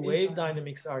 but the wave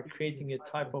dynamics are creating a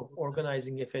type of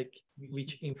organizing effect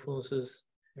which influences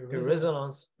the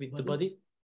resonance with the body?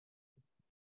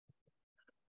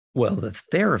 Well, the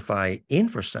Therify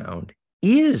infrasound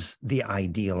is the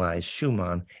idealized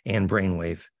Schumann and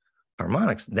brainwave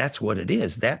harmonics. That's what it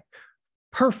is. That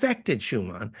perfected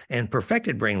Schumann and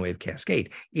perfected brainwave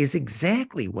cascade is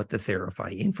exactly what the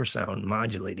Therify infrasound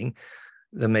modulating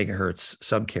the megahertz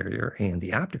subcarrier and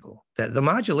the optical, that the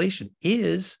modulation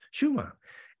is Schumann.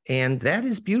 And that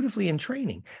is beautifully in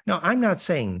training. Now, I'm not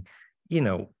saying,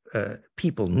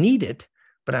 people need it,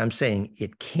 but I'm saying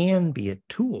it can be a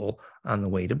tool on the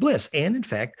way to bliss. And in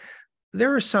fact,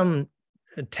 there are some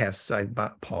tests,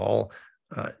 Paul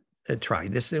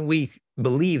tried this, and we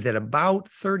believe that about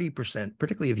 30%,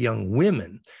 particularly of young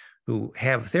women who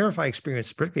have Therify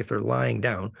experience, particularly if they're lying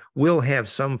down, will have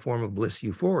some form of bliss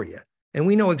euphoria. And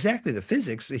we know exactly the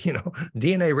physics,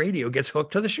 DNA radio gets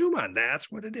hooked to the Schumann. That's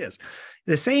what it is.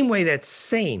 The same way that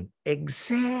same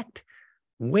exact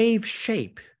wave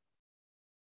shape,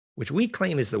 which we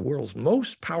claim is the world's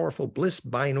most powerful bliss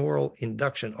binaural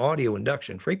induction, audio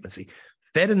induction frequency,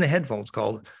 fed in the headphones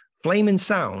called Flame and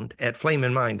Sound at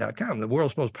flameandmind.com. The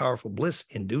world's most powerful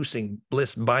bliss-inducing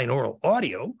bliss binaural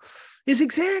audio is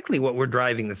exactly what we're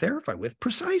driving the Therify with,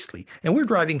 precisely. And we're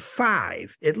driving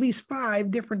at least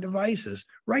five different devices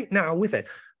right now with it.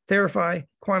 Therify,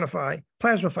 Quantify,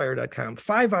 plasmafire.com,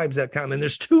 5vibes.com, and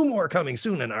there's two more coming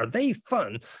soon. And are they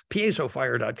fun?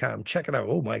 Piezofire.com. Check it out.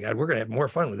 Oh my God, we're going to have more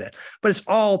fun with that. But it's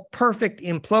all perfect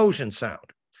implosion sound.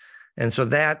 And so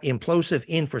that implosive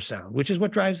infrasound, which is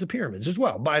what drives the pyramids as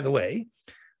well, by the way,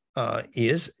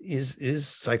 is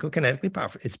psychokinetically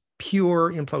powerful. It's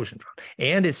pure implosion sound,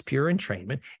 and it's pure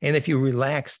entrainment. And if you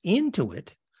relax into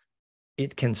it,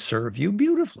 it can serve you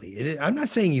beautifully. I'm not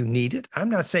saying you need it. I'm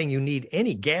not saying you need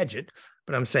any gadget,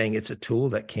 but I'm saying it's a tool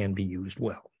that can be used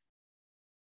well.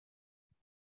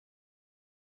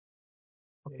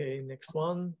 Okay, next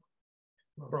one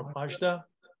from Ajda.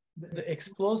 The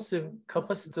explosive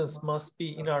capacitance must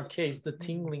be, in our case, the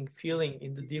tingling feeling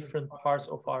in the different parts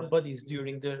of our bodies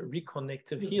during the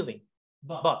reconnective healing.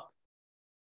 But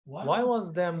why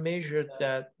was then measured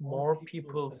that more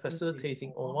people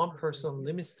facilitating on one person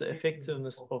limits the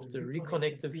effectiveness of the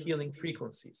reconnective healing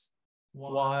frequencies,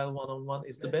 while one-on-one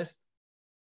is the best?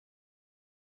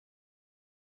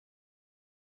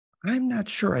 I'm not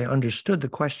sure I understood the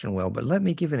question well, but let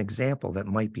me give an example that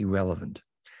might be relevant.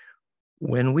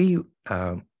 When we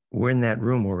were in that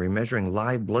room where we're measuring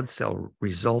live blood cell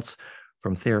results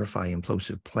from Therify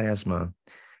implosive plasma,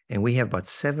 and we have about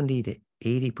 70 to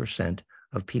 80%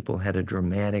 of people had a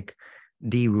dramatic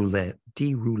declumping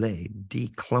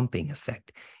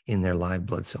effect in their live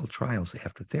blood cell trials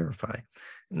after Therify.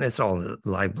 And that's all the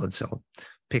live blood cell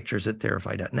pictures at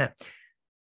therify.net.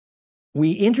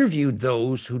 We interviewed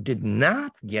those who did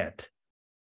not get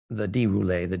the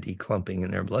declumping in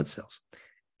their blood cells.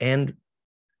 And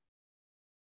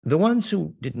the ones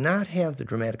who did not have the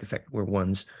dramatic effect were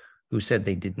ones who said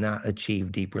they did not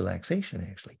achieve deep relaxation,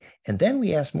 actually. And then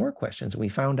we asked more questions, and we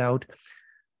found out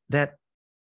that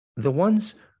the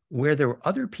ones where there were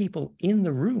other people in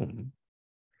the room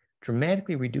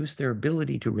dramatically reduced their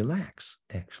ability to relax,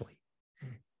 actually.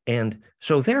 And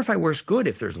so Therify works good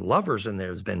if there's lovers and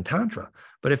there's been tantra.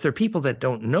 But if there are people that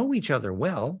don't know each other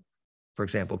well, for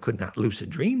example, could not lucid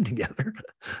dream together,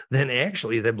 then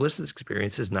actually the bliss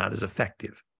experience is not as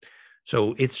effective.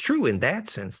 So it's true in that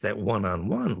sense that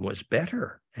one-on-one was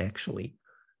better, actually.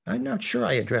 I'm not sure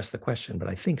I addressed the question, but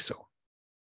I think so.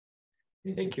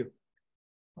 Thank you.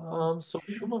 So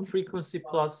human frequency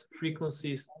plus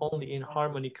frequencies only in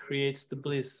harmony creates the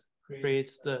bliss,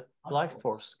 creates the life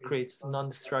force, creates the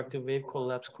non-destructive wave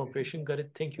collapse compression. Got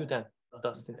it? Thank you, Dan.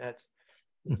 Dustin adds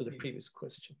to the previous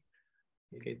question.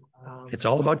 Okay. It's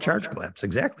all about charge collapse,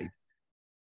 exactly.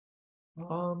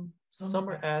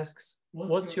 Summer asks,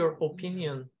 what's your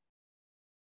opinion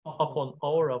upon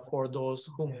aura for those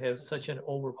whom have such an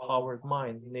overpowered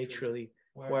mind naturally,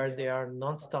 where they are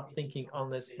non-stop thinking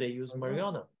unless they use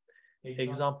marijuana?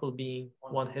 Example being,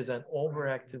 one has an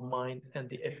overactive mind and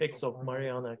the effects of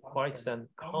marijuana quiets and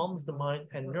calms the mind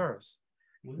and nerves.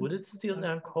 Would it still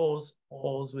then cause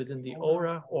holes within the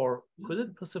aura, or could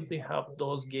it possibly help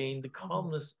those gain the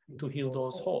calmness to heal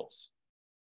those holes?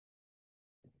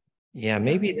 Yeah,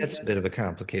 maybe that's a bit of a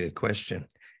complicated question.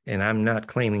 And I'm not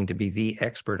claiming to be the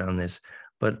expert on this,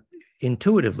 but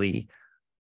intuitively,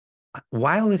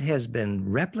 while it has been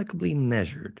replicably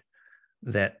measured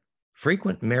that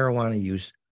frequent marijuana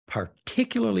use,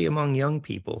 particularly among young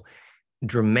people,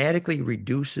 dramatically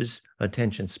reduces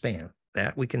attention span.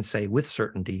 That we can say with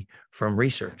certainty from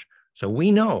research. So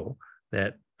we know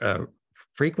that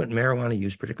frequent marijuana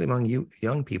use, particularly among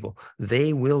young people,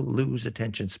 they will lose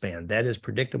attention span. That is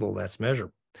predictable, that's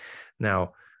measurable.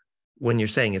 Now, when you're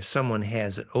saying if someone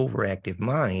has an overactive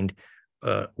mind,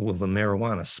 will the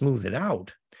marijuana smooth it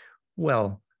out?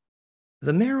 Well,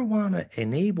 the marijuana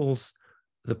enables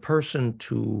the person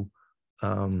to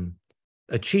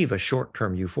achieve a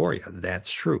short-term euphoria.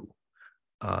 That's true.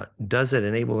 Does it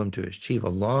enable them to achieve a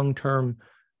long-term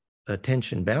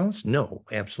attention balance? No,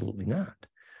 absolutely not.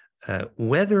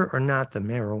 Whether or not the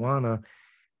marijuana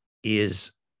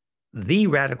is the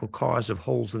radical cause of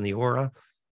holes in the aura,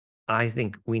 I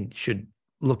think we should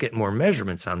look at more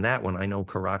measurements on that one. I know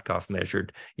Korotkov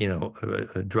measured,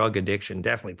 a drug addiction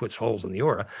definitely puts holes in the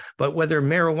aura, but whether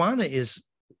marijuana is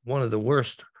one of the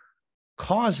worst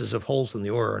causes of holes in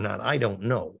the aura or not, I don't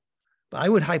know. I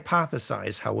would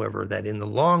hypothesize, however, that in the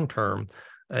long term,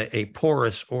 a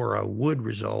porous aura would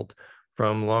result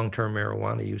from long-term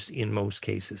marijuana use in most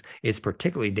cases. It's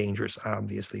particularly dangerous,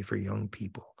 obviously, for young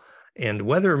people. And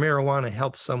whether marijuana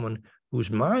helps someone whose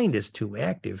mind is too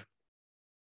active,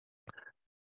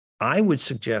 I would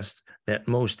suggest that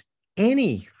most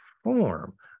any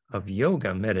form of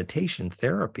yoga meditation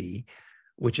therapy,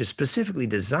 which is specifically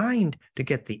designed to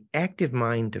get the active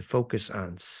mind to focus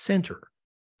on center,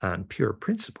 on pure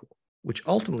principle, which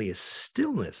ultimately is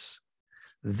stillness.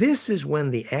 This is when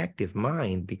the active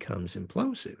mind becomes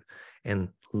implosive, and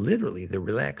literally the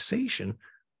relaxation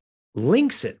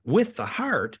links it with the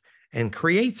heart and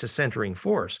creates a centering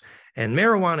force. And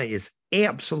marijuana is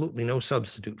absolutely no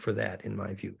substitute for that, in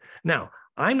my view. Now,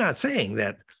 I'm not saying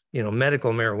that,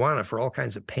 medical marijuana for all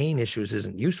kinds of pain issues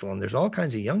isn't useful. And there's all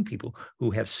kinds of young people who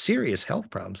have serious health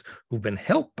problems who've been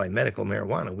helped by medical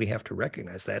marijuana. We have to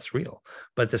recognize that's real.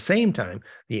 But at the same time,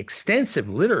 the extensive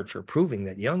literature proving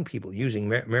that young people using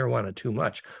marijuana too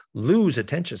much lose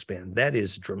attention span, that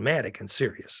is dramatic and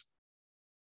serious.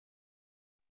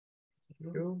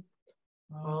 Thank you.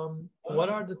 What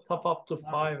are the top up to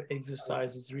 5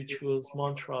 exercises, rituals,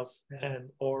 mantras, and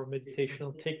or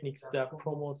meditational techniques that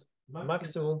promote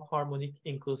maximum harmonic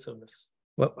inclusiveness?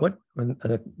 What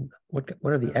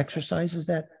are the exercises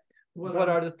that? What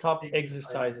are the top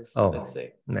exercises, let's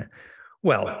say?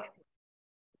 Well,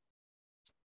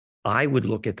 I would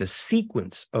look at the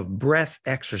sequence of breath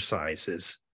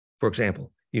exercises. For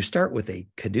example, you start with a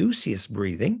caduceus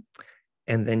breathing,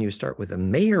 and then you start with a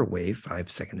Mayer wave,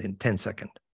 5-second and 10-second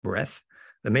breath.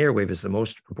 The Mayer wave is the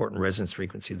most important resonance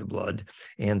frequency of the blood,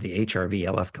 and the HRV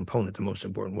LF component, the most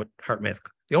important,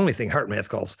 the only thing heart math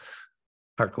calls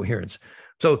heart coherence.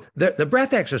 So the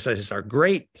breath exercises are a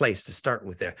great place to start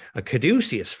with there. A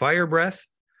caduceus fire breath,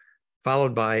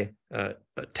 followed by a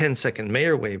 10-second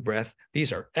Mayer wave breath.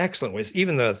 These are excellent ways.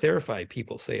 Even the therapied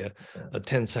people say a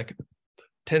 10-second,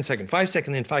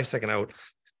 5-second in, 5-second out.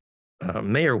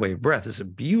 Mayer wave breath is a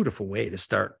beautiful way to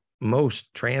start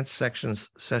most trance sessions,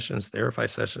 therapy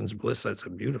sessions, bliss. That's a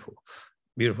beautiful.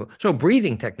 So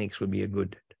breathing techniques would be a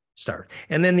good start.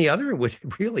 And then the other would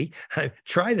really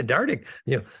try the Dardic,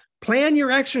 plan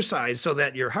your exercise so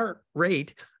that your heart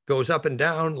rate goes up and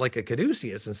down like a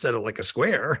caduceus instead of like a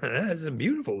square. That's a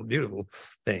beautiful, beautiful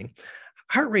thing.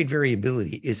 Heart rate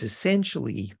variability is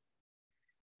essentially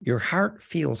your heart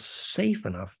feels safe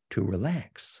enough to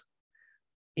relax.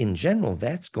 In general,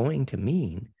 that's going to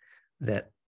mean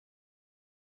that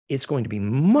it's going to be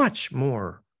much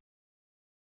more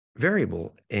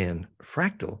variable and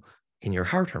fractal in your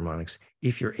heart harmonics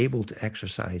if you're able to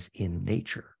exercise in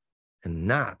nature and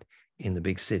not in the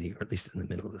big city, or at least in the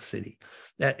middle of the city.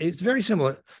 It's very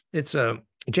similar. It's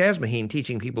Jasmine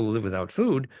teaching people to live without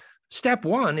food. Step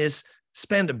one is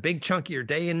spend a big chunk of your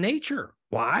day in nature.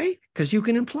 Why? Because you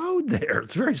can implode there.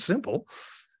 It's very simple.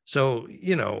 So,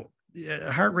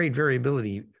 heart rate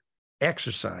variability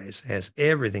exercise has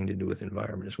everything to do with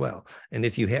environment as well. And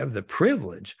if you have the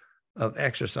privilege of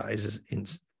exercising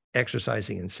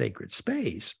in sacred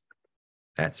space,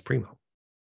 that's primo.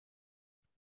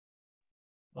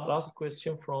 Last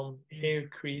question from Air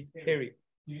Creed Harry.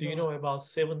 Do you know about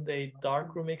 7-day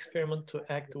darkroom experiment to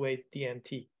activate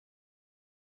DMT?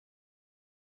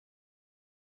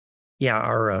 Yeah,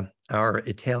 our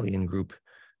Italian group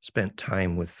spent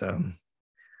time with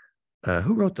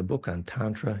who wrote the book on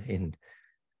Tantra in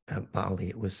Bali?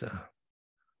 It was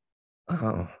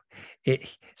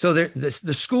so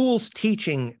the schools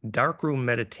teaching darkroom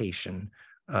meditation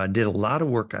did a lot of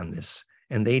work on this,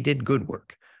 and they did good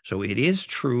work. So it is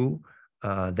true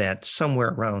that somewhere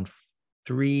around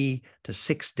 3 to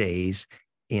 6 days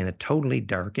in a totally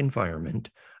dark environment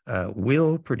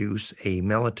will produce a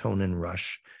melatonin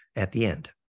rush at the end.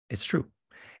 It's true.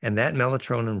 And that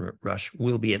melatonin rush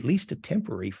will be at least a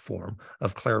temporary form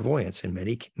of clairvoyance in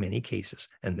many, many cases.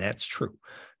 And that's true.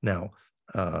 Now,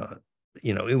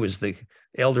 it was the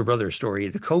elder brother story,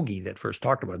 the Kogi, that first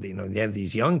talked about, they have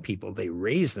these young people, they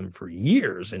raise them for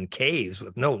years in caves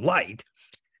with no light.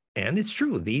 And it's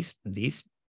true.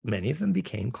 Many of them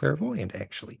became clairvoyant,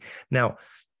 actually. Now,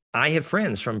 I have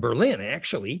friends from Berlin,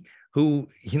 actually, who,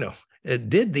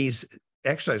 did these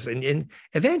exercises. And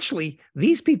eventually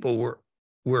these people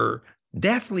were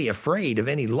deathly afraid of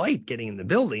any light getting in the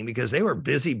building because they were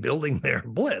busy building their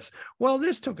bliss. Well,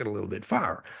 this took it a little bit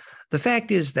far. The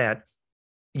fact is that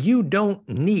you don't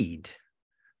need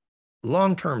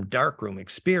long-term darkroom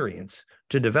experience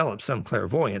to develop some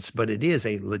clairvoyance, but it is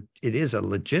a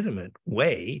legitimate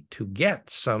way to get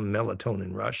some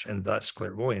melatonin rush and thus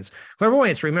clairvoyance.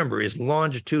 Clairvoyance, remember, is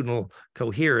longitudinal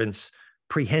coherence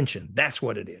prehension. That's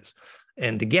what it is.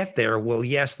 And to get there, well,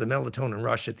 yes, the melatonin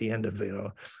rush at the end of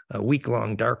a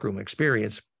week-long darkroom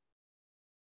experience,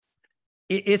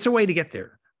 it's a way to get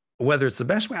there. Whether it's the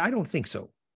best way, I don't think so.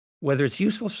 Whether it's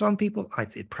useful for some people,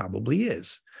 it probably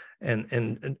is.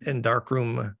 And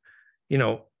darkroom,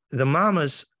 the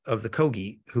mamas of the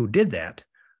Kogi who did that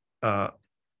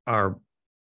are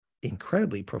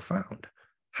incredibly profound.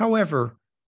 However,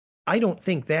 I don't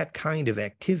think that kind of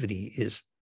activity is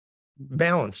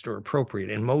balanced or appropriate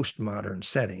in most modern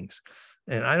settings.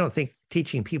 And I don't think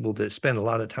teaching people to spend a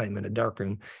lot of time in a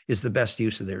darkroom is the best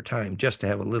use of their time, just to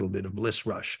have a little bit of bliss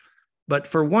rush. But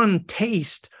for one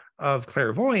taste of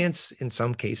clairvoyance, in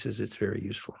some cases, it's very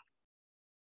useful.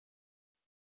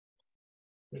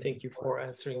 Thank you for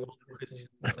answering all the questions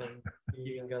and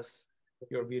giving us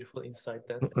your beautiful insight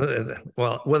then.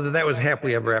 Well, whether that was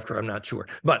happily ever after, I'm not sure.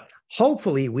 But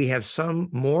hopefully we have some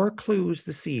more clues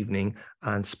this evening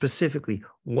on specifically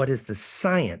what is the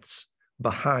science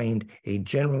behind a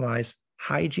generalized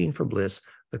hygiene for bliss,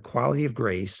 the quality of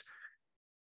grace.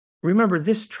 Remember,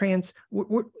 this transcends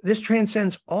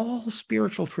all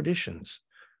spiritual traditions.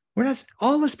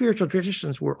 All the spiritual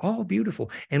traditions were all beautiful,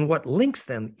 and what links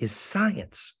them is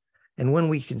science. And when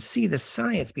we can see the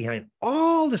science behind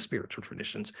all the spiritual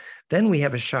traditions, then we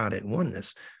have a shot at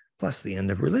oneness, plus the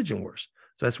end of religion wars.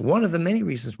 So that's one of the many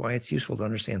reasons why it's useful to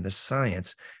understand the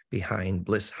science behind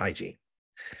bliss hygiene.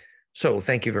 So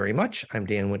thank you very much. I'm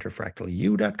Dan Winter,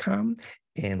 fractalu.com,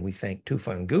 and we thank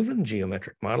Tufan Guven,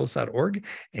 geometricmodels.org,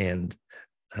 and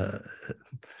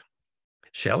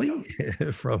Shelley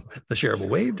from the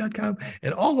shareablewave.com,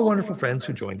 and all the wonderful friends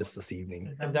who joined us this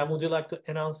evening. And then would you like to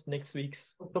announce next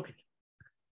week's topic?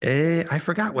 I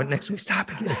forgot what next week's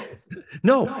topic is.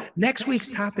 No, next week's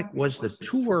topic was the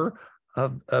tour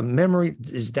of memory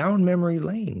is down memory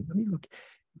lane. Let me look.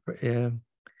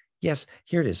 Yes,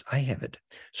 here it is. I have it.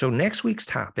 So next week's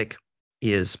topic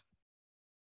is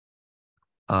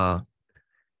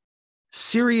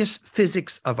serious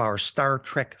physics of our Star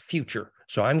Trek future.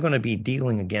 So I'm going to be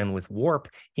dealing again with warp,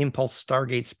 impulse,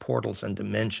 stargates, portals, and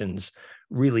dimensions,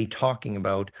 really talking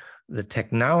about the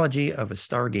technology of a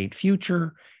Stargate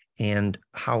future and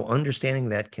how understanding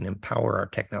that can empower our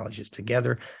technologies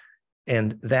together.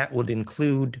 And that would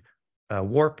include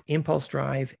warp, impulse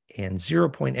drive, and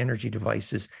zero-point energy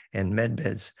devices and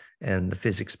medbeds and the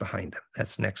physics behind them.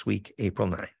 That's next week, April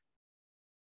 9th.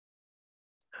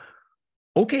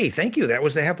 Okay, thank you. That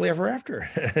was the Happily Ever After.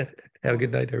 Have a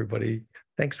good night, everybody.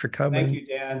 Thanks for coming. Thank you,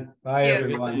 Dan. Bye,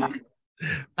 everyone.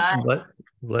 Bye.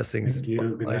 Blessings. Thank you.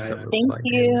 Good Bye, night. Summer. Thank Bye,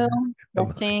 you. Dan.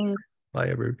 Blessings.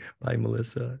 Bye, Bye,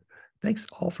 Melissa. Thanks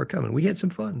all for coming. We had some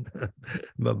fun.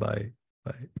 Bye-bye.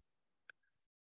 Bye.